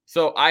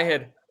 So I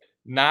had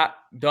not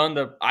done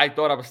I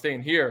thought I was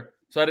staying here.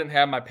 So I didn't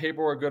have my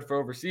paperwork good for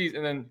overseas.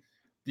 And then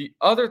the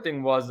other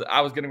thing was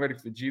I was getting ready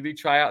for the G League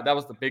tryout. That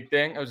was the big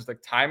thing. It was just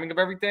like timing of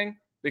everything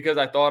because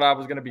I thought I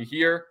was going to be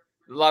here.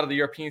 A lot of the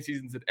European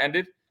seasons had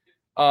ended.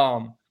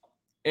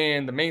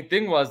 And the main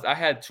thing was I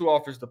had 2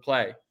 offers to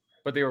play,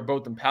 but they were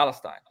both in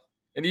Palestine.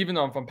 And even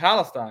though I'm from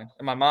Palestine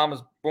and my mom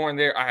was born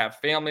there, I have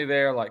family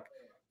there. Like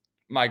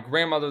my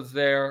grandmother's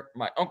there,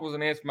 my uncles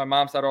and aunts from my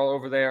mom's side are all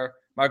over there.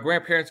 My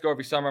grandparents go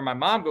every summer. My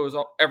mom goes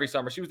every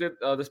summer. She was there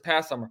this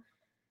past summer.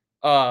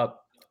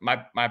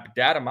 My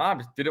dad and mom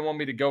just didn't want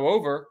me to go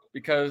over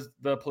because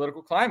the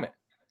political climate.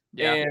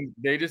 Yeah. And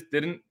they just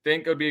didn't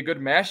think it would be a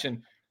good mesh.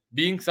 And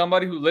being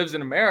somebody who lives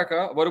in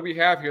America, what do we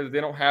have here that they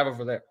don't have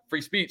over there?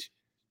 Free speech.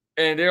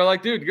 And they're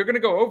like, dude, you're going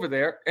to go over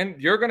there and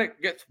you're going to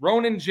get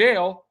thrown in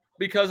jail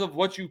because of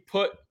what you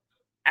put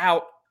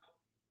out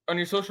on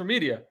your social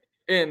media.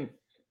 And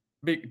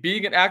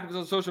being an activist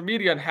on social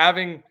media and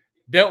having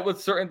dealt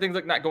with certain things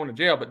like not going to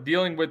jail, but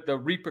dealing with the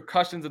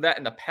repercussions of that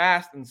in the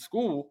past in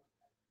school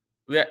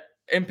that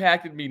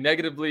impacted me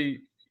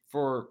negatively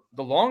for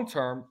the long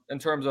term in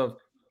terms of,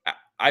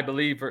 I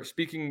believe, for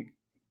speaking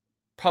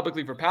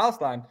publicly for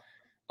Palestine,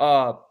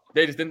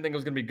 they just didn't think it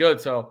was going to be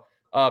good. So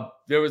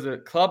there was a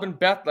club in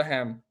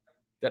Bethlehem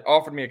that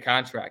offered me a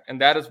contract,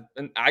 and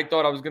I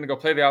thought I was going to go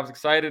play there. I was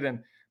excited, and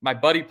my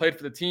buddy played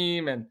for the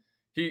team, and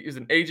he is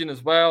an agent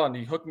as well, and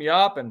he hooked me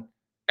up, and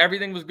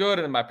everything was good.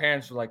 And then my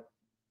parents were like,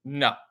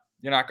 no,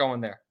 you're not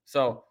going there.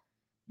 So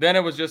then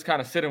it was just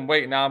kind of sit and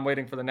wait. Now I'm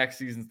waiting for the next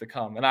seasons to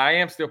come, and I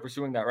am still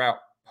pursuing that route,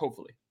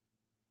 hopefully.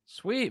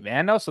 Sweet,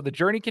 man. No, so the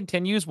journey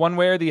continues one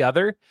way or the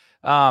other.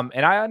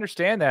 And I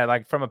understand that,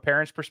 like, from a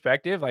parent's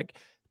perspective, like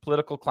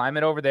political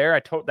climate over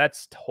there,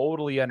 that's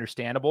totally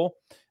understandable.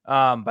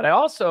 But I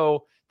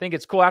also think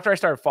it's cool after I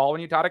started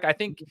following you, Tariq. I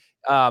think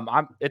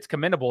it's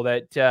commendable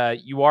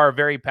that you are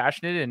very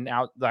passionate and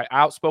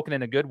outspoken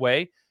in a good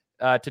way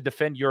to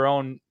defend your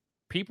own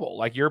people,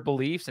 like your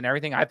beliefs and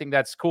everything. I think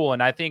that's cool.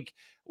 And I think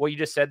what you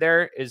just said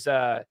there is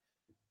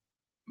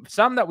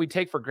some that we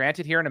take for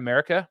granted here in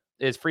America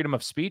is freedom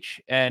of speech.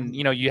 And,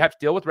 you have to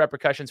deal with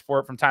repercussions for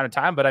it from time to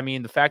time. But I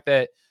mean, the fact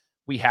that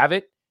we have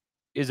it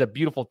is a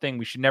beautiful thing.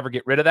 We should never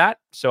get rid of that.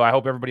 So I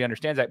hope everybody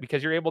understands that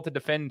because you're able to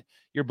defend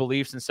your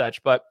beliefs and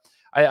such. But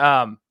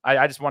I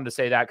just wanted to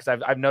say that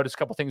because I've noticed a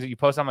couple things that you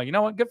post. I'm like, you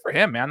know what? Good for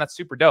him, man. That's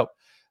super dope.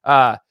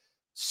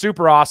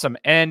 Super awesome.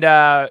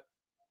 And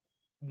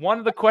one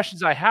of the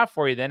questions I have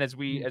for you then as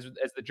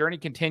the journey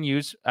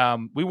continues,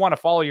 we want to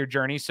follow your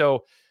journey.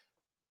 So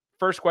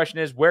first question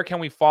is, where can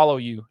we follow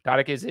you,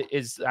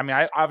 Tariq? I mean,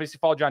 I obviously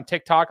followed you on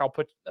TikTok. I'll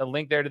put a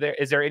link there to there.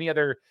 Is there any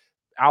other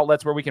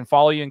outlets where we can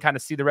follow you and kind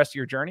of see the rest of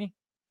your journey?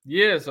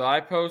 Yeah, so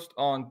I post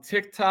on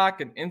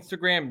TikTok and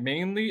Instagram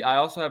mainly. I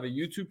also have a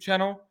YouTube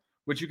channel,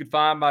 which you can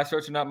find by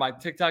searching up my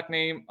TikTok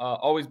name,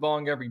 Always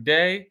Balling Every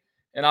Day.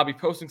 And I'll be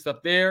posting stuff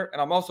there.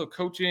 And I'm also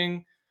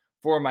coaching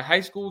for my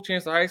high school,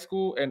 Chancellor High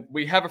School. And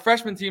we have a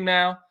freshman team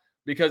now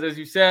because, as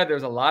you said,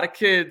 there's a lot of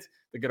kids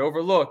that get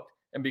overlooked.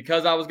 And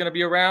because I was going to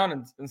be around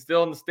and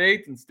still in the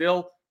States and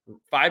still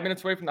 5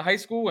 minutes away from the high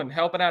school and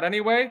helping out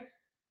anyway,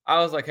 I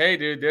was like, hey,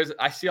 dude,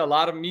 I see a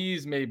lot of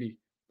me's maybe.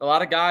 A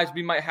lot of guys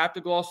we might have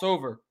to gloss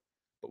over.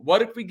 But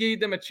what if we gave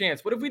them a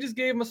chance? What if we just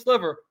gave them a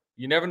sliver?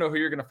 You never know who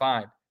you're going to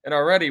find. And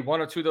already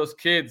one or two of those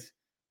kids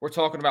we're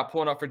talking about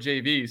pulling up for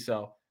JV.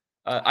 So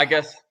I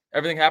guess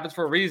everything happens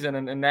for a reason.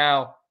 And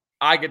now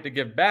I get to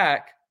give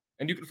back.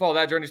 And you can follow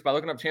that journey just by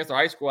looking up Chancellor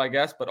High School, I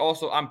guess. But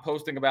also I'm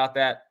posting about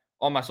that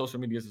on my social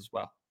medias as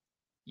well.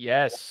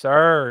 Yes,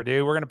 sir,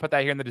 dude. We're going to put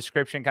that here in the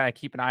description, kind of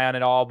keep an eye on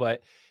it all.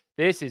 But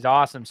this is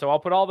awesome. So I'll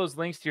put all those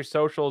links to your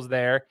socials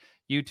there,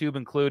 YouTube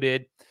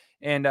included.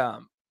 And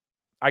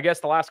I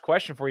guess the last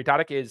question for you,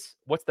 Tariq, is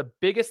what's the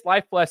biggest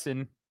life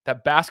lesson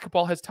that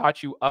basketball has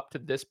taught you up to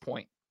this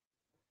point?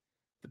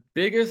 The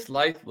biggest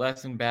life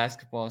lesson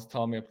basketball has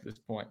taught me up to this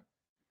point.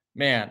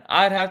 Man,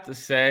 I'd have to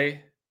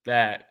say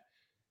that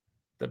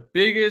the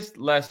biggest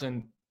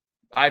lesson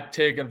I've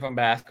taken from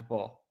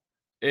basketball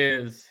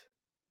is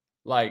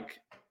like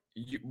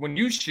when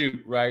you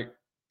shoot, right?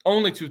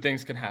 Only two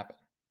things can happen.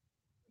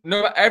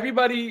 No,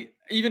 everybody,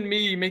 even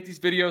me, make these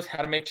videos,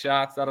 how to make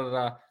shots, da da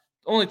da.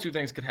 Only two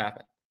things could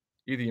happen.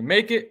 Either you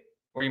make it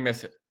or you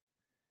miss it.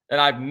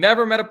 And I've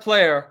never met a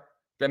player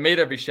that made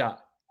every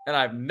shot. And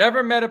I've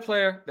never met a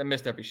player that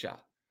missed every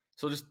shot.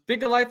 So just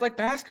think of life like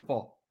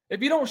basketball.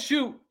 If you don't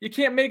shoot, you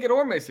can't make it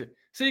or miss it.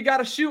 So you got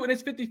to shoot, and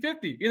it's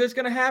 50-50. Either it's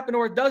going to happen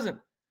or it doesn't.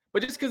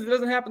 But just because it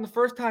doesn't happen the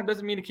first time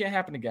doesn't mean it can't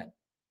happen again.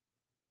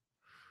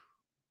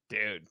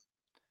 Dude,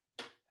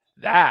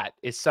 that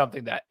is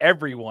something that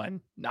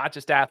everyone, not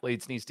just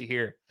athletes, needs to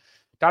hear.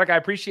 Tariq, I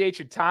appreciate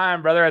your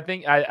time, brother. I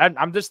think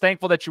I'm just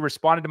thankful that you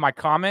responded to my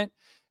comment,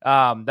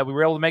 that we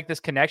were able to make this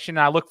connection.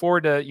 And I look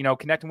forward to,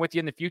 connecting with you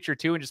in the future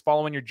too, and just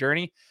following your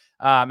journey.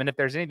 And if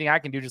there's anything I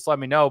can do, just let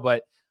me know.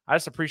 But I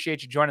just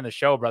appreciate you joining the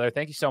show, brother.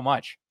 Thank you so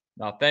much.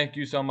 No, thank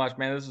you so much,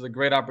 man. This is a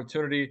great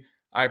opportunity.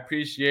 I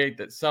appreciate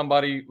that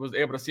somebody was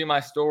able to see my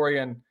story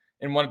and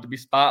wanted to be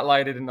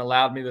spotlighted and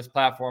allowed me this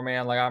platform,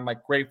 man. Like, I'm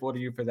grateful to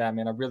you for that,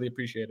 man. I really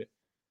appreciate it.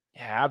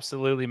 Yeah,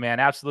 absolutely,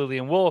 man. Absolutely.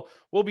 And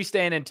we'll be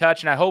staying in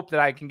touch. And I hope that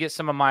I can get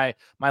some of my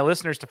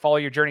listeners to follow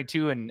your journey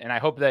too. And I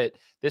hope that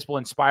this will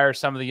inspire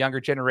some of the younger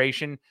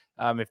generation.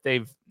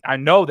 I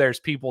know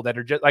there's people that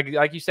are just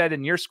like you said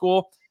in your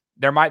school,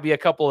 there might be a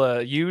couple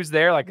of yous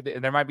there. Like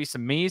there might be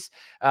some me's.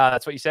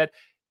 That's what you said.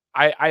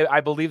 I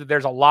believe that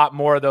there's a lot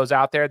more of those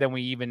out there than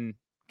we even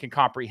can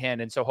comprehend.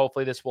 And so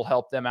hopefully this will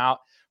help them out.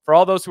 For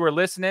all those who are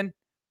listening,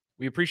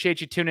 we appreciate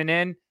you tuning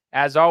in.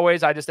 As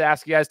always, I just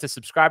ask you guys to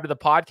subscribe to the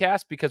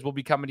podcast because we'll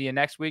be coming to you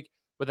next week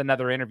with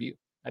another interview.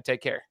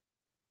 Take care.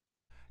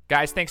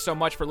 Guys, thanks so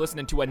much for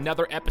listening to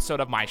another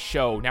episode of my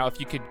show. Now, if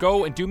you could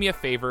go and do me a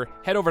favor,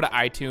 head over to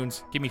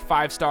iTunes, give me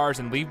 5 stars,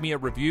 and leave me a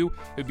review,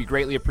 it would be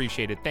greatly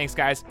appreciated. Thanks,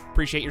 guys.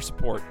 Appreciate your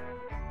support.